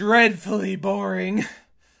dreadfully boring.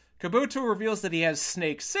 Kabuto reveals that he has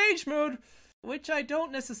Snake Sage mode, which I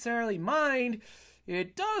don't necessarily mind.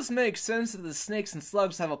 It does make sense that the snakes and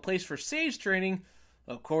slugs have a place for sage training.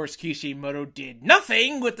 Of course, Kishimoto did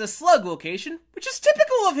nothing with the slug location, which is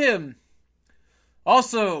typical of him.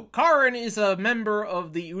 Also, Karin is a member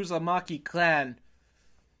of the Uzumaki clan.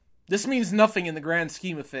 This means nothing in the grand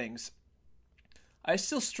scheme of things. I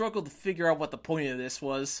still struggle to figure out what the point of this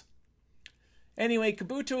was. Anyway,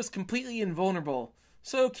 Kabuto is completely invulnerable,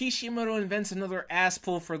 so Kishimoto invents another ass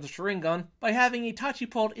pull for the Sharingan by having Itachi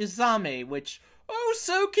pulled Izame, which oh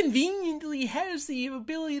so conveniently has the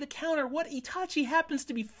ability to counter what Itachi happens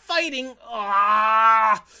to be fighting.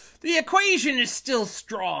 The equation is still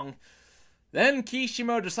strong. Then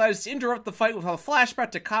Kishimoto decides to interrupt the fight with a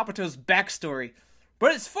flashback to Kabuto's backstory.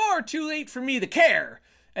 But it's far too late for me to care.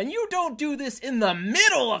 And you don't do this in the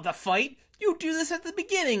middle of the fight. You do this at the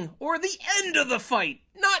beginning or the end of the fight,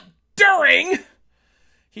 not during.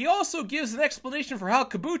 He also gives an explanation for how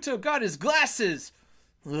Kabuto got his glasses.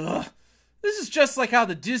 Ugh. This is just like how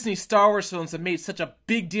the Disney Star Wars films have made such a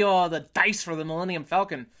big deal out of the dice for the Millennium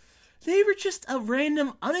Falcon. They were just a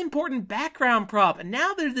random, unimportant background prop, and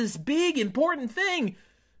now they're this big, important thing.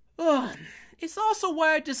 Ugh. It's also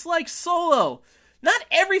why I dislike Solo. Not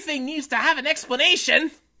everything needs to have an explanation.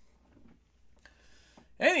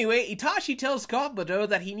 Anyway, Itachi tells Kabuto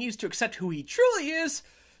that he needs to accept who he truly is,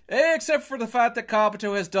 except for the fact that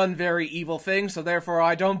Kabuto has done very evil things, so therefore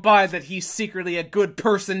I don't buy that he's secretly a good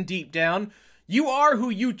person deep down. You are who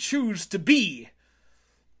you choose to be.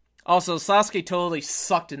 Also, Sasuke totally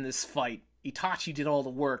sucked in this fight. Itachi did all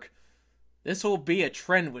the work. This will be a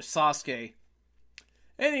trend with Sasuke.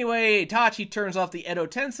 Anyway, Itachi turns off the Edo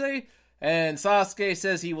Tensei, and Sasuke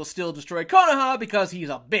says he will still destroy Konoha because he's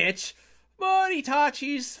a bitch. But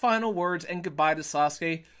Itachi's final words and goodbye to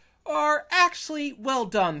Sasuke are actually well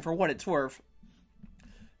done for what it's worth.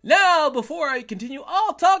 Now, before I continue,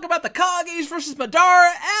 I'll talk about the Kages versus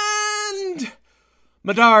Madara, and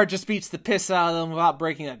Madara just beats the piss out of them without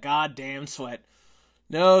breaking a goddamn sweat.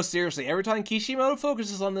 No, seriously, every time Kishimoto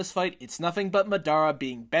focuses on this fight, it's nothing but Madara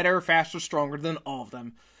being better, faster, stronger than all of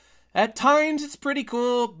them. At times, it's pretty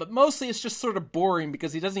cool, but mostly it's just sort of boring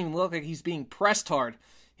because he doesn't even look like he's being pressed hard.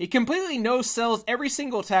 He completely no-sells every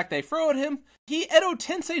single attack they throw at him. He Edo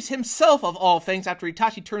Tenseis himself, of all things, after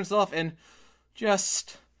Itachi turns it off, and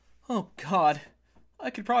just... oh god. I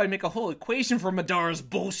could probably make a whole equation for Madara's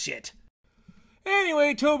bullshit.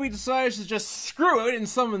 Anyway, Tobi decides to just screw it and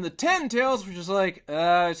summon the Ten Tails, which is like,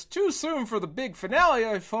 it's too soon for the big finale,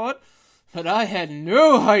 I thought. But I had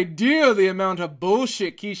no idea the amount of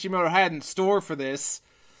bullshit Kishimoto had in store for this.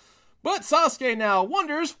 But Sasuke now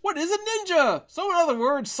wonders what is a ninja. So in other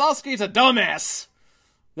words, Sasuke's a dumbass.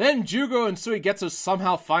 Then Jugo and Suigetsu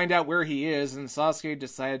somehow find out where he is, and Sasuke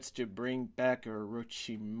decides to bring back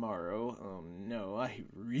Orochimaru. Oh no, I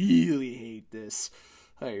really hate this.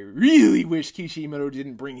 I really wish Kishimoto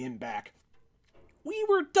didn't bring him back. We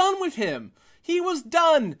were done with him. He was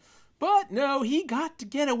done. But no, he got to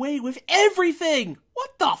get away with everything.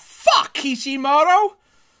 What the fuck, Kishimoto?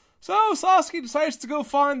 So Sasuke decides to go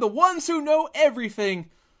find the ones who know everything.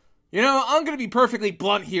 You know, I'm going to be perfectly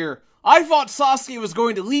blunt here. I thought Sasuke was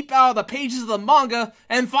going to leap out of the pages of the manga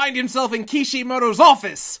and find himself in Kishimoto's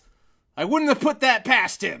office. I wouldn't have put that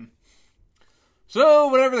past him. So,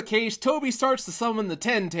 whatever the case, Tobi starts to summon the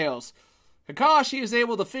Ten Tails. Kakashi is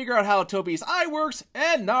able to figure out how Tobi's eye works,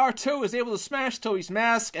 and Naruto is able to smash Tobi's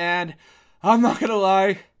mask, and I'm not gonna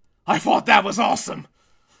lie, I thought that was awesome.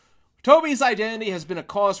 Tobi's identity has been a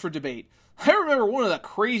cause for debate. I remember one of the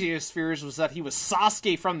craziest fears was that he was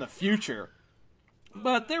Sasuke from the future.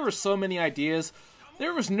 But there were so many ideas,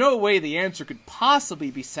 there was no way the answer could possibly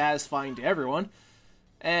be satisfying to everyone.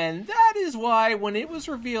 And that is why, when it was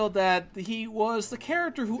revealed that he was the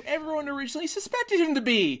character who everyone originally suspected him to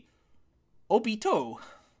be, Obito.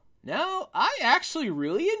 Now, I actually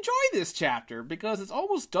really enjoy this chapter, because it's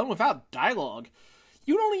almost done without dialogue.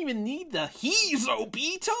 You don't even need the "He's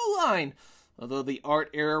Obito" line. Although the art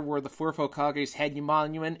error where the fourth Hokage's head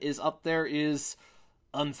monument is up there is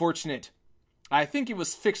unfortunate. I think it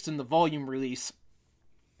was fixed in the volume release.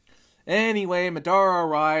 Anyway, Madara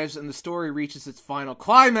arrives and the story reaches its final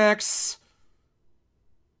climax,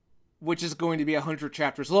 which is going to be 100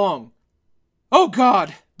 chapters long. Oh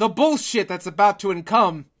god, the bullshit that's about to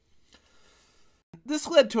encome. This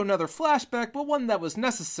led to another flashback, but one that was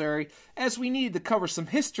necessary, as we needed to cover some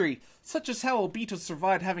history, such as how Obito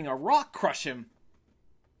survived having a rock crush him.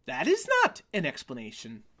 That is not an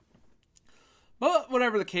explanation. But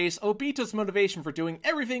whatever the case, Obito's motivation for doing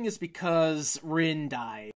everything is because Rin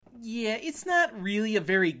died. Yeah, it's not really a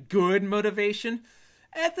very good motivation.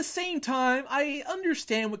 At the same time, I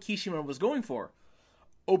understand what Kishimoto was going for.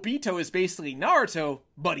 Obito is basically Naruto,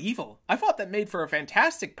 but evil. I thought that made for a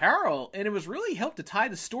fantastic parallel, and it was really helped to tie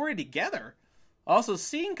the story together. Also,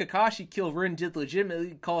 seeing Kakashi kill Rin did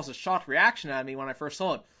legitimately cause a shocked reaction out of me when I first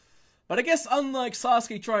saw it. But I guess unlike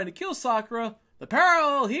Sasuke trying to kill Sakura, the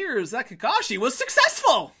parallel here is that Kakashi was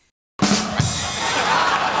successful!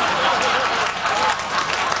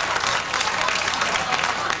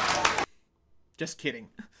 Just kidding.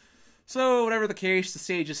 So, whatever the case, the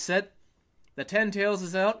stage is set. The Ten Tails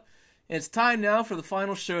is out, and it's time now for the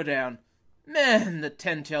final showdown. Man, the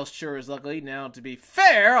Ten Tails sure is ugly. Now, to be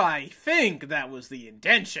fair, I think that was the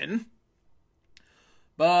intention.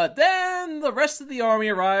 But then, the rest of the army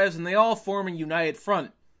arrives, and they all form a united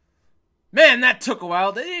front. Man, that took a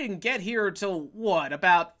while. They didn't get here until, what,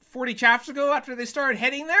 about 40 chapters ago after they started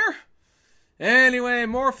heading there? Anyway,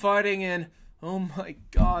 more fighting, and oh my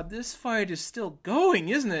god, this fight is still going,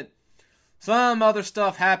 isn't it? Some other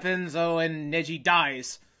stuff happens, oh, and Neji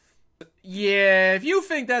dies. Yeah, if you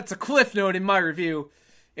think that's a cliff note in my review,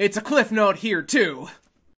 it's a cliff note here, too.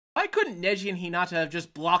 Why couldn't Neji and Hinata have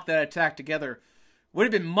just blocked that attack together? Would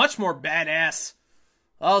have been much more badass.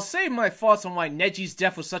 I'll save my thoughts on why Neji's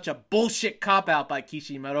death was such a bullshit cop-out by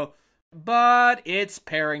Kishimoto, but it's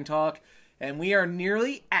pairing talk, and we are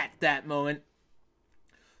nearly at that moment.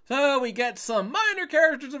 So we get some minor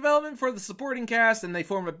character development for the supporting cast, and they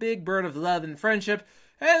form a big bird of love and friendship,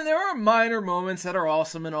 and there are minor moments that are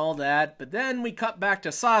awesome and all that, but then we cut back to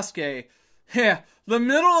Sasuke. Yeah, the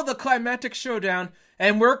middle of the climactic showdown,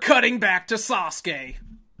 and we're cutting back to Sasuke.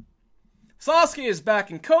 Sasuke is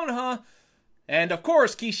back in Konoha, and of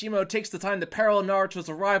course Kishimoto takes the time to parallel Naruto's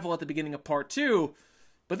arrival at the beginning of part 2,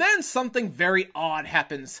 but then something very odd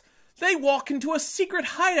happens. They walk into a secret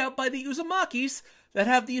hideout by the Uzumakis, that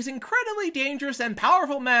have these incredibly dangerous and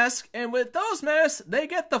powerful masks, and with those masks, they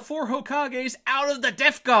get the 4 Hokages out of the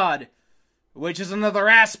Death God, which is another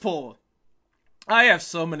ass pull. I have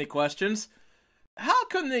so many questions. How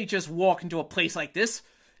come they just walk into a place like this?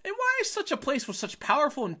 And why is such a place with such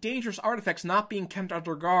powerful and dangerous artifacts not being kept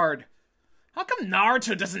under guard? How come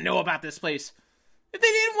Naruto doesn't know about this place? If they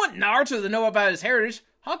didn't want Naruto to know about his heritage,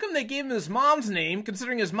 how come they gave him his mom's name,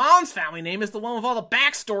 considering his mom's family name is the one with all the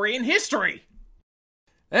backstory and history?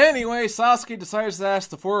 Anyway, Sasuke decides to ask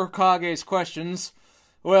the 4 Hokages questions.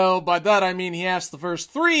 Well, by that I mean he asks the first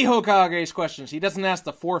 3 Hokages questions. He doesn't ask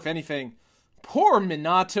the 4th anything. Poor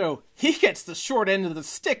Minato. He gets the short end of the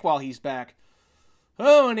stick while he's back.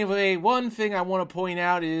 Oh, anyway, one thing I want to point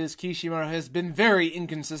out is Kishimoto has been very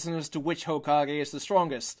inconsistent as to which Hokage is the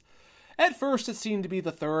strongest. At first it seemed to be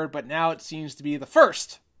the 3rd, but now it seems to be the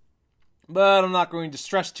 1st. But I'm not going to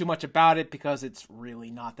stress too much about it because it's really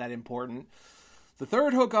not that important. The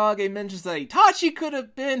third Hokage mentions that Itachi could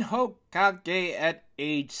have been Hokage at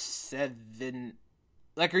age 7.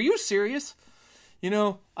 Like, are you serious? You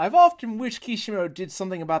know, I've often wished Kishimoto did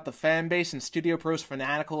something about the fanbase and Studio Pro's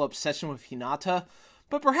fanatical obsession with Hinata,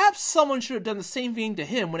 but perhaps someone should have done the same thing to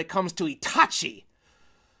him when it comes to Itachi.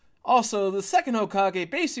 Also, the second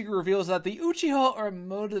Hokage basically reveals that the Uchiha are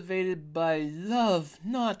motivated by love,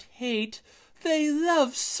 not hate. They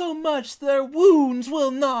love so much their wounds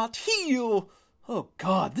will not heal. Oh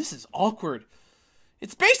god, this is awkward.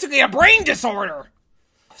 It's basically a brain disorder!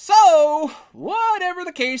 So, whatever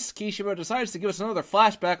the case, Kishimoto decides to give us another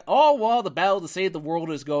flashback, all while the battle to save the world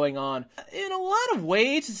is going on. In a lot of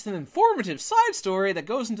ways, it's an informative side story that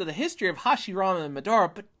goes into the history of Hashirama and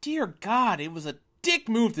Madara, but dear god, it was a dick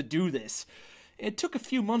move to do this. It took a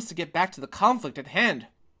few months to get back to the conflict at hand.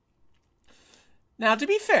 Now, to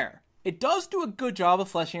be fair, it does do a good job of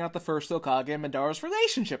fleshing out the first Hokage and Madara's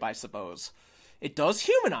relationship, I suppose. It does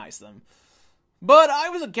humanize them. But I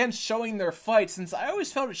was against showing their fight, since I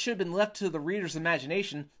always felt it should have been left to the reader's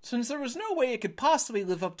imagination, since there was no way it could possibly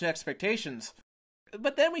live up to expectations.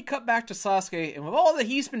 But then we cut back to Sasuke, and with all that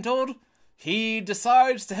he's been told, he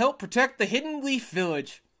decides to help protect the Hidden Leaf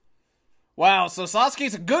Village. Wow, so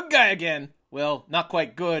Sasuke's a good guy again. Well, not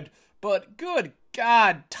quite good, but good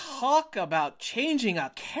god, talk about changing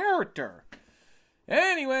a character.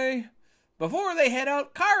 Anyway, before they head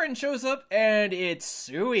out, Karin shows up, and it's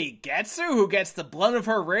Suigetsu who gets the blunt of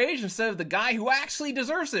her rage instead of the guy who actually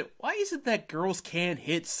deserves it. Why is it that girls can't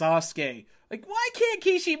hit Sasuke? Like, why can't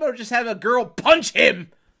Kishimoto just have a girl punch him?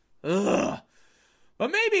 Ugh. But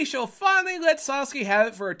maybe she'll finally let Sasuke have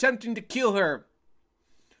it for attempting to kill her.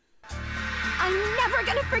 I'm never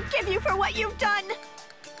gonna forgive you for what you've done!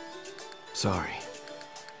 Sorry.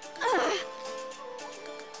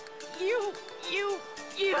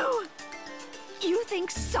 You think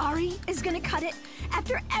sorry is gonna cut it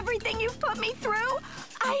after everything you've put me through?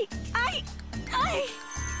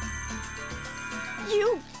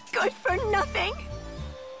 You good for nothing?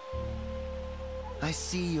 I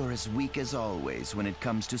see you're as weak as always when it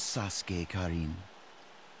comes to Sasuke, Karin.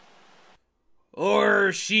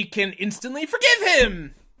 Or she can instantly forgive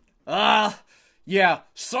him! Yeah,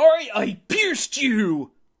 sorry I pierced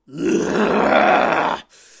you! Ugh.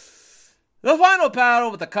 The final battle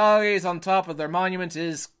with the Kages on top of their monuments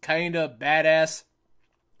is kinda badass,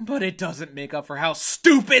 but it doesn't make up for how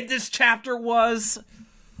stupid this chapter was.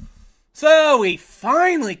 So we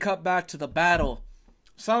finally cut back to the battle.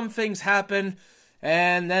 Some things happen,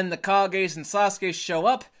 and then the Kages and Sasuke show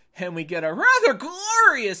up, and we get a rather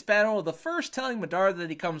glorious battle of the first telling Madara that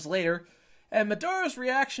he comes later, and Madara's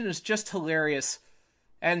reaction is just hilarious.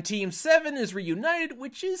 And Team 7 is reunited,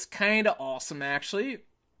 which is kinda awesome, actually.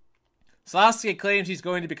 Sasuke claims he's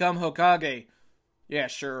going to become Hokage. Yeah,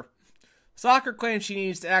 sure. Sakura claims she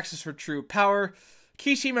needs to access her true power.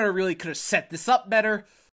 Kishimoto really could have set this up better.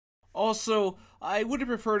 Also, I would have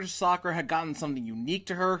preferred if Sakura had gotten something unique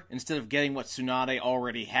to her, instead of getting what Tsunade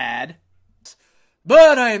already had.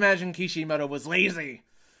 But I imagine Kishimoto was lazy.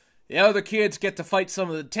 The other kids get to fight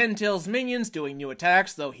some of the Ten Tails minions doing new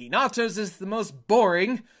attacks, though Hinata's is the most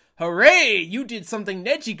boring. Hooray! You did something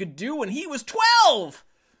Neji could do when he was 12!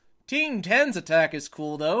 Team 10's attack is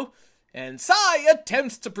cool, though, and Sai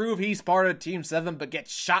attempts to prove he's part of Team 7 but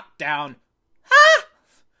gets shot down. Ha!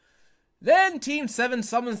 Then Team 7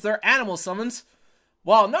 summons their animal summons.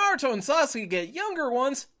 While Naruto and Sasuke get younger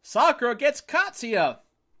ones, Sakura gets Katsuya.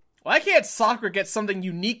 Why can't Sakura get something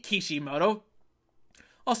unique, Kishimoto?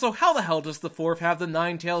 Also, how the hell does the fourth have the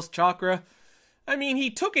Nine Tails chakra? I mean, he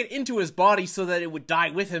took it into his body so that it would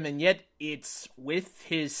die with him, and yet it's with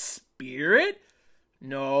his spirit?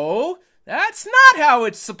 No, that's not how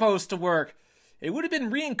it's supposed to work. It would have been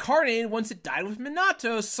reincarnated once it died with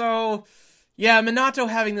Minato, so... Yeah, Minato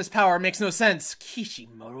having this power makes no sense.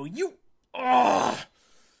 Kishimoto, you... Ugh.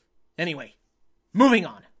 Anyway, moving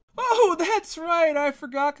on. Oh, that's right, I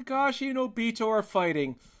forgot Kakashi and Obito are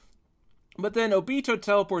fighting. But then Obito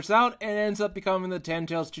teleports out and ends up becoming the Ten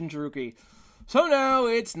Tails Jinchuruki. So now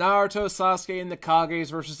it's Naruto, Sasuke, and the Kages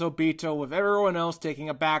versus Obito, with everyone else taking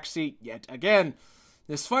a backseat yet again.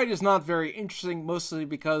 This fight is not very interesting, mostly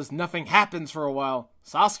because nothing happens for a while.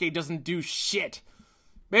 Sasuke doesn't do shit.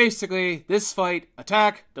 Basically, this fight,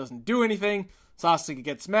 attack, doesn't do anything. Sasuke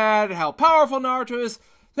gets mad at how powerful Naruto is.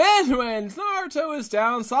 Then when Naruto is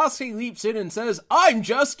down, Sasuke leaps in and says, "I'm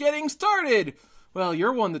just getting started." Well,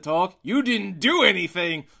 you're one to talk. You didn't do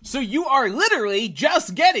anything, so you are literally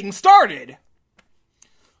just getting started.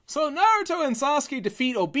 So Naruto and Sasuke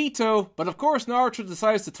defeat Obito, but of course Naruto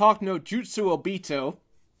decides to talk no jutsu Obito.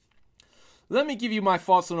 let me give you my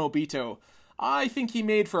thoughts on Obito. I think he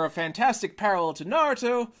made for a fantastic parallel to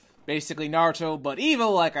Naruto, basically Naruto but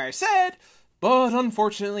evil like I said, but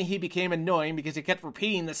unfortunately he became annoying because he kept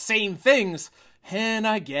repeating the same things. And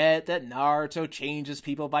I get that Naruto changes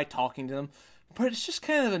people by talking to them, but it's just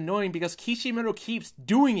kind of annoying because Kishimoto keeps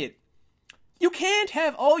doing it. You can't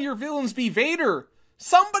have all your villains be Vader.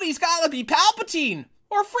 Somebody's gotta be Palpatine!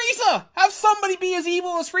 Or Frieza! Have somebody be as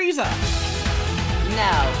evil as Frieza!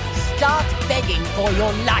 Now, start begging for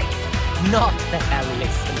your life, not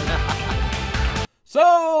listen.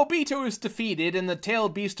 So, Obito is defeated and the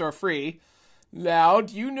tailed beasts are free. Now,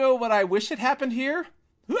 do you know what I wish had happened here?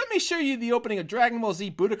 Let me show you the opening of Dragon Ball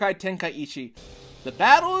Z Budokai Tenkaichi. The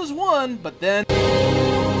battle is won, but then...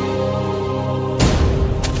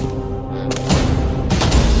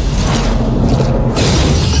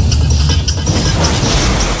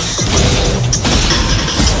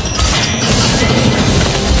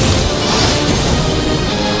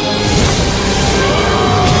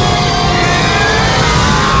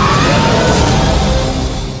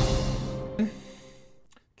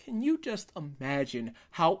 Just imagine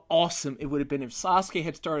how awesome it would have been if Sasuke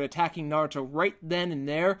had started attacking Naruto right then and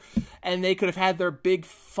there, and they could have had their big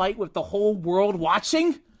fight with the whole world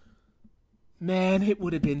watching. Man, it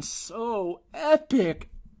would have been so epic.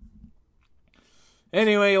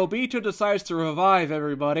 Anyway, Obito decides to revive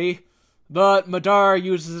everybody, but Madara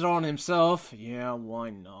uses it on himself. Yeah, why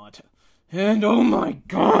not? And oh my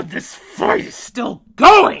god, this fight is still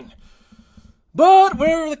going! But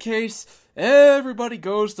whatever the case, everybody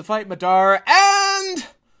goes to fight Madara, and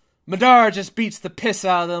Madara just beats the piss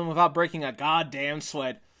out of them without breaking a goddamn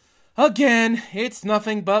sweat. Again, it's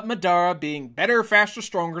nothing but Madara being better, faster,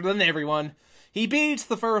 stronger than everyone. He beats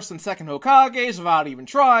the first and second Hokages without even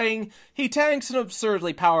trying. He tanks an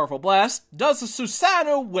absurdly powerful blast, does the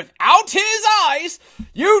Susanoo without his eyes.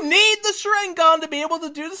 You need the Sharingan to be able to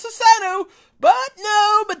do the Susanoo, but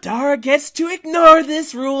no, Madara gets to ignore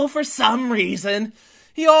this rule for some reason.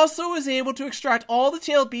 He also is able to extract all the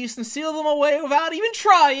tailed beasts and seal them away without even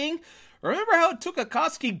trying. Remember how it took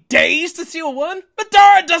Akatsuki days to seal one?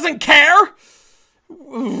 Madara doesn't care!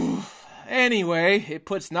 Anyway, it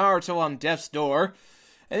puts Naruto on death's door,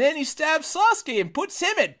 and then he stabs Sasuke and puts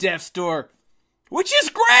him at death's door. Which is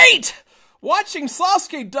great! Watching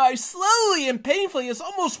Sasuke die slowly and painfully is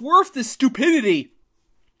almost worth this stupidity.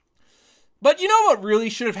 But you know what really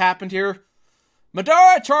should have happened here?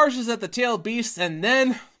 Madara charges at the tailed beasts and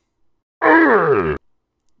then...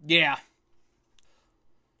 yeah.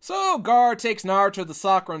 So, Gaara takes Naruto to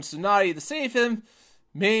Sakura and Tsunade to save him.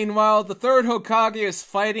 Meanwhile, the third Hokage is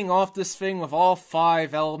fighting off this thing with all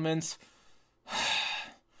 5 elements.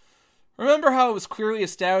 Remember how it was clearly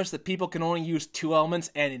established that people can only use 2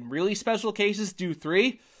 elements and in really special cases do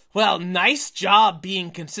 3? Well, nice job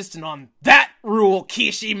being consistent on that rule,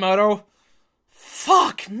 Kishimoto.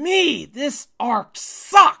 Fuck me, this arc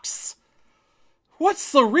sucks!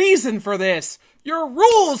 What's the reason for this? Your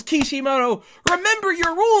rules, Kishimoto! Remember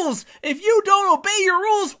your rules! If you don't obey your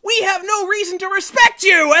rules, we have no reason to respect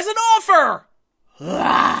you as an offer!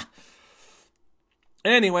 Ugh.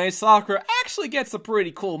 Anyway, Sakura actually gets a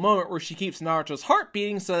pretty cool moment where she keeps Naruto's heart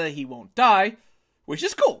beating so that he won't die, which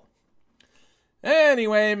is cool.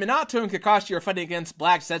 Anyway, Minato and Kakashi are fighting against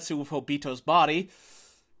Black Zetsu with Obito's body.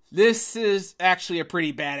 This is actually a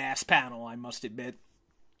pretty badass panel, I must admit.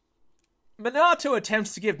 Minato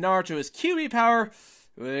attempts to give Naruto his Kyuubi power,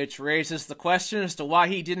 which raises the question as to why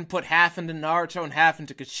he didn't put half into Naruto and half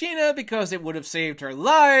into Kushina, because it would have saved her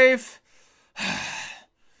life.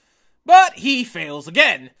 But he fails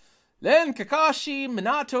again. Then Kakashi,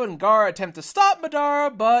 Minato, and Gaara attempt to stop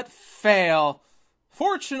Madara, but fail.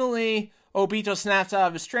 Fortunately, Obito snaps out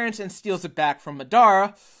of his trance and steals it back from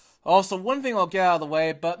Madara. Also, one thing I'll get out of the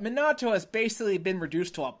way, but Minato has basically been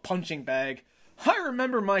reduced to a punching bag. I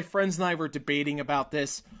remember my friends and I were debating about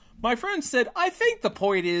this. My friend said, I think the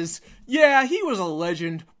point is, yeah, he was a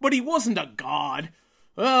legend, but he wasn't a god.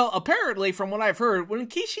 Well, apparently, from what I've heard, when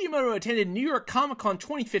Kishimoto attended New York Comic Con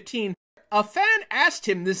 2015, a fan asked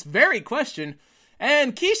him this very question,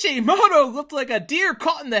 and Kishimoto looked like a deer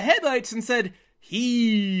caught in the headlights and said,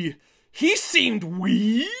 He seemed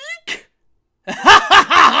weak?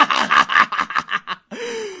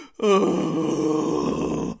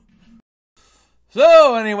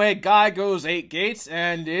 So anyway, Guy goes 8 gates,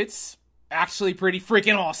 and it's actually pretty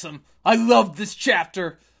freaking awesome. I love this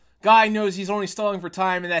chapter. Guy knows he's only stalling for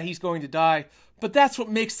time and that he's going to die, but that's what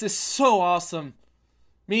makes this so awesome.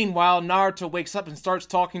 Meanwhile, Naruto wakes up and starts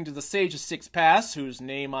talking to the Sage of Six Paths, whose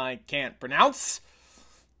name I can't pronounce.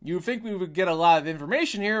 You'd think we would get a lot of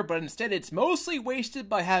information here, but instead it's mostly wasted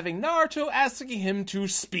by having Naruto asking him to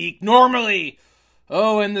speak normally.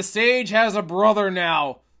 Oh, and the sage has a brother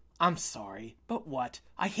now. I'm sorry, but what?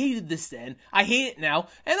 I hated this then, I hate it now,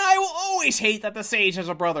 and I will always hate that the sage has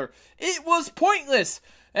a brother. It was pointless,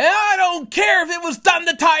 and I don't care if it was done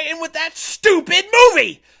to tie in with that stupid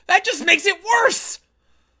movie! That just makes it worse!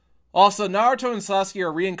 Also, Naruto and Sasuke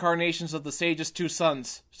are reincarnations of the sage's two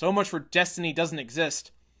sons. So much for destiny doesn't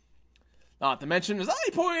exist. Not to mention, as I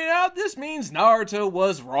pointed out, this means Naruto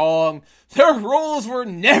was wrong. Their roles were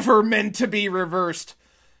never meant to be reversed.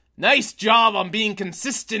 Nice job on being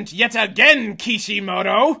consistent yet again,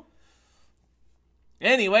 Kishimoto!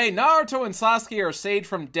 Anyway, Naruto and Sasuke are saved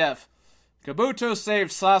from death. Kabuto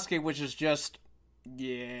saved Sasuke, which is just...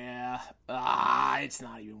 yeah... it's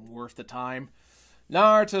not even worth the time.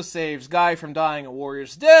 Naruto saves Guy from dying a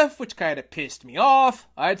warrior's death, which kinda pissed me off.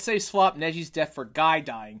 I'd say swap Neji's death for Guy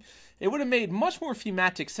dying. It would have made much more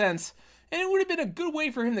thematic sense, and it would have been a good way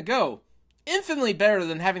for him to go. Infinitely better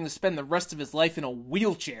than having to spend the rest of his life in a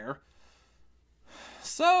wheelchair.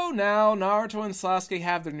 So now, Naruto and Sasuke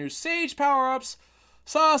have their new Sage power-ups.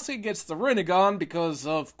 Sasuke gets the Rinnegan, because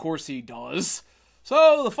of course he does.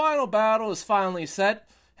 So the final battle is finally set,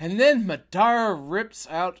 and then Madara rips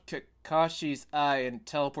out Kakashi's eye and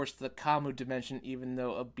teleports to the Kamu dimension, even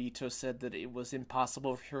though Obito said that it was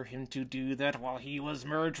impossible for him to do that while he was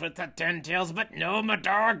merged with the Ten Tails, but no,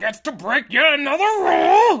 Madara gets to break yet another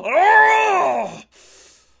rule! Oh!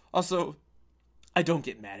 Also, I don't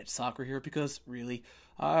get mad at Sakura here because, really,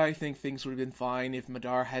 I think things would have been fine if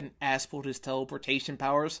Madara hadn't ass-pulled his teleportation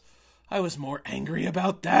powers. I was more angry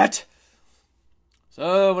about that.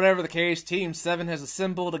 So, whatever the case, Team 7 has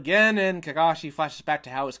assembled again, and Kakashi flashes back to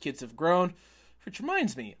how his kids have grown. Which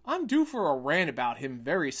reminds me, I'm due for a rant about him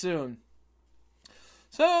very soon.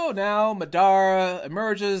 So, now Madara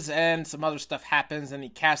emerges, and some other stuff happens, and he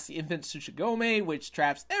casts the infant Tsuchigome, which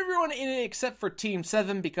traps everyone in it except for Team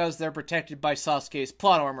 7 because they're protected by Sasuke's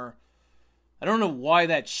plot armor. I don't know why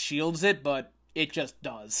that shields it, but it just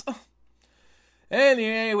does.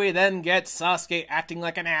 Anyway, we then get Sasuke acting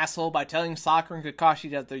like an asshole by telling Sakura and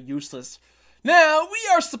Kakashi that they're useless. Now, we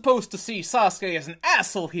are supposed to see Sasuke as an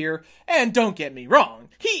asshole here, and don't get me wrong,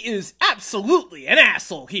 he is absolutely an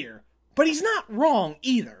asshole here. But he's not wrong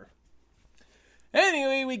either.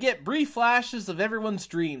 Anyway, we get brief flashes of everyone's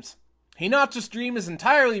dreams. Hinata's dream is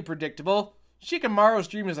entirely predictable. Shikamaru's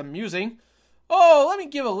dream is amusing. Oh, let me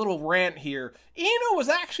give a little rant here. Ino was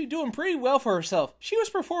actually doing pretty well for herself. She was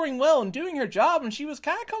performing well and doing her job, and she was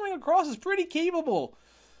kind of coming across as pretty capable.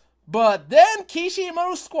 But then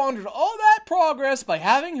Kishimoto squandered all that progress by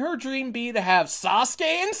having her dream be to have Sasuke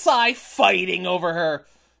and Sai fighting over her.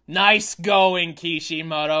 Nice going,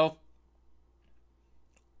 Kishimoto.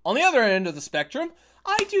 On the other end of the spectrum,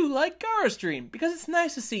 I do like Gaara's dream, because it's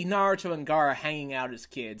nice to see Naruto and Gaara hanging out as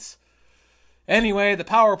kids. Anyway, the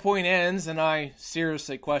PowerPoint ends, and I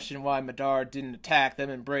seriously question why Madara didn't attack them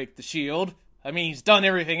and break the shield. I mean, he's done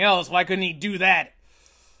everything else, why couldn't he do that?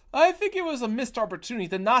 I think it was a missed opportunity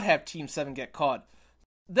to not have Team 7 get caught.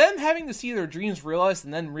 Them having to see their dreams realized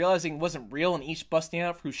and then realizing it wasn't real and each busting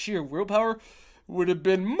out through sheer willpower would have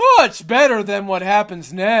been much better than what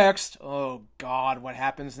happens next. Oh god, what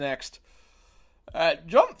happens next? At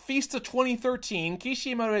Jump Fiesta 2013,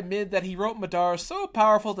 Kishimoto admitted that he wrote Madara so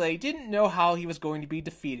powerful that he didn't know how he was going to be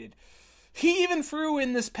defeated. He even threw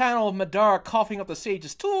in this panel of Madara coughing up the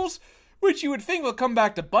sage's tools, which you would think would come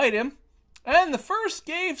back to bite him. And the first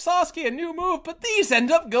gave Sasuke a new move, but these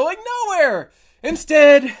end up going nowhere!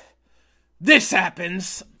 Instead, this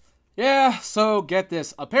happens. Yeah, so get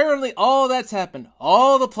this. Apparently all that's happened,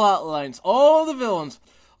 all the plot lines, all the villains,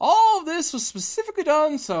 all of this was specifically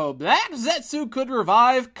done so Black Zetsu could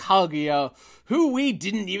revive Kaguya, who we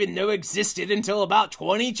didn't even know existed until about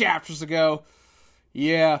 20 chapters ago.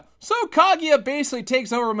 Yeah, so Kaguya basically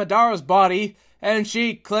takes over Madara's body, and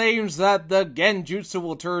she claims that the Genjutsu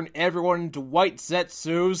will turn everyone into white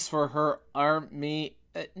Zetsus for her army.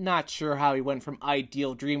 Not sure how he went from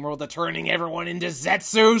ideal dream world to turning everyone into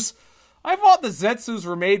Zetsus. I thought the Zetsus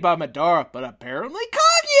were made by Madara, but apparently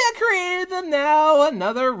Kaguya created them now.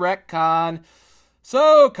 Another retcon.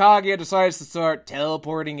 So Kaguya decides to start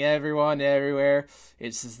teleporting everyone everywhere.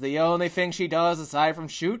 This is the only thing she does aside from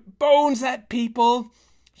shoot bones at people.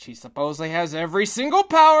 She supposedly has every single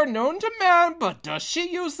power known to man, but does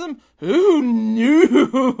she use them? Who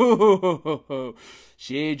knew?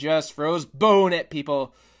 She just throws bone at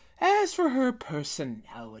people. As for her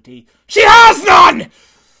personality, she has none!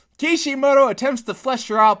 Kishimoto attempts to flesh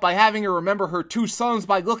her out by having her remember her two sons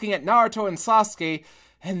by looking at Naruto and Sasuke,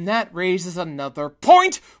 And that raises another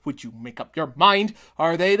point. Would you make up your mind?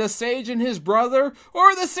 Are they the sage and his brother,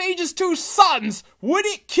 or the sage's two sons? Would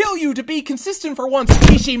it kill you to be consistent for once,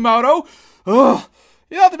 Kishimoto? Ugh.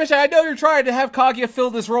 Not to mention, I know you're trying to have Kaguya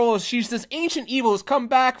fill this role as she's this ancient evil who's come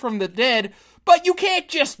back from the dead, but you can't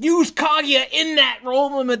just use Kaguya in that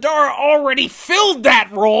role when Madara already filled that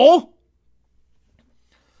role!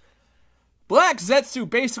 Black Zetsu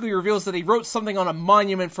basically reveals that he wrote something on a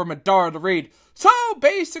monument for Madara to read. So,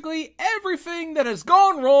 basically, everything that has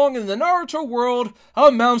gone wrong in the Naruto world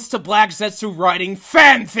amounts to Black Zetsu writing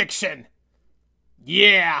fanfiction!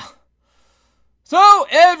 Yeah. So,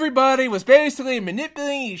 everybody was basically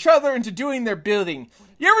manipulating each other into doing their bidding.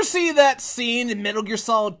 You ever see that scene in Metal Gear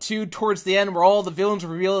Solid 2 towards the end where all the villains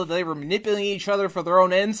reveal that they were manipulating each other for their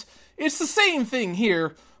own ends? It's the same thing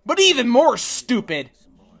here, but even more stupid.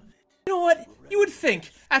 You know what? You would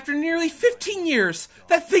think, after nearly 15 years,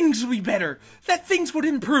 that things would be better, that things would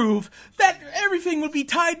improve, that everything would be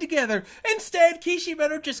tied together. Instead,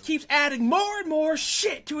 Kishimoto just keeps adding more and more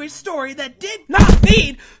shit to his story that did not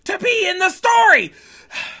need to be in the story!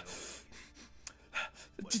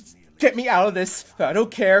 Just get me out of this. I don't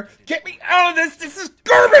care. Get me out of this. This is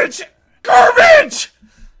garbage! Garbage!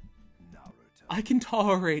 I can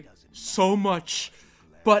tolerate so much,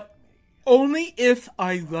 but only if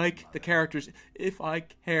I like the characters, if I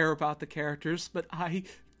care about the characters, but I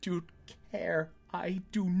do care. I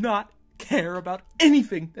do not care about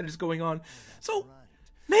anything that is going on. So,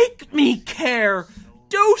 make me care!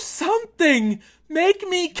 Do something! Make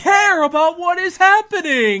me care about what is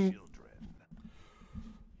happening!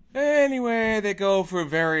 Anyway, they go through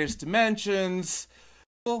various dimensions.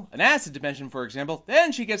 An acid dimension, for example.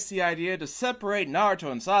 Then she gets the idea to separate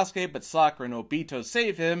Naruto and Sasuke, but Sakura and Obito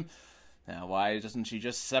save him. Now, why doesn't she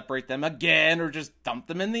just separate them again, or just dump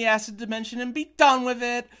them in the acid dimension and be done with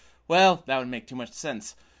it? Well, that would make too much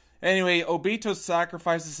sense. Anyway, Obito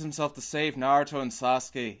sacrifices himself to save Naruto and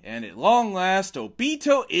Sasuke, and at long last,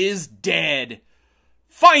 Obito is dead.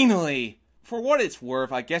 Finally! For what it's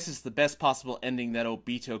worth, I guess it's the best possible ending that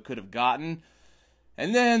Obito could have gotten.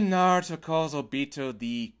 And then Naruto calls Obito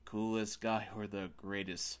the coolest guy or the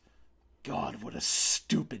greatest. God, what a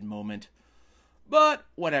stupid moment. But,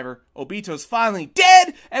 whatever. Obito's finally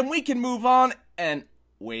dead, and we can move on, and...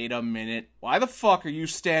 Wait a minute. Why the fuck are you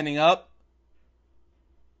standing up?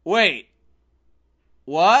 Wait.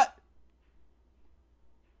 What?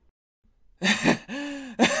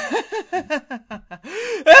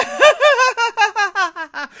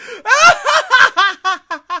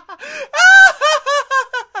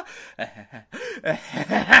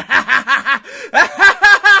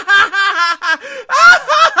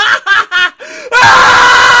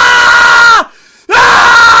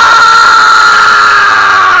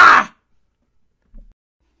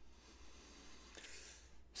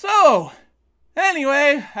 So,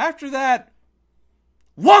 anyway, after that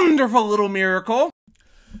wonderful little miracle,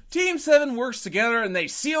 Team 7 works together and they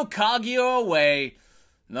seal Kaguya away.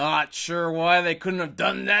 Not sure why they couldn't have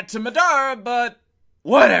done that to Madara, but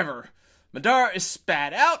whatever. Madara is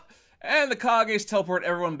spat out, and the Kages teleport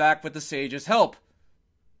everyone back with the Sage's help.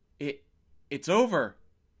 It's over.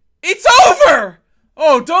 It's over!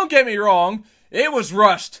 Oh, don't get me wrong. It was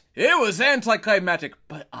rushed. It was anticlimactic,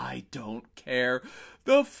 but I don't care.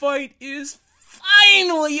 The fight is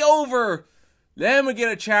finally over! Then we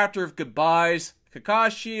get a chapter of goodbyes.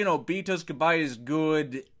 Kakashi and Obito's goodbye is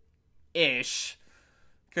good-ish.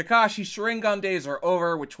 Kakashi's Sharingan days are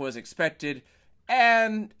over, which was expected.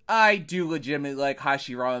 And I do legitimately like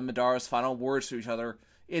Hashirama and Madara's final words to each other.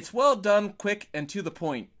 It's well done, quick, and to the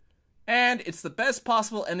point. And it's the best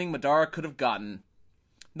possible ending Madara could have gotten.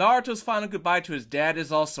 Naruto's final goodbye to his dad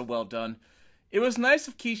is also well done. It was nice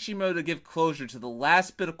of Kishimoto to give closure to the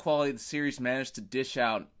last bit of quality the series managed to dish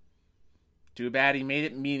out. Too bad he made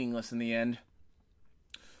it meaningless in the end.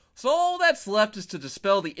 So all that's left is to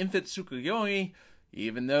dispel the infant Tsukuyomi,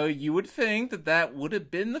 even though you would think that that would have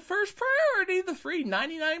been the first priority to free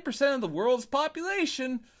 99% of the world's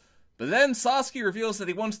population. But then Sasuke reveals that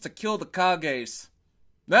he wants to kill the Kages.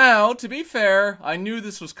 Now, to be fair, I knew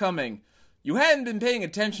this was coming. You hadn't been paying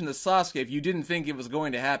attention to Sasuke if you didn't think it was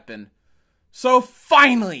going to happen. So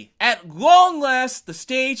finally, at long last, the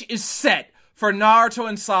stage is set for Naruto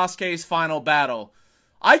and Sasuke's final battle.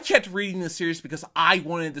 I kept reading the series because I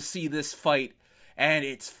wanted to see this fight, and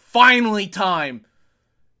it's finally time.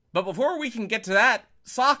 But before we can get to that,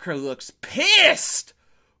 Sakura looks pissed!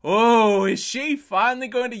 Oh, is she finally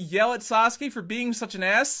going to yell at Sasuke for being such an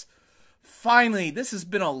ass? Finally, this has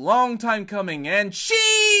been a long time coming, and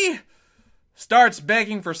she starts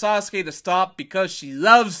begging for Sasuke to stop because she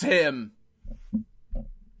loves him.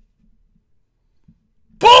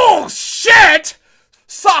 Bullshit!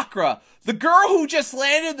 Sakura, the girl who just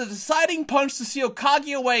landed the deciding punch to seal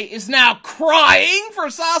Kage away, is now crying for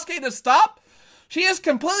Sasuke to stop? She has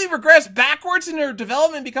completely regressed backwards in her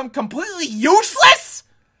development and become completely useless?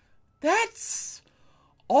 That's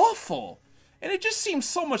awful. And it just seems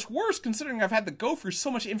so much worse considering I've had to go through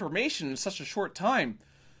so much information in such a short time.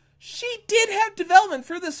 She did have development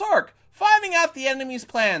through this arc, finding out the enemy's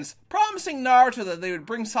plans, promising Naruto that they would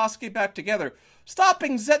bring Sasuke back together,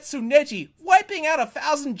 stopping Zetsu Neji, wiping out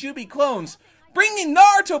 1,000 Jubi clones, bringing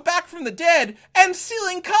Naruto back from the dead, and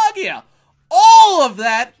sealing Kaguya. All of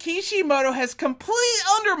that Kishimoto has completely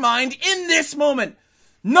undermined in this moment.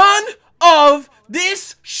 None of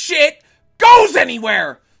this shit goes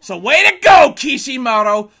anywhere. So way to go,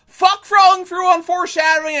 Kishimoto. Fuck falling through on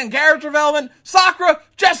foreshadowing and character development. Sakura,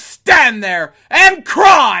 just stand there and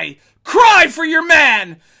cry. Cry for your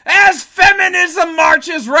man as feminism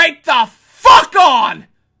marches right the fuck on.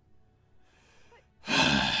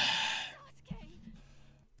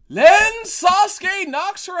 Then Sasuke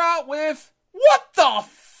knocks her out with, what the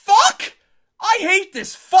fuck? I hate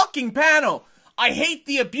this fucking panel. I hate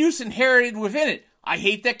the abuse inherited within it. I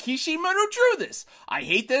hate that Kishimoto drew this. I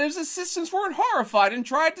hate that his assistants weren't horrified and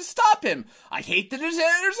tried to stop him. I hate that his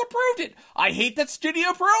editors approved it. I hate that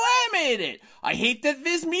Studio Pro animated it. I hate that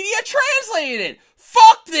Viz Media translated it.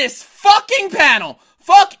 Fuck this fucking panel.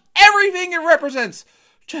 Fuck everything it represents.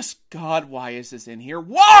 Just God, why is this in here?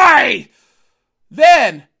 Why?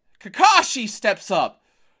 Then Kakashi steps up.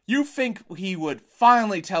 You think he would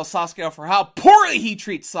finally tell Sasuke for how poorly he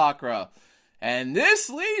treats Sakura. And this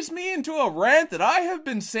leads me into a rant that I have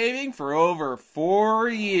been saving for over 4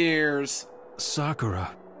 years.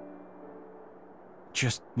 Sakura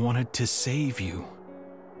just wanted to save you.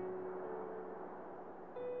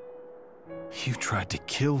 You tried to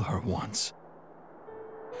kill her once.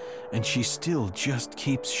 And she still just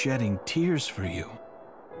keeps shedding tears for you.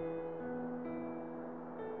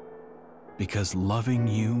 Because loving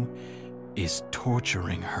you is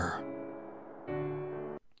torturing her.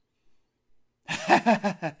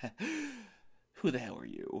 Who the hell are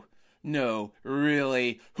you? No,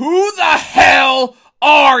 really. Who the hell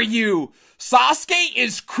are you? Sasuke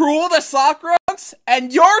is cruel to Sakura,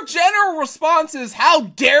 and your general response is, how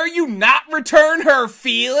dare you not return her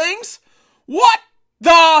feelings? What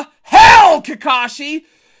the hell, Kakashi?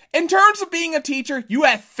 In terms of being a teacher, you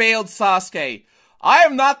have failed Sasuke. I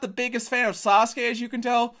am not the biggest fan of Sasuke, as you can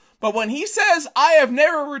tell, but when he says, I have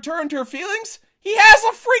never returned her feelings, he has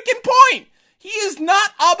a freaking point! He is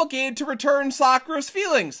not obligated to return Sakura's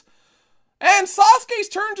feelings. And Sasuke's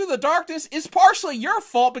turn to the darkness is partially your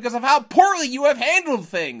fault because of how poorly you have handled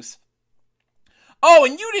things. Oh,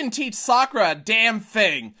 and you didn't teach Sakura a damn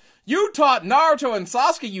thing. You taught Naruto and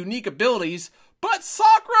Sasuke unique abilities, but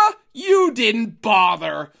Sakura, you didn't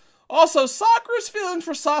bother. Also, Sakura's feelings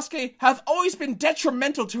for Sasuke have always been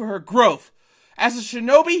detrimental to her growth, as a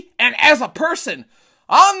shinobi and as a person.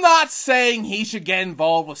 I'm not saying he should get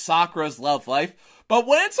involved with Sakura's love life, but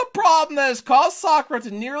when it's a problem that has caused Sakura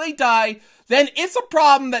to nearly die, then it's a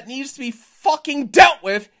problem that needs to be fucking dealt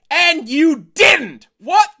with, and you didn't!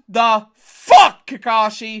 What the fuck,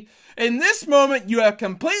 Kakashi? In this moment, you have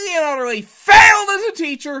completely and utterly failed as a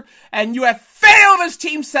teacher, and you have failed as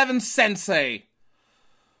Team 7 sensei.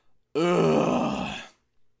 Ugh.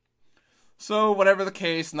 So, whatever the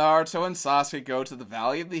case, Naruto and Sasuke go to the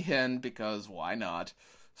Valley of the End, because why not?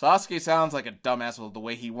 Sasuke sounds like a dumbass with the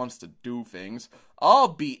way he wants to do things. I'll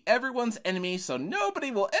be everyone's enemy, so nobody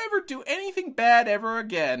will ever do anything bad ever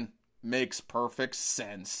again. Makes perfect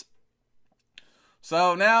sense.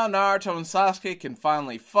 So now Naruto and Sasuke can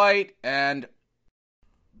finally fight, and...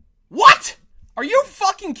 What?! Are you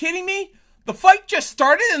fucking kidding me? The fight just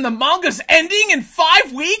started and the manga's ending in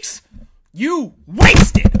 5 weeks? You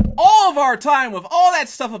wasted all of our time with all that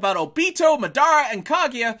stuff about Obito, Madara, and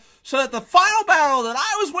Kaguya, so that the final battle that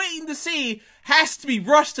I was waiting to see has to be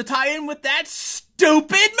rushed to tie in with that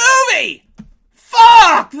stupid movie!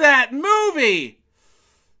 Fuck that movie!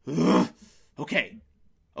 Ugh. Okay.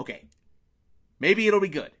 Maybe it'll be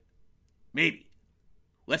good. Maybe.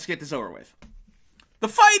 Let's get this over with. The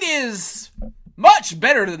fight is much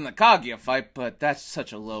better than the Kaguya fight, but that's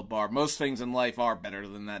such a low bar. Most things in life are better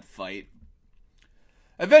than that fight.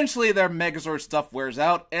 Eventually, their Megazord stuff wears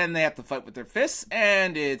out, and they have to fight with their fists,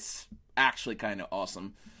 and it's actually kind of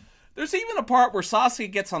awesome. There's even a part where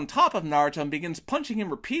Sasuke gets on top of Naruto and begins punching him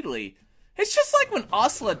repeatedly. It's just like when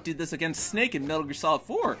Ocelot did this against Snake in Metal Gear Solid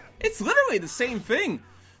 4. It's literally the same thing.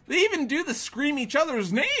 They even do the scream each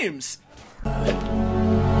other's names.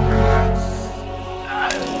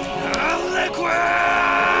 Liquid!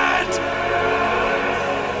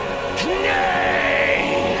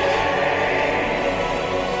 Nay!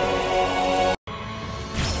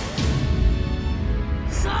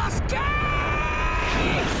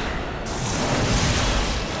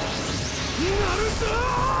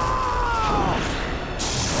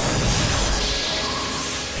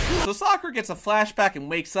 Sakura gets a flashback and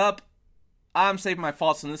wakes up, I'm saving my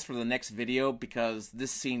thoughts on this for the next video because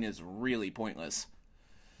this scene is really pointless.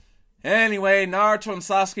 Anyway, Naruto and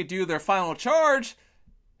Sasuke do their final charge,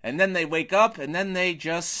 and then they wake up, and then they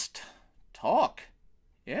just talk.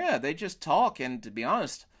 Yeah, they just talk, and to be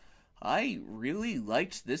honest, I really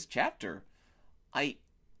liked this chapter. I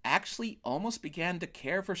actually almost began to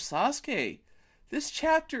care for Sasuke. This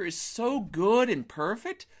chapter is so good and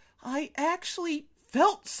perfect, I actually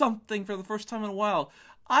felt something for the first time in a while.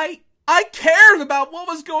 I cared about what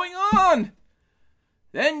was going on!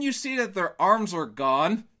 Then you see that their arms are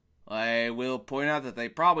gone. I will point out that they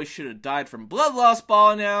probably should have died from blood loss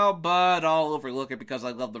by now, but I'll overlook it because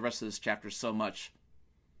I love the rest of this chapter so much.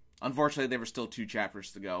 Unfortunately, there were still 2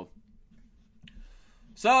 chapters to go.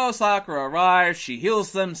 So, Sakura arrives, she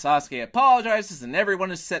heals them, Sasuke apologizes, and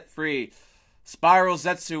everyone is set free. Spiral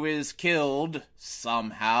Zetsu is killed,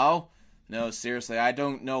 somehow. No, seriously, I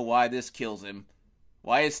don't know why this kills him.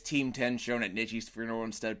 Why is Team 10 shown at Neji's funeral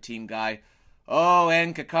instead of Team Guy? Oh,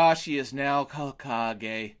 and Kakashi is now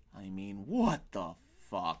Hokage. I mean, what the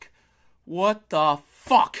fuck? What the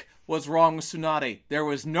fuck was wrong with Tsunade? There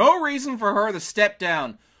was no reason for her to step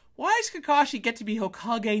down. Why does Kakashi get to be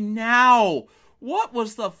Hokage now? What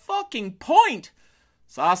was the fucking point?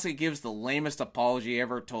 Sasuke gives the lamest apology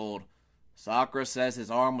ever told. Sakura says his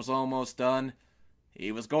arm was almost done.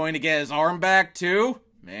 He was going to get his arm back too?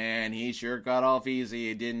 Man, he sure got off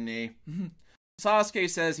easy, didn't he? Sasuke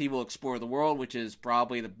says he will explore the world, which is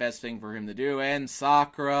probably the best thing for him to do, and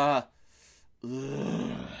Sakura...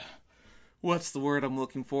 Ugh. What's the word I'm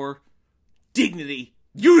looking for? Dignity!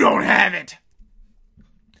 You don't have it!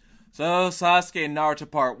 So, Sasuke and Naruto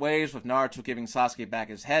part ways, with Naruto giving Sasuke back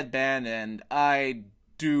his headband, and I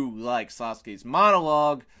do like Sasuke's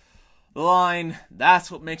monologue. The line,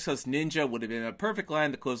 "That's what makes us ninja," would have been a perfect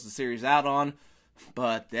line to close the series out on,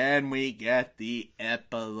 but then we get the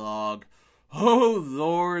epilogue. Oh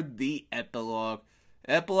lord, the epilogue.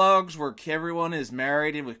 Epilogues where everyone is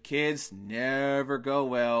married and with kids never go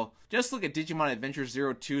well. Just look at Digimon Adventure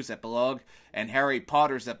 02's epilogue and Harry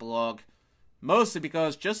Potter's epilogue. Mostly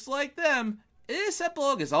because, just like them, this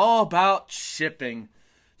epilogue is all about shipping.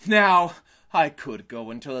 Now, I could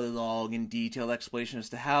go into a long and detailed explanation as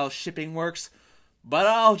to how shipping works, but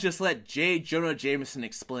I'll just let J. Jonah Jameson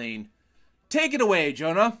explain. Take it away,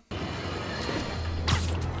 Jonah.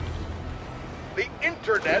 The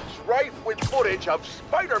internet's rife with footage of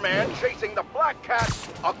Spider-Man chasing the Black Cat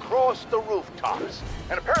across the rooftops.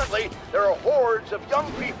 And apparently, there are hordes of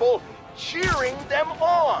young people cheering them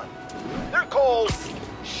on. They're called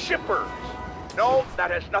shippers. No,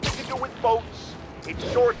 that has nothing to do with boats.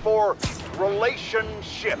 It's short for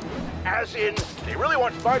relationship. As in, they really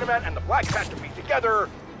want Spider-Man and the Black Cat to be together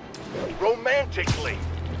romantically.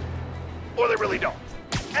 Or they really don't.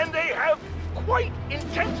 And they have quite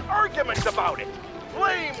intense arguments about it.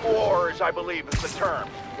 Flame wars, I believe is the term.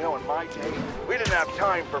 You know, in my day, we didn't have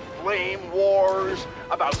time for flame wars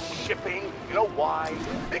about shipping. You know why?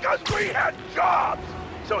 Because we had jobs.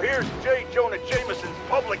 So here's J. Jonah Jameson's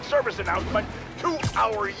public service announcement to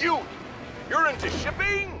our youth. You're into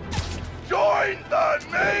shipping? Join the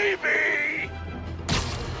Navy!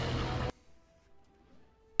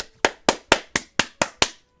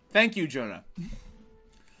 Thank you, Jonah.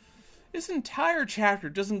 This entire chapter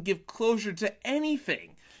doesn't give closure to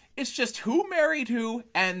anything. It's just who married who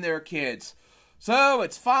and their kids. So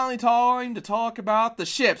it's finally time to talk about the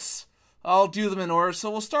ships. I'll do them in order,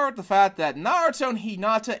 so we'll start with the fact that Naruto and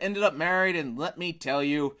Hinata ended up married, and let me tell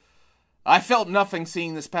you, I felt nothing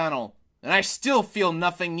seeing this panel, and I still feel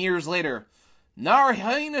nothing years later.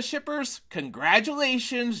 Naruto shippers,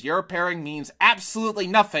 congratulations, your pairing means absolutely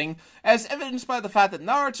nothing, as evidenced by the fact that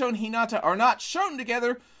Naruto and Hinata are not shown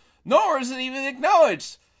together, nor is it even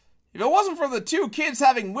acknowledged. If it wasn't for the 2 kids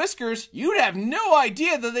having whiskers, you'd have no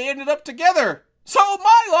idea that they ended up together. So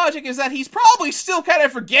my logic is that he's probably still kind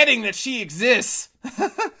of forgetting that she exists.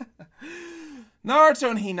 Naruto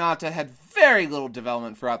and Hinata had very little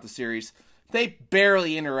development throughout the series. They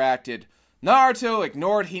barely interacted. Naruto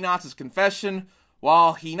ignored Hinata's confession,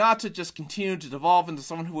 while Hinata just continued to devolve into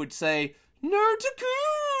someone who would say,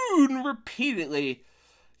 "Naruto-kun," repeatedly.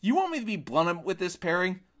 You want me to be blunt with this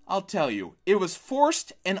pairing? I'll tell you, it was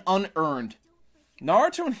forced and unearned.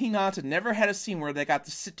 Naruto and Hinata never had a scene where they got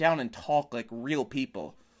to sit down and talk like real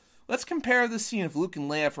people. Let's compare this scene of Luke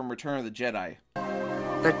and Leia from Return of the Jedi.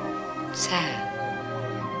 But sad.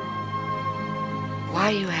 Why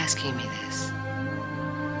are you asking me this?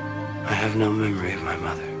 I have no memory of my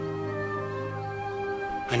mother.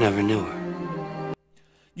 I never knew her.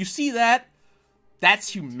 You see that? That's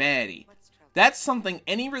humanity. That's something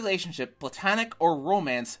any relationship, platonic or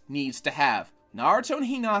romance, needs to have. Naruto and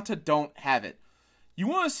Hinata don't have it. You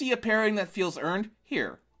want to see a pairing that feels earned?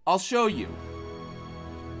 Here, I'll show you.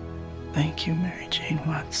 Thank you, Mary Jane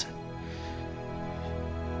Watson.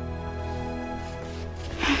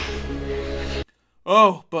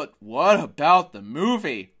 Oh, but what about the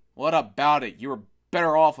movie? What about it? You were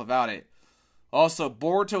better off without it. Also,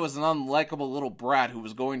 Boruto is an unlikable little brat who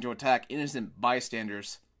was going to attack innocent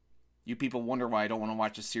bystanders. You people wonder why I don't want to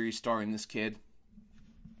watch a series starring this kid.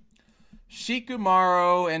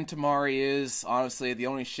 Shikamaru and Tamari is, honestly, the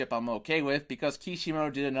only ship I'm okay with because Kishimoto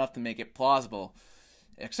did enough to make it plausible.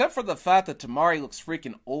 Except for the fact that Tamari looks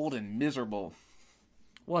freaking old and miserable.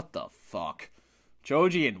 What the fuck?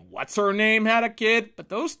 Choji and what's-her-name had a kid, but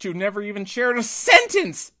those two never even shared a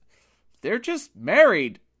sentence! They're just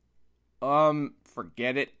married.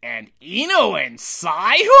 Forget it. And Ino and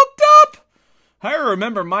Sai hooked up? I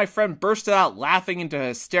remember my friend bursted out laughing into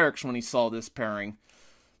hysterics when he saw this pairing.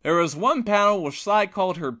 There was one panel where Sai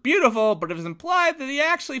called her beautiful, but it was implied that he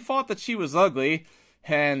actually thought that she was ugly,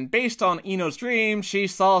 and based on Ino's dream, she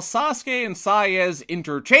saw Sasuke and Sai as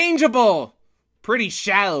interchangeable. Pretty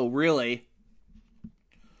shallow, really.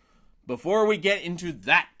 Before we get into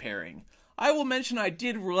that pairing, I will mention I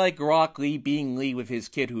did like Rock Lee being Lee with his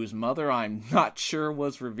kid whose mother I'm not sure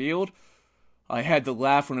was revealed. I had to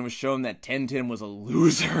laugh when it was shown that Tenten was a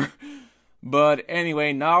loser. But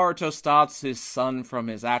anyway, Naruto stops his son from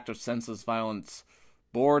his act of senseless violence.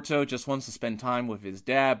 Boruto just wants to spend time with his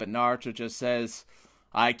dad, but Naruto just says,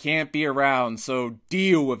 I can't be around, so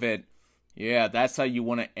deal with it. Yeah, that's how you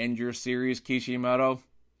want to end your series, Kishimoto.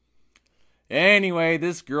 Anyway,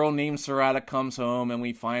 this girl named Sarada comes home, and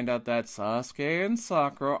we find out that Sasuke and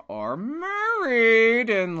Sakura are married.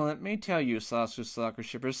 And let me tell you, Sasuke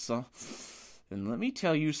shippers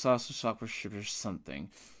something.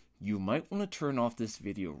 You might want to turn off this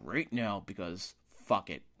video right now, because fuck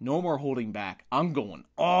it. No more holding back. I'm going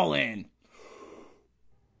all in.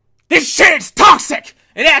 This shit is toxic!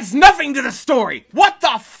 It adds nothing to the story! What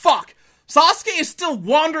the fuck? Sasuke is still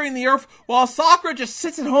wandering the earth while Sakura just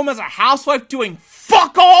sits at home as a housewife doing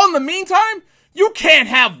fuck all in the meantime? You can't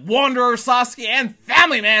have Wanderer Sasuke and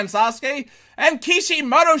Family Man Sasuke, and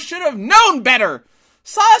Kishimoto should have known better!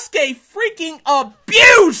 Sasuke freaking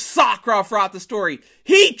abused Sakura throughout the story.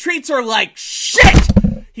 He treats her like shit!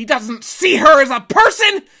 He doesn't see her as a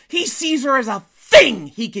person, he sees her as a thing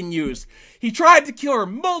he can use. He tried to kill her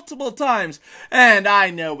multiple times, and I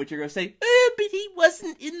know what you're going to say, but he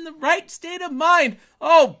wasn't in the right state of mind.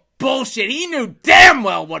 Oh, bullshit, he knew damn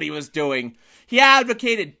well what he was doing. He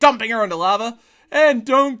advocated dumping her into lava, and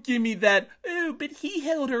don't give me that, but he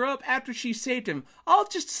held her up after she saved him. I'll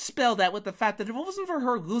just dispel that with the fact that if it wasn't for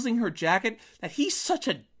her losing her jacket, that he's such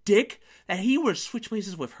a dick that he would have switched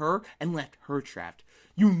places with her and left her trapped.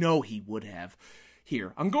 You know he would have.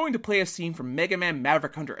 Here, I'm going to play a scene from Mega Man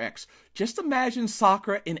Maverick Hunter X. Just imagine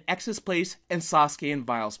Sakura in X's place and Sasuke in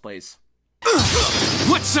Vile's place.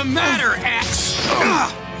 What's the matter, X?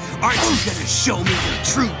 Aren't you gonna show me your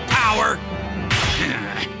true power?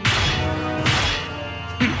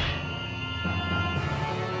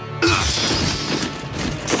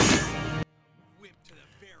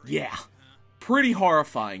 Yeah, pretty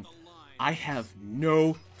horrifying. I have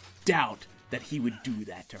no doubt that he would do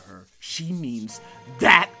that to her. She means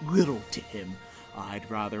that little to him.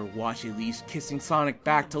 I'd rather watch Elise kissing Sonic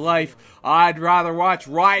back to life. I'd rather watch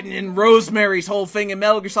Raiden and Rosemary's whole thing in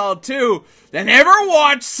Metal Gear Solid 2 than ever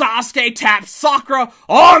watch Sasuke tap Sakura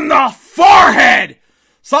on the forehead!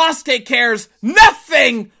 Sasuke cares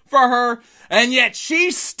nothing for her, and yet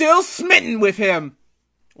she's still smitten with him.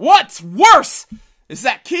 What's worse is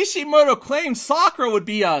that Kishimoto claims Sakura would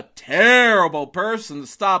be a terrible person to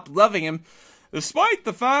stop loving him, despite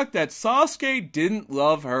the fact that Sasuke didn't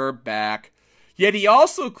love her back. Yet he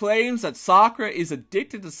also claims that Sakura is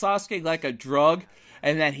addicted to Sasuke like a drug,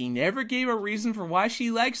 and that he never gave a reason for why she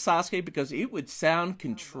likes Sasuke because it would sound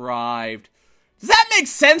contrived. Does that make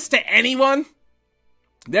sense to anyone?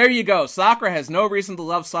 There you go, Sakura has no reason to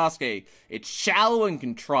love Sasuke. It's shallow and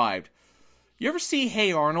contrived. You ever see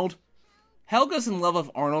Hey Arnold? Helga's in love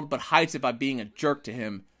with Arnold, but hides it by being a jerk to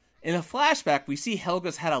him. In a flashback, we see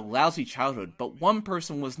Helga's had a lousy childhood, but one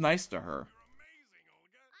person was nice to her.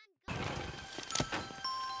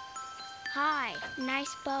 Hi,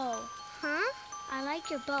 nice bow. Huh? I like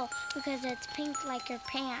your bow because it's pink like your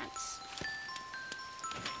pants.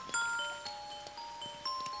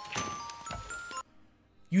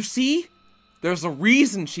 You see? There's a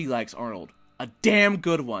reason she likes Arnold. A damn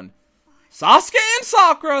good one. Sasuke and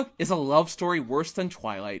Sakura is a love story worse than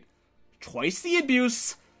Twilight. Twice the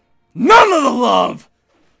abuse, none of the love!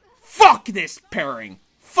 fuck this pairing.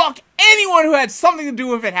 Fuck anyone who had something to do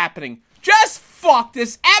with it happening. Just fuck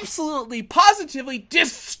this absolutely, positively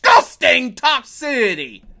disgusting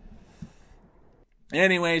toxicity.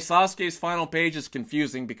 Anyway, Sasuke's final page is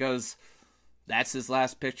confusing because that's his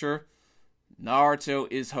last picture. Naruto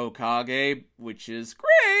is Hokage, which is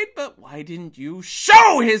great, but why didn't you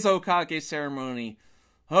show his Hokage ceremony?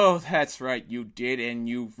 Oh, that's right, you did, and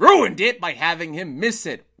you ruined it by having him miss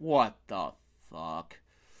it. What the fuck?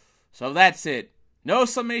 So that's it. No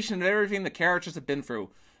summation of everything the characters have been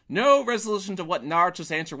through. No resolution to what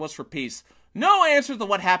Naruto's answer was for peace. No answer to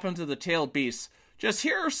what happened to the tailed beasts. Just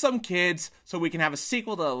here are some kids, so we can have a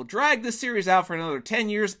sequel that will drag this series out for another 10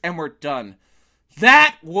 years, and we're done.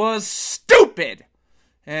 That was stupid!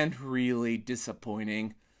 And really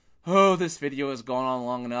disappointing. Oh, this video has gone on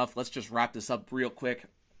long enough. Let's just wrap this up real quick.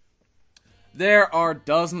 There are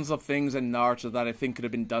dozens of things in Naruto that I think could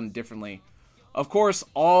have been done differently. Of course,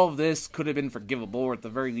 all of this could have been forgivable, or at the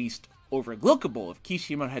very least, overlookable if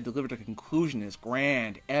Kishimoto had delivered a conclusion as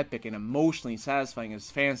grand, epic, and emotionally satisfying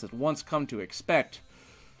as fans had once come to expect.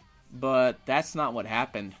 But that's not what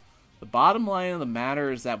happened. The bottom line of the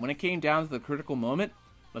matter is that when it came down to the critical moment,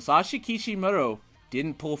 Masashi Kishimoto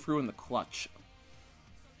didn't pull through in the clutch.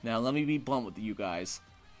 Now let me be blunt with you guys.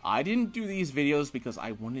 I didn't do these videos because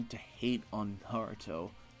I wanted to hate on Naruto.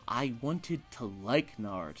 I wanted to like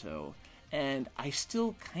Naruto. And I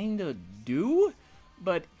still kinda do,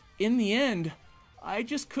 but in the end, I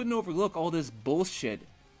just couldn't overlook all this bullshit.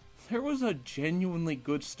 There was a genuinely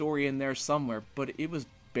good story in there somewhere, but it was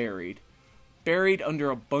buried. Buried under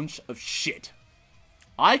a bunch of shit.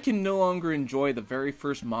 I can no longer enjoy the very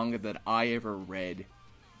first manga that I ever read.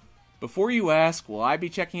 Before you ask, will I be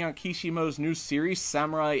checking out Kishimoto's new series,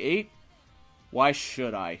 Samurai 8? Why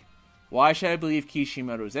should I? Why should I believe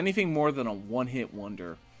Kishimoto is anything more than a one-hit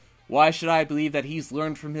wonder? Why should I believe that he's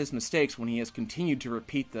learned from his mistakes when he has continued to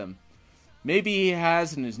repeat them? Maybe he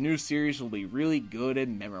has, and his new series will be really good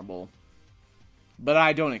and memorable. But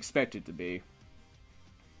I don't expect it to be.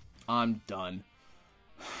 I'm done.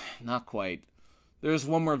 Not quite. There's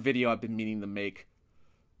one more video I've been meaning to make.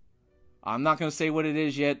 I'm not going to say what it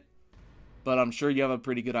is yet, but I'm sure you have a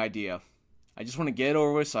pretty good idea. I just want to get it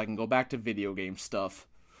over with so I can go back to video game stuff.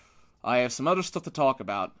 I have some other stuff to talk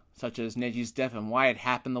about, such as Neji's death and why it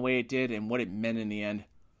happened the way it did and what it meant in the end.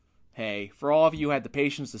 Hey, for all of you who had the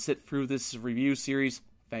patience to sit through this review series,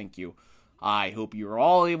 thank you. I hope you are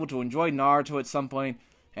all able to enjoy Naruto at some point,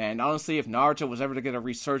 and honestly, if Naruto was ever to get a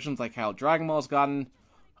resurgence like how Dragon Ball's gotten,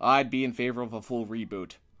 I'd be in favor of a full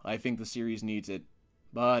reboot. I think the series needs it.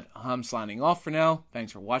 But I'm signing off for now.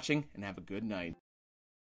 Thanks for watching, and have a good night.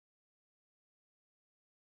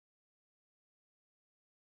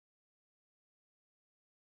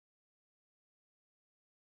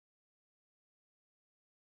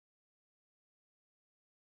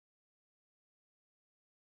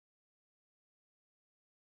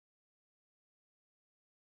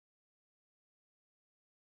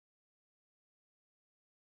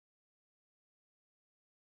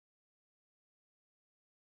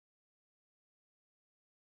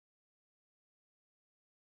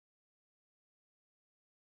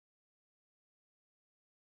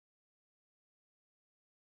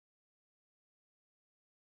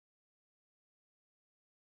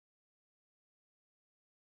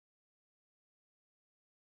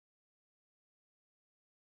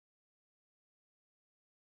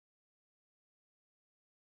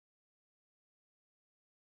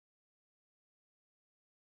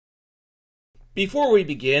 Before we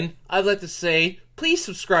begin, I'd like to say, please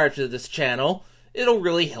subscribe to this channel. It'll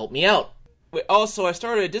really help me out. Also, I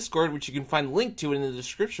started a Discord, which you can find a link to in the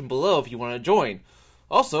description below if you want to join.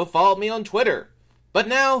 Also, follow me on Twitter. But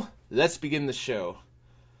now, let's begin the show.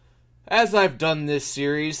 As I've done this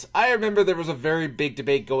series, I remember there was a very big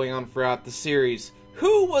debate going on throughout the series.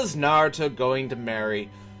 Who was Naruto going to marry?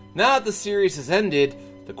 Now that the series has ended,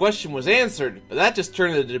 the question was answered, but that just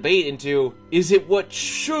turned the debate into, is it what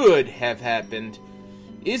should have happened?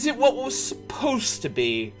 Is it what was supposed to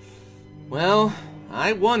be? Well,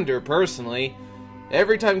 I wonder, personally.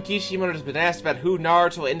 Every time Kishimoto has been asked about who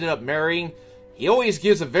Naruto ended up marrying, he always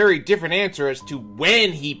gives a very different answer as to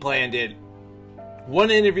when he planned it.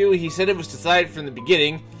 One interview, he said it was decided from the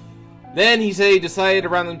beginning. Then he said he decided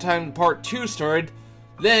around the time Part 2 started.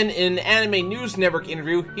 Then, in an Anime News Network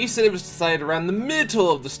interview, he said it was decided around the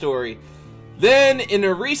middle of the story. Then, in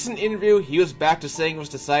a recent interview, he was back to saying it was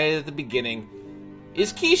decided at the beginning.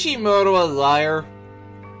 Is Kishimoto a liar?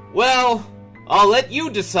 Well, I'll let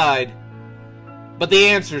you decide. But the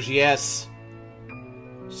answer's yes.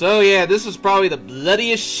 So yeah, this was probably the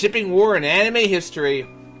bloodiest shipping war in anime history.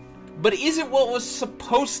 but isn't what was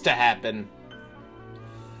supposed to happen.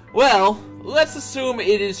 Well, let's assume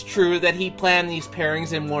it is true that he planned these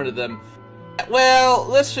pairings and wanted them. Well,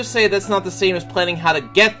 let's just say that's not the same as planning how to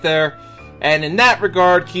get there, and in that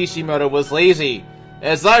regard, Kishimoto was lazy.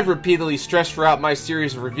 As I've repeatedly stressed throughout my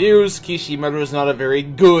series of reviews, Kishimoto is not a very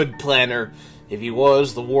good planner. If he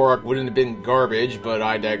was, the war arc wouldn't have been garbage, but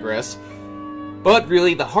I digress. But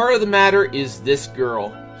really, the heart of the matter is this girl,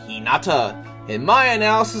 Hinata. In my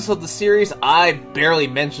analysis of the series, I barely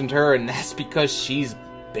mentioned her, and that's because she's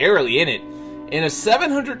barely in it. In a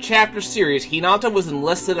 700-chapter series, Hinata was in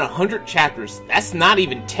less than 100 chapters. That's not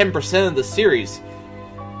even 10% of the series.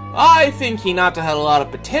 I think Hinata had a lot of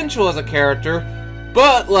potential as a character,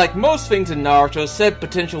 but like most things in Naruto, said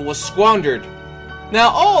potential was squandered. Now,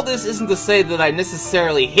 all this isn't to say that I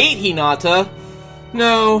necessarily hate Hinata.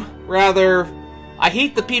 No, rather, I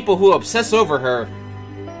hate the people who obsess over her.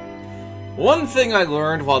 One thing I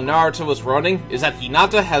learned while Naruto was running is that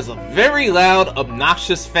Hinata has a very loud,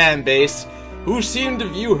 obnoxious fan base who seem to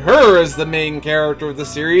view her as the main character of the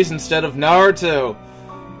series instead of Naruto.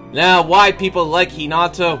 Now, why people like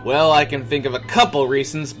Hinata? Well, I can think of a couple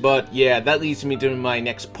reasons, but yeah, that leads me to my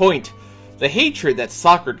next point. The hatred that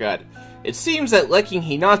Sakura got. It seems that liking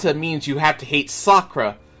Hinata means you have to hate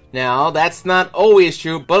Sakura. Now, that's not always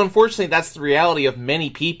true, but unfortunately that's the reality of many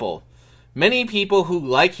people. Many people who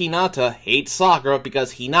like Hinata hate Sakura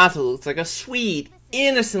because Hinata looks like a sweet,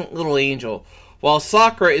 innocent little angel, while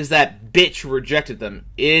Sakura is that bitch who rejected them.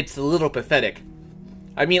 It's a little pathetic.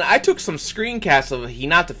 I mean, I took some screencasts of a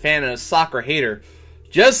Hinata fan and a Sakura hater.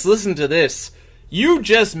 Just listen to this. You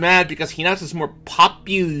just mad because Hinata's more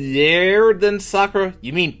popular than Sakura?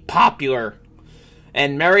 You mean popular.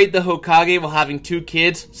 And married the Hokage while having 2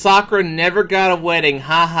 kids? Sakura never got a wedding,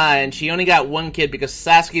 haha, and she only got 1 kid because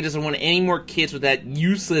Sasuke doesn't want any more kids with that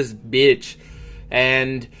useless bitch.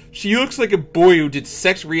 And she looks like a boy who did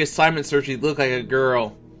sex reassignment surgery to look like a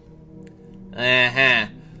girl.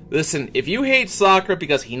 Listen, if you hate Sakura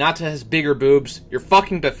because Hinata has bigger boobs, you're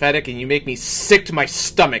fucking pathetic and you make me sick to my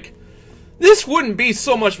stomach. This wouldn't be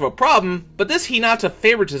so much of a problem, but this Hinata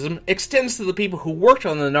favoritism extends to the people who worked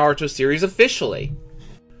on the Naruto series officially.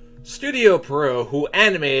 Studio Pierrot, who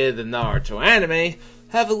animated the Naruto anime,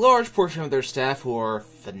 have a large portion of their staff who are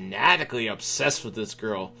fanatically obsessed with this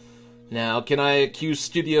girl. Now, can I accuse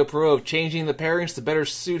Studio Pierrot of changing the pairings to better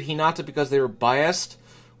suit Hinata because they were biased?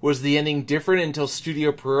 Was the ending different until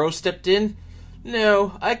Studio Pierrot stepped in?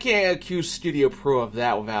 No, I can't accuse Studio Pierrot of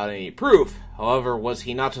that without any proof. However, was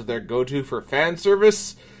Hinata their go-to for fan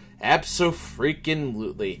service?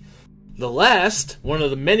 Abso-freaking-lutely. The last, one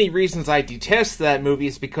of the many reasons I detest that movie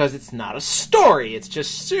is because it's not a story. It's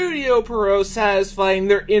just Studio Pierrot satisfying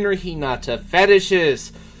their inner Hinata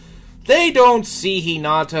fetishes. They don't see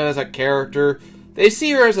Hinata as a character. They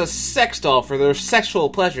see her as a sex doll for their sexual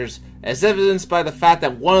pleasures, as evidenced by the fact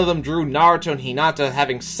that one of them drew Naruto and Hinata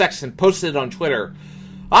having sex and posted it on Twitter.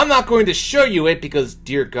 I'm not going to show you it because,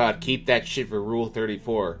 dear God, keep that shit for Rule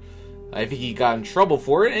 34. I think he got in trouble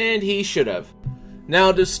for it, and he should have.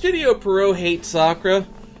 Now, does Studio Pierrot hate Sakura?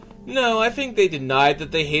 No, I think they denied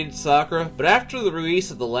that they hated Sakura, but after the release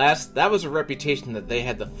of the last, that was a reputation that they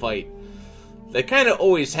had to fight. They kinda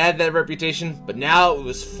always had that reputation, but now it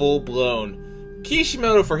was full-blown.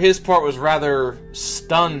 Kishimoto, for his part, was rather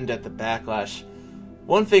stunned at the backlash.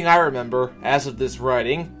 One thing I remember, as of this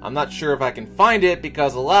writing, I'm not sure if I can find it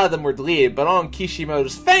because a lot of them were deleted, but on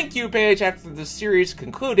Kishimoto's thank you page after the series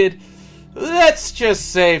concluded, let's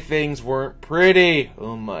just say things weren't pretty.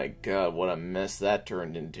 Oh my god, what a mess that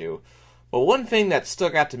turned into. But one thing that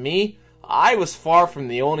stuck out to me, I was far from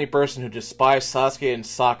the only person who despised Sasuke and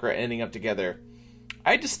Sakura ending up together.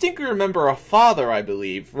 I distinctly remember a father, I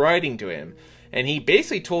believe, writing to him, and he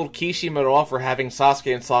basically told Kishimoto off for having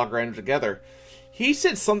Sasuke and Sakura end together. He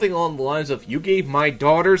said something along the lines of, "You gave my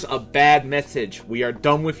daughters a bad message. We are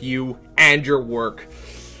done with you and your work."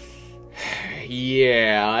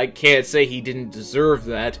 Yeah, I can't say he didn't deserve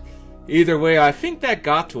that. Either way, I think that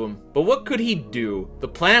got to him. But what could he do? The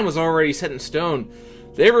plan was already set in stone.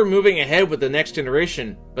 They were moving ahead with the next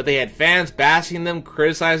generation, but they had fans bashing them,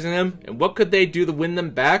 criticizing them, and what could they do to win them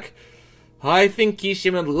back? I think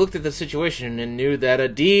Kishimoto looked at the situation and knew that a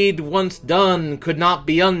deed once done could not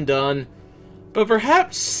be undone. But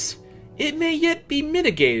perhaps it may yet be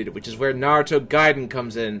mitigated, which is where Naruto Gaiden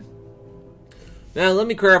comes in. Now, let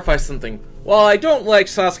me clarify something. While I don't like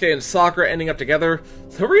Sasuke and Sakura ending up together,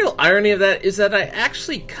 the real irony of that is that I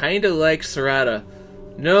actually kinda like Sarada.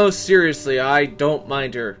 No, seriously, I don't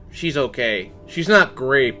mind her. She's okay. She's not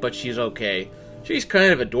great, but she's okay. She's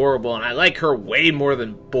kind of adorable, and I like her way more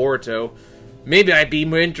than Boruto. Maybe I'd be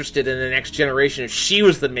more interested in the next generation if she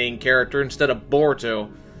was the main character instead of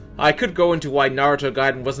Boruto. I could go into why Naruto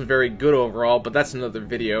Gaiden wasn't very good overall, but that's another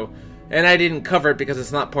video, and I didn't cover it because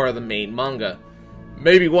it's not part of the main manga.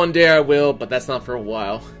 Maybe one day I will, but that's not for a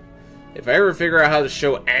while. If I ever figure out how to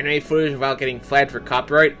show anime footage without getting flagged for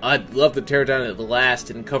copyright, I'd love to tear down at the last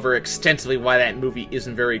and cover extensively why that movie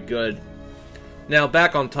isn't very good. Now,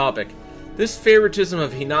 back on topic. This favoritism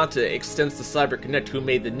of Hinata extends to CyberConnect, who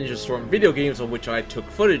made the Ninja Storm video games on which I took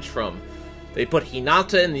footage from. They put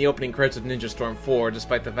Hinata in the opening credits of Ninja Storm 4,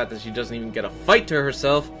 despite the fact that she doesn't even get a fight to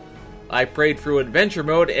herself. I prayed through adventure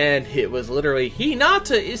mode, and it was literally,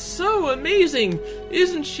 Hinata is so amazing!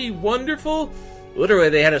 Isn't she wonderful? Literally,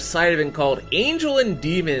 they had a side event called Angel and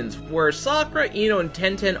Demons, where Sakura, Ino, and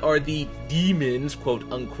Tenten are the demons,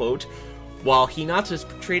 quote-unquote, while Hinata is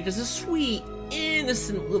portrayed as a sweet,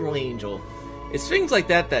 innocent little angel. It's things like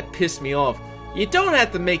that that piss me off. You don't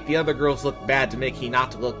have to make the other girls look bad to make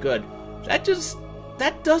Hinata look good.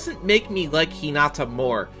 That doesn't make me like Hinata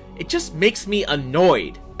more. It just makes me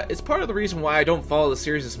annoyed. It's part of the reason why I don't follow the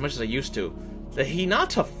series as much as I used to. The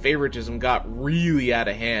Hinata favoritism got really out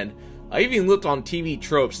of hand. I even looked on TV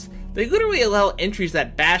tropes. They literally allow entries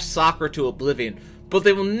that bash Sakura to oblivion, but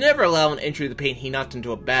they will never allow an entry to paint Hinata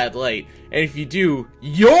into a bad light. And if you do,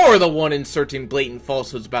 you're the one inserting blatant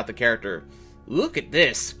falsehoods about the character. Look at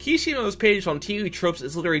this. Kishimoto's page on TV tropes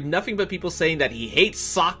is literally nothing but people saying that he hates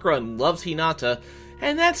Sakura and loves Hinata,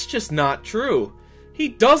 and that's just not true. He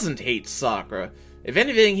doesn't hate Sakura. If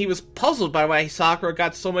anything, he was puzzled by why Sakura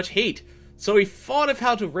got so much hate. So he thought of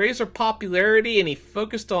how to raise her popularity, and he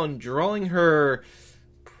focused on drawing her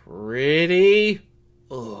pretty.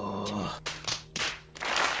 Ugh.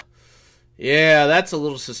 Yeah, that's a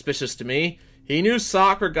little suspicious to me. He knew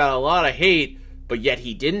Sakura got a lot of hate, but yet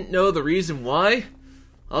he didn't know the reason why?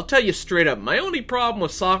 I'll tell you straight up, my only problem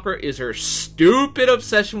with Sakura is her stupid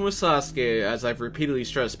obsession with Sasuke, as I've repeatedly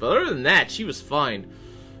stressed, but other than that, she was fine.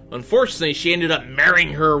 Unfortunately, she ended up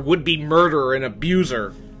marrying her would-be murderer and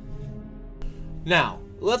abuser. Now,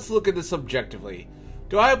 let's look at this objectively.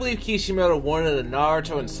 Do I believe Kishimoto wanted a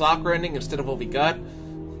Naruto and Sakura ending instead of what we got?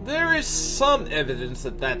 There is some evidence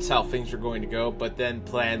that that's how things were going to go, but then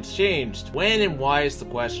plans changed. When and why is the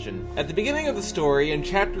question. At the beginning of the story, in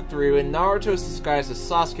Chapter 3, when Naruto is disguised as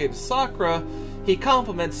Sasuke to Sakura, he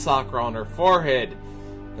compliments Sakura on her forehead.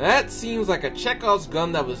 That seems like a Chekhov's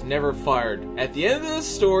gun that was never fired. At the end of the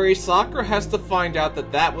story, Sakura has to find out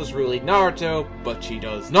that that was really Naruto, but she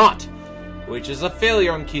does not, which is a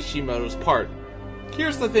failure on Kishimoto's part.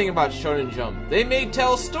 Here's the thing about Shonen Jump. They may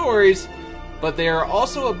tell stories, but they are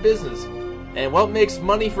also a business, and what makes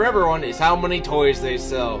money for everyone is how many toys they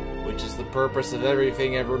sell, which is the purpose of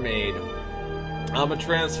everything ever made. I'm a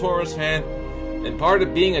Transformers fan, and part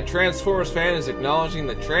of being a Transformers fan is acknowledging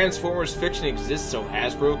that Transformers fiction exists so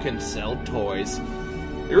Hasbro can sell toys.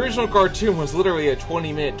 The original cartoon was literally a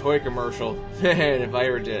 20-minute toy commercial, and if I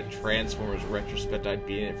ever did a Transformers retrospect, I'd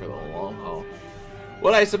be in it for the long haul.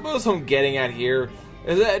 What I suppose I'm getting at here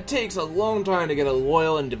is that it takes a long time to get a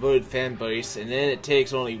loyal and devoted fan base, and then it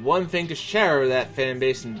takes only one thing to shatter that fan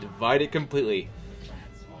base and divide it completely.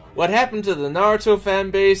 What happened to the Naruto fan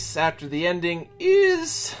base after the ending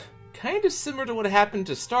is kind of similar to what happened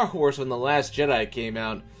to Star Wars when The Last Jedi came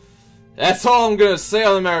out. That's all I'm gonna say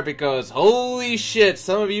on the matter, because holy shit,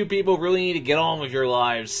 some of you people really need to get on with your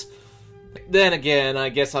lives. Then again, I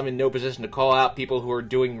guess I'm in no position to call out people who are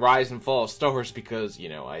doing Rise and Fall of Star Wars because, you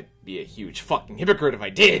know, I'd be a huge fucking hypocrite if I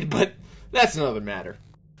did, but that's another matter.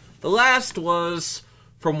 The last was,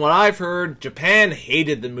 from what I've heard, Japan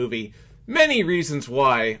hated the movie. Many reasons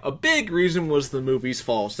why. A big reason was the movie's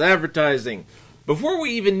false advertising. Before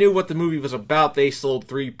we even knew what the movie was about, they sold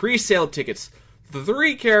 3 pre-sale tickets. The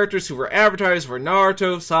 3 characters who were advertised were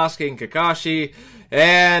Naruto, Sasuke, and Kakashi,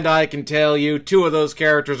 and I can tell you, 2 of those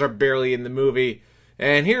characters are barely in the movie.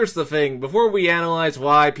 And here's the thing, before we analyze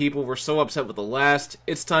why people were so upset with the last,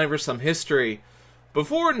 it's time for some history.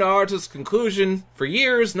 Before Naruto's conclusion, for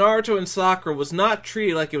years, Naruto and Sakura was not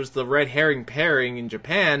treated like it was the red herring pairing in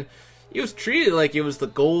Japan, it was treated like it was the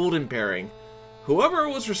golden pairing. Whoever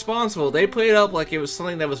was responsible, they played it up like it was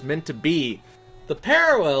something that was meant to be. The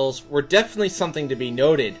parallels were definitely something to be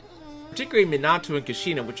noted, particularly Minato and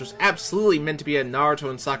Kushina, which was absolutely meant to be a Naruto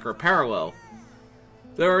and Sakura parallel.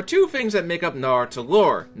 There are 2 things that make up Naruto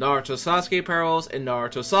lore, Naruto Sasuke parallels and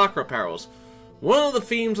Naruto Sakura parallels. One of the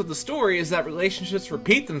themes of the story is that relationships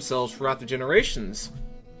repeat themselves throughout the generations.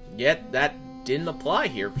 Yet, that didn't apply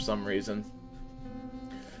here for some reason.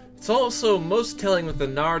 It's also most telling with the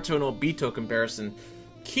Naruto and Obito comparison.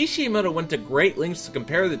 Kishimoto went to great lengths to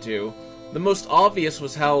compare the 2, The most obvious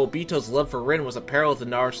was how Obito's love for Rin was a parallel to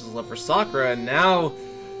Naruto's love for Sakura, and now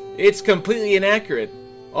it's completely inaccurate.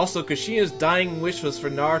 Also, Kushina's dying wish was for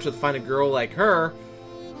Naruto to find a girl like her,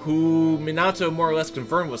 who Minato more or less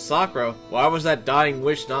confirmed was Sakura. Why was that dying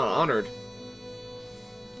wish not honored?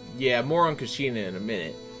 Yeah, more on Kushina in a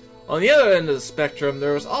minute. On the other end of the spectrum,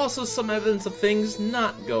 there was also some evidence of things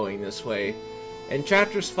not going this way. In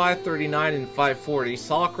chapters 539 and 540,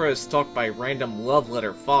 Sakura is stalked by random love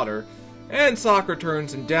letter fodder, and Sakura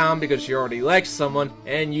turns him down because she already likes someone,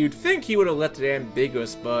 and you'd think he would have left it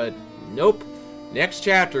ambiguous, but nope. Next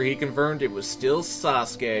chapter, he confirmed it was still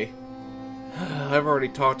Sasuke. I've already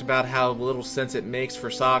talked about how little sense it makes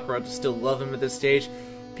for Sakura to still love him at this stage.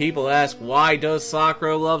 People ask, why does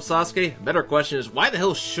Sakura love Sasuke? A better question is, why the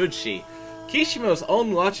hell should she? Kishimoto's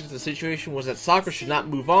own logic to the situation was that Sakura should not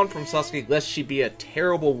move on from Sasuke lest she be a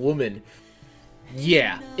terrible woman.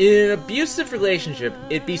 Yeah, in an abusive relationship,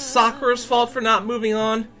 it'd be Sakura's fault for not moving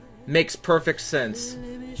on? Makes perfect sense.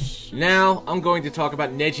 Now, I'm going to talk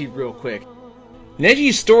about Neji real quick.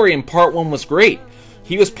 Neji's story in part 1 was great.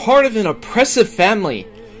 He was part of an oppressive family.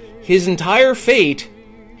 His entire fate,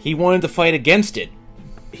 he wanted to fight against it.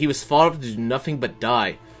 He was fought up to do nothing but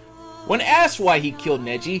die. When asked why he killed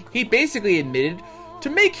Neji, he basically admitted, to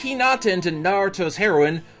make Hinata into Naruto's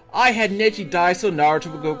heroine, I had Neji die so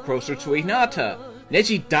Naruto would go closer to Hinata.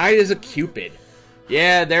 Neji died as a cupid.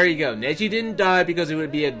 Yeah, there you go. Neji didn't die because it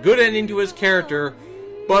would be a good ending to his character,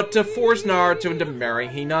 but to force Naruto into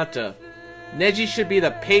marrying Hinata. Neji should be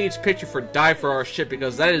the page picture for die for our ship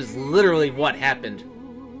because that is literally what happened.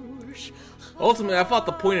 Ultimately, I thought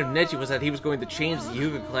the point of Neji was that he was going to change the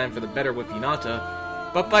Hyuga clan for the better with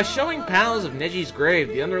Hinata, but by showing panels of Neji's grave,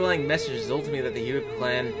 the underlying message is ultimately that the Hyuga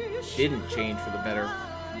clan didn't change for the better.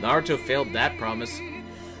 Naruto failed that promise.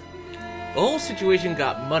 The whole situation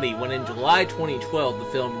got muddy when in July 2012 the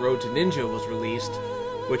film Road to Ninja was released,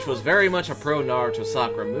 which was very much a pro-Naruto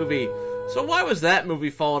Sakura movie, so why was that movie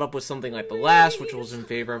followed up with something like The Last, which was in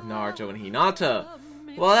favor of Naruto and Hinata?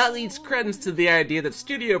 Well, that leads credence to the idea that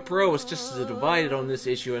Studio Pro was just as divided on this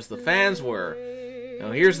issue as the fans were.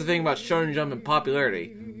 Now here's the thing about Shonen Jump and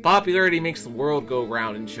popularity. Popularity makes the world go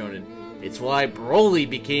round in Shonen. It's why Broly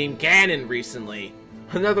became canon recently.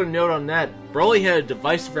 Another note on that, Broly had a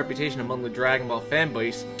divisive reputation among the Dragon Ball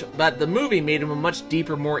fanboys, but the movie made him a much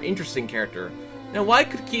deeper, more interesting character. Now why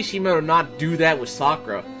could Kishimoto not do that with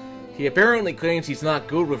Sakura? He apparently claims he's not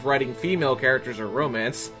good with writing female characters or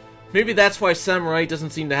romance. Maybe that's why Samurai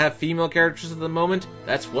doesn't seem to have female characters at the moment.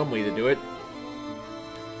 That's one way to do it.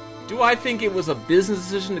 Do I think it was a business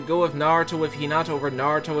decision to go with Naruto with Hinata over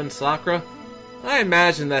Naruto and Sakura? I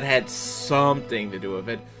imagine that had something to do with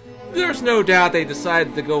it. There's no doubt they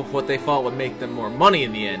decided to go with what they thought would make them more money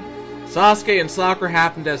in the end. Sasuke and Sakura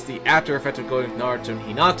happened as the after effect of going with Naruto and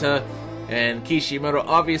Hinata, and Kishimoto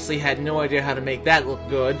obviously had no idea how to make that look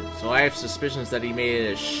good, so I have suspicions that he made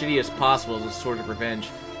it as shitty as possible as a sort of revenge.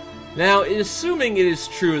 Now, assuming it is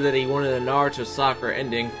true that he wanted a Naruto-Sakura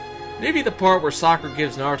ending, maybe the part where Sakura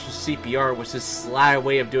gives Naruto CPR was his sly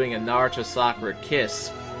way of doing a Naruto-Sakura kiss.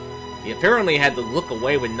 He apparently had to look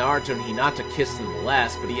away when Naruto and Hinata kissed in the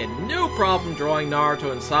last, but he had no problem drawing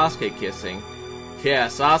Naruto and Sasuke kissing. Yeah,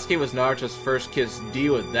 Sasuke was Naruto's first kiss,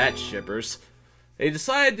 deal with that, shippers. They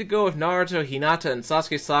decided to go with Naruto, Hinata, and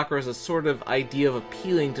Sasuke Sakura as a sort of idea of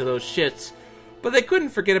appealing to those shits, but they couldn't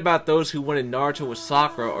forget about those who wanted Naruto with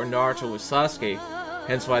Sakura or Naruto with Sasuke,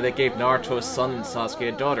 hence why they gave Naruto a son and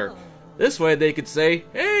Sasuke a daughter. This way they could say,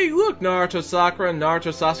 hey, look, Naruto Sakura and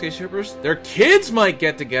Naruto Sasuke shippers, their kids might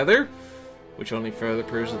get together! Which only further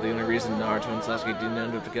proves that the only reason Naruto and Sasuke didn't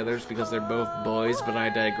end up together is because they're both boys, but I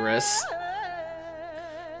digress.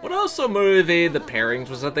 What also motivated the pairings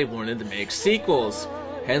was that they wanted to make sequels,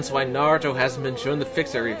 hence why Naruto hasn't been shown to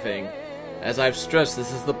fix everything. As I've stressed,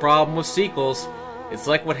 this is the problem with sequels. It's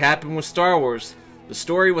like what happened with Star Wars. The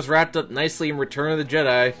story was wrapped up nicely in Return of the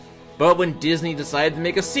Jedi, but when Disney decided to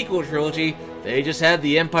make a sequel trilogy, they just had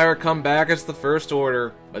the Empire come back as the First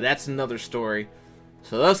Order, but that's another story.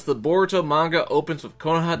 So thus the Boruto manga opens with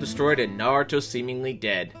Konoha destroyed and Naruto seemingly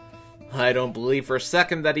dead. I don't believe for a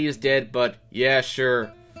second that he is dead, but yeah,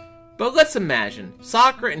 sure. But let's imagine,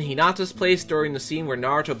 Sakura in Hinata's place during the scene where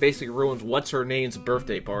Naruto basically ruins What's-Her-Name's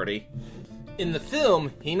birthday party. In the film,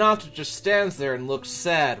 Hinata just stands there and looks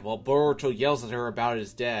sad while Boruto yells at her about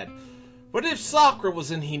his dad. But if Sakura was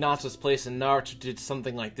in Hinata's place and Naruto did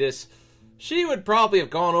something like this, she would probably have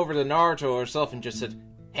gone over to Naruto herself and just said,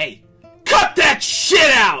 hey, cut that shit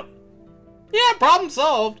out! Yeah, problem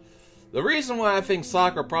solved. The reason why I think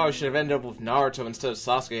Sakura probably should have ended up with Naruto instead of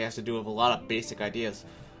Sasuke has to do with a lot of basic ideas.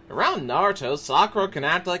 Around Naruto, Sakura can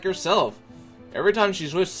act like herself. Every time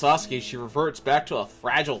she's with Sasuke, she reverts back to a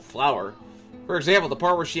fragile flower. For example, the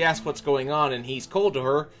part where she asks what's going on and he's cold to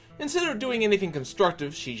her, instead of doing anything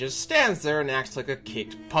constructive, she just stands there and acts like a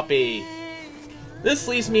kicked puppy. This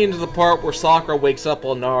leads me into the part where Sakura wakes up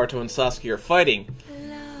while Naruto and Sasuke are fighting.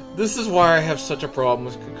 This is why I have such a problem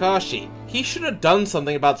with Kakashi. He should have done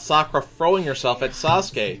something about Sakura throwing herself at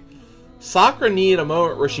Sasuke. Sakura needed a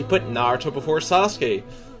moment where she put Naruto before Sasuke.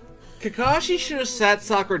 Kakashi should have sat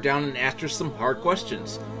Sakura down and asked her some hard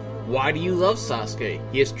questions. Why do you love Sasuke?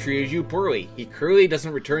 He has treated you poorly. He clearly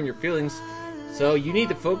doesn't return your feelings, so you need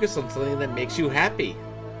to focus on something that makes you happy.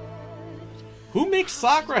 Who makes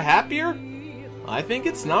Sakura happier? I think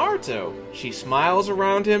it's Naruto. She smiles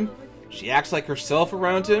around him. She acts like herself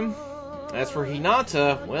around him. As for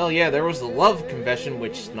Hinata, well, yeah, there was the love confession,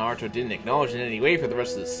 which Naruto didn't acknowledge in any way for the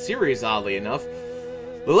rest of the series, oddly enough.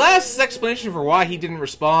 The last explanation for why he didn't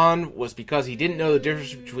respond was because he didn't know the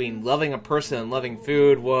difference between loving a person and loving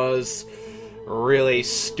food was really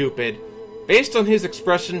stupid. Based on his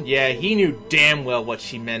expression, yeah, he knew damn well what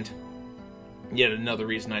she meant. Yet another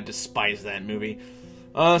reason I despise that movie.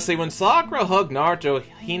 Honestly, when Sakura hugged Naruto,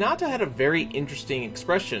 Hinata had a very interesting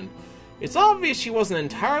expression. It's obvious she wasn't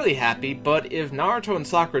entirely happy, but if Naruto and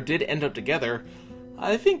Sakura did end up together,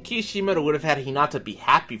 I think Kishimoto would have had Hinata be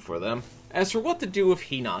happy for them. As for what to do with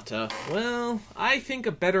Hinata, well, I think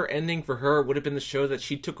a better ending for her would have been to show that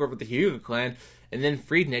she took over the Hyuga clan and then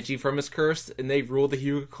freed Neji from his curse, and they ruled the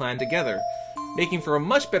Hyuga clan together, making for a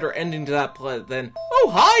much better ending to that play than,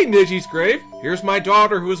 "Oh hi, Neji's grave! Here's my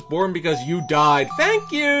daughter who was born because you died,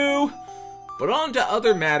 thank you!" But on to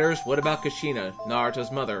other matters. What about Kushina,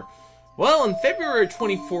 Naruto's mother? Well, in February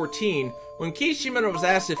 2014, when Kishimoto was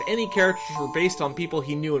asked if any characters were based on people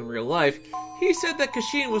he knew in real life, he said that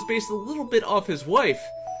Kushina was based a little bit off his wife.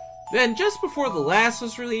 Then, just before the last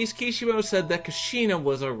was released, Kishimoto said that Kushina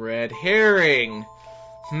was a red herring.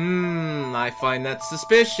 I find that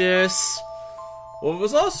suspicious. What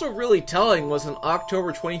was also really telling was in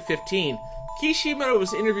October 2015, Kishimoto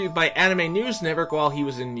was interviewed by Anime News Network while he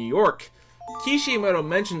was in New York. Kishimoto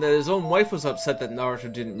mentioned that his own wife was upset that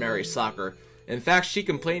Naruto didn't marry Sakura. In fact, she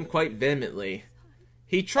complained quite vehemently.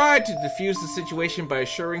 He tried to defuse the situation by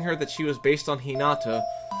assuring her that she was based on Hinata,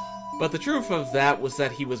 but the truth of that was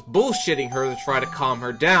that he was bullshitting her to try to calm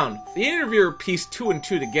her down. The interviewer pieced 2 and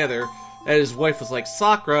 2 together, that his wife was like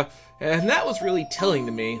Sakura, and that was really telling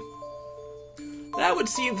to me. That would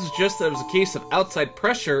seem to suggest that it was a case of outside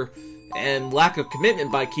pressure and lack of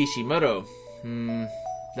commitment by Kishimoto.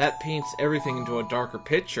 That paints everything into a darker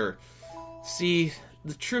picture. See,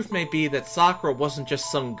 the truth may be that Sakura wasn't just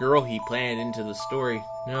some girl he planned into the story.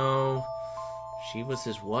 No, she was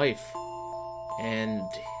his wife. And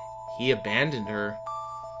he abandoned her,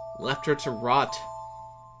 left her to rot.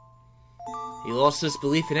 He lost his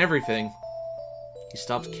belief in everything. He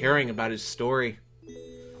stopped caring about his story.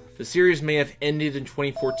 The series may have ended in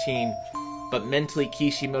 2014, but mentally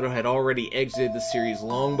Kishimoto had already exited the series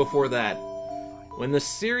long before that. When the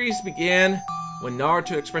series began, when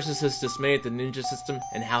Naruto expresses his dismay at the ninja system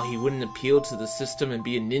and how he wouldn't appeal to the system and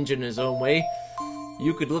be a ninja in his own way,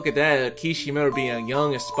 you could look at that as Kishimoto being a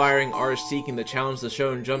young, aspiring artist seeking to challenge the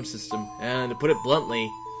Shonen Jump system, and to put it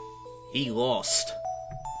bluntly, he lost.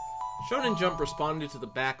 Shonen Jump responded to the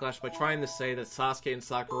backlash by trying to say that Sasuke and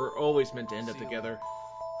Sakura were always meant to end up together.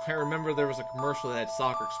 I remember there was a commercial that had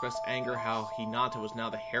Sakura express anger how Hinata was now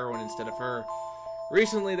the heroine instead of her.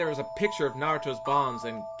 Recently there was a picture of Naruto's bonds,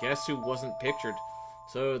 and guess who wasn't pictured?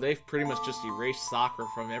 So they've pretty much just erased Sakura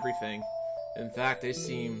from everything. In fact, they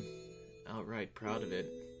seem outright proud of it.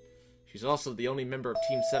 She's also the only member of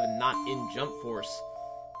Team 7 not in Jump Force.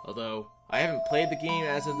 Although, I haven't played the game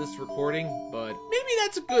as of this recording, but maybe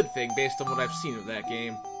that's a good thing based on what I've seen of that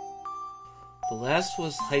game. The last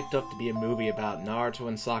was hyped up to be a movie about Naruto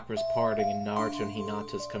and Sakura's parting and Naruto and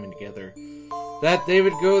Hinata's coming together. That they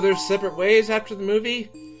would go their separate ways after the movie,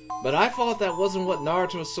 but I thought that wasn't what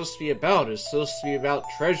Naruto was supposed to be about. It was supposed to be about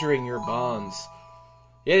treasuring your bonds.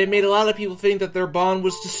 Yet it made a lot of people think that their bond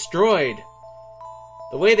was destroyed.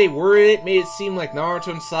 The way they worded it made it seem like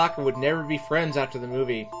Naruto and Sakura would never be friends after the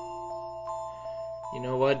movie. You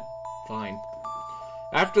know what? Fine.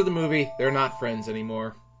 After the movie, they're not friends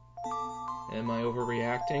anymore. Am I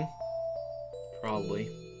overreacting? Probably.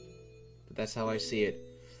 But that's how I see it.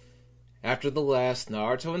 After the last,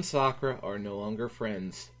 Naruto and Sakura are no longer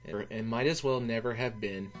friends, and might as well never have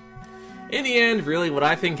been. In the end, really what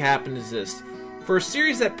I think happened is this. For a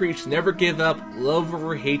series that preached never give up, love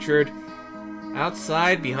over hatred,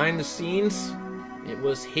 outside, behind the scenes, it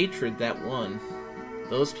was hatred that won.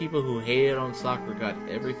 Those people who hated on Sakura got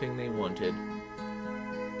everything they wanted.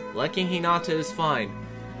 Liking Hinata is fine,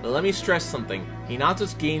 But let me stress something.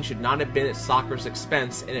 Hinata's gain should not have been at Sakura's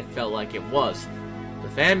expense, and it felt like it was. The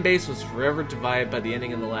fan base was forever divided by the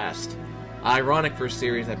ending of the last. Ironic for a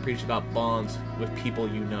series that preached about bonds with people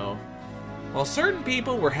you know. While certain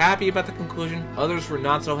people were happy about the conclusion, others were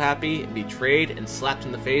not so happy, and betrayed and slapped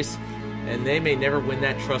in the face, and they may never win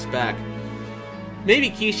that trust back. Maybe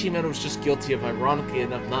Kishimoto was just guilty of, ironically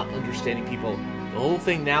enough, not understanding people. The whole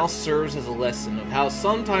thing now serves as a lesson of how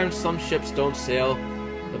sometimes some ships don't sail,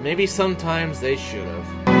 but maybe sometimes they should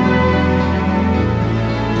have.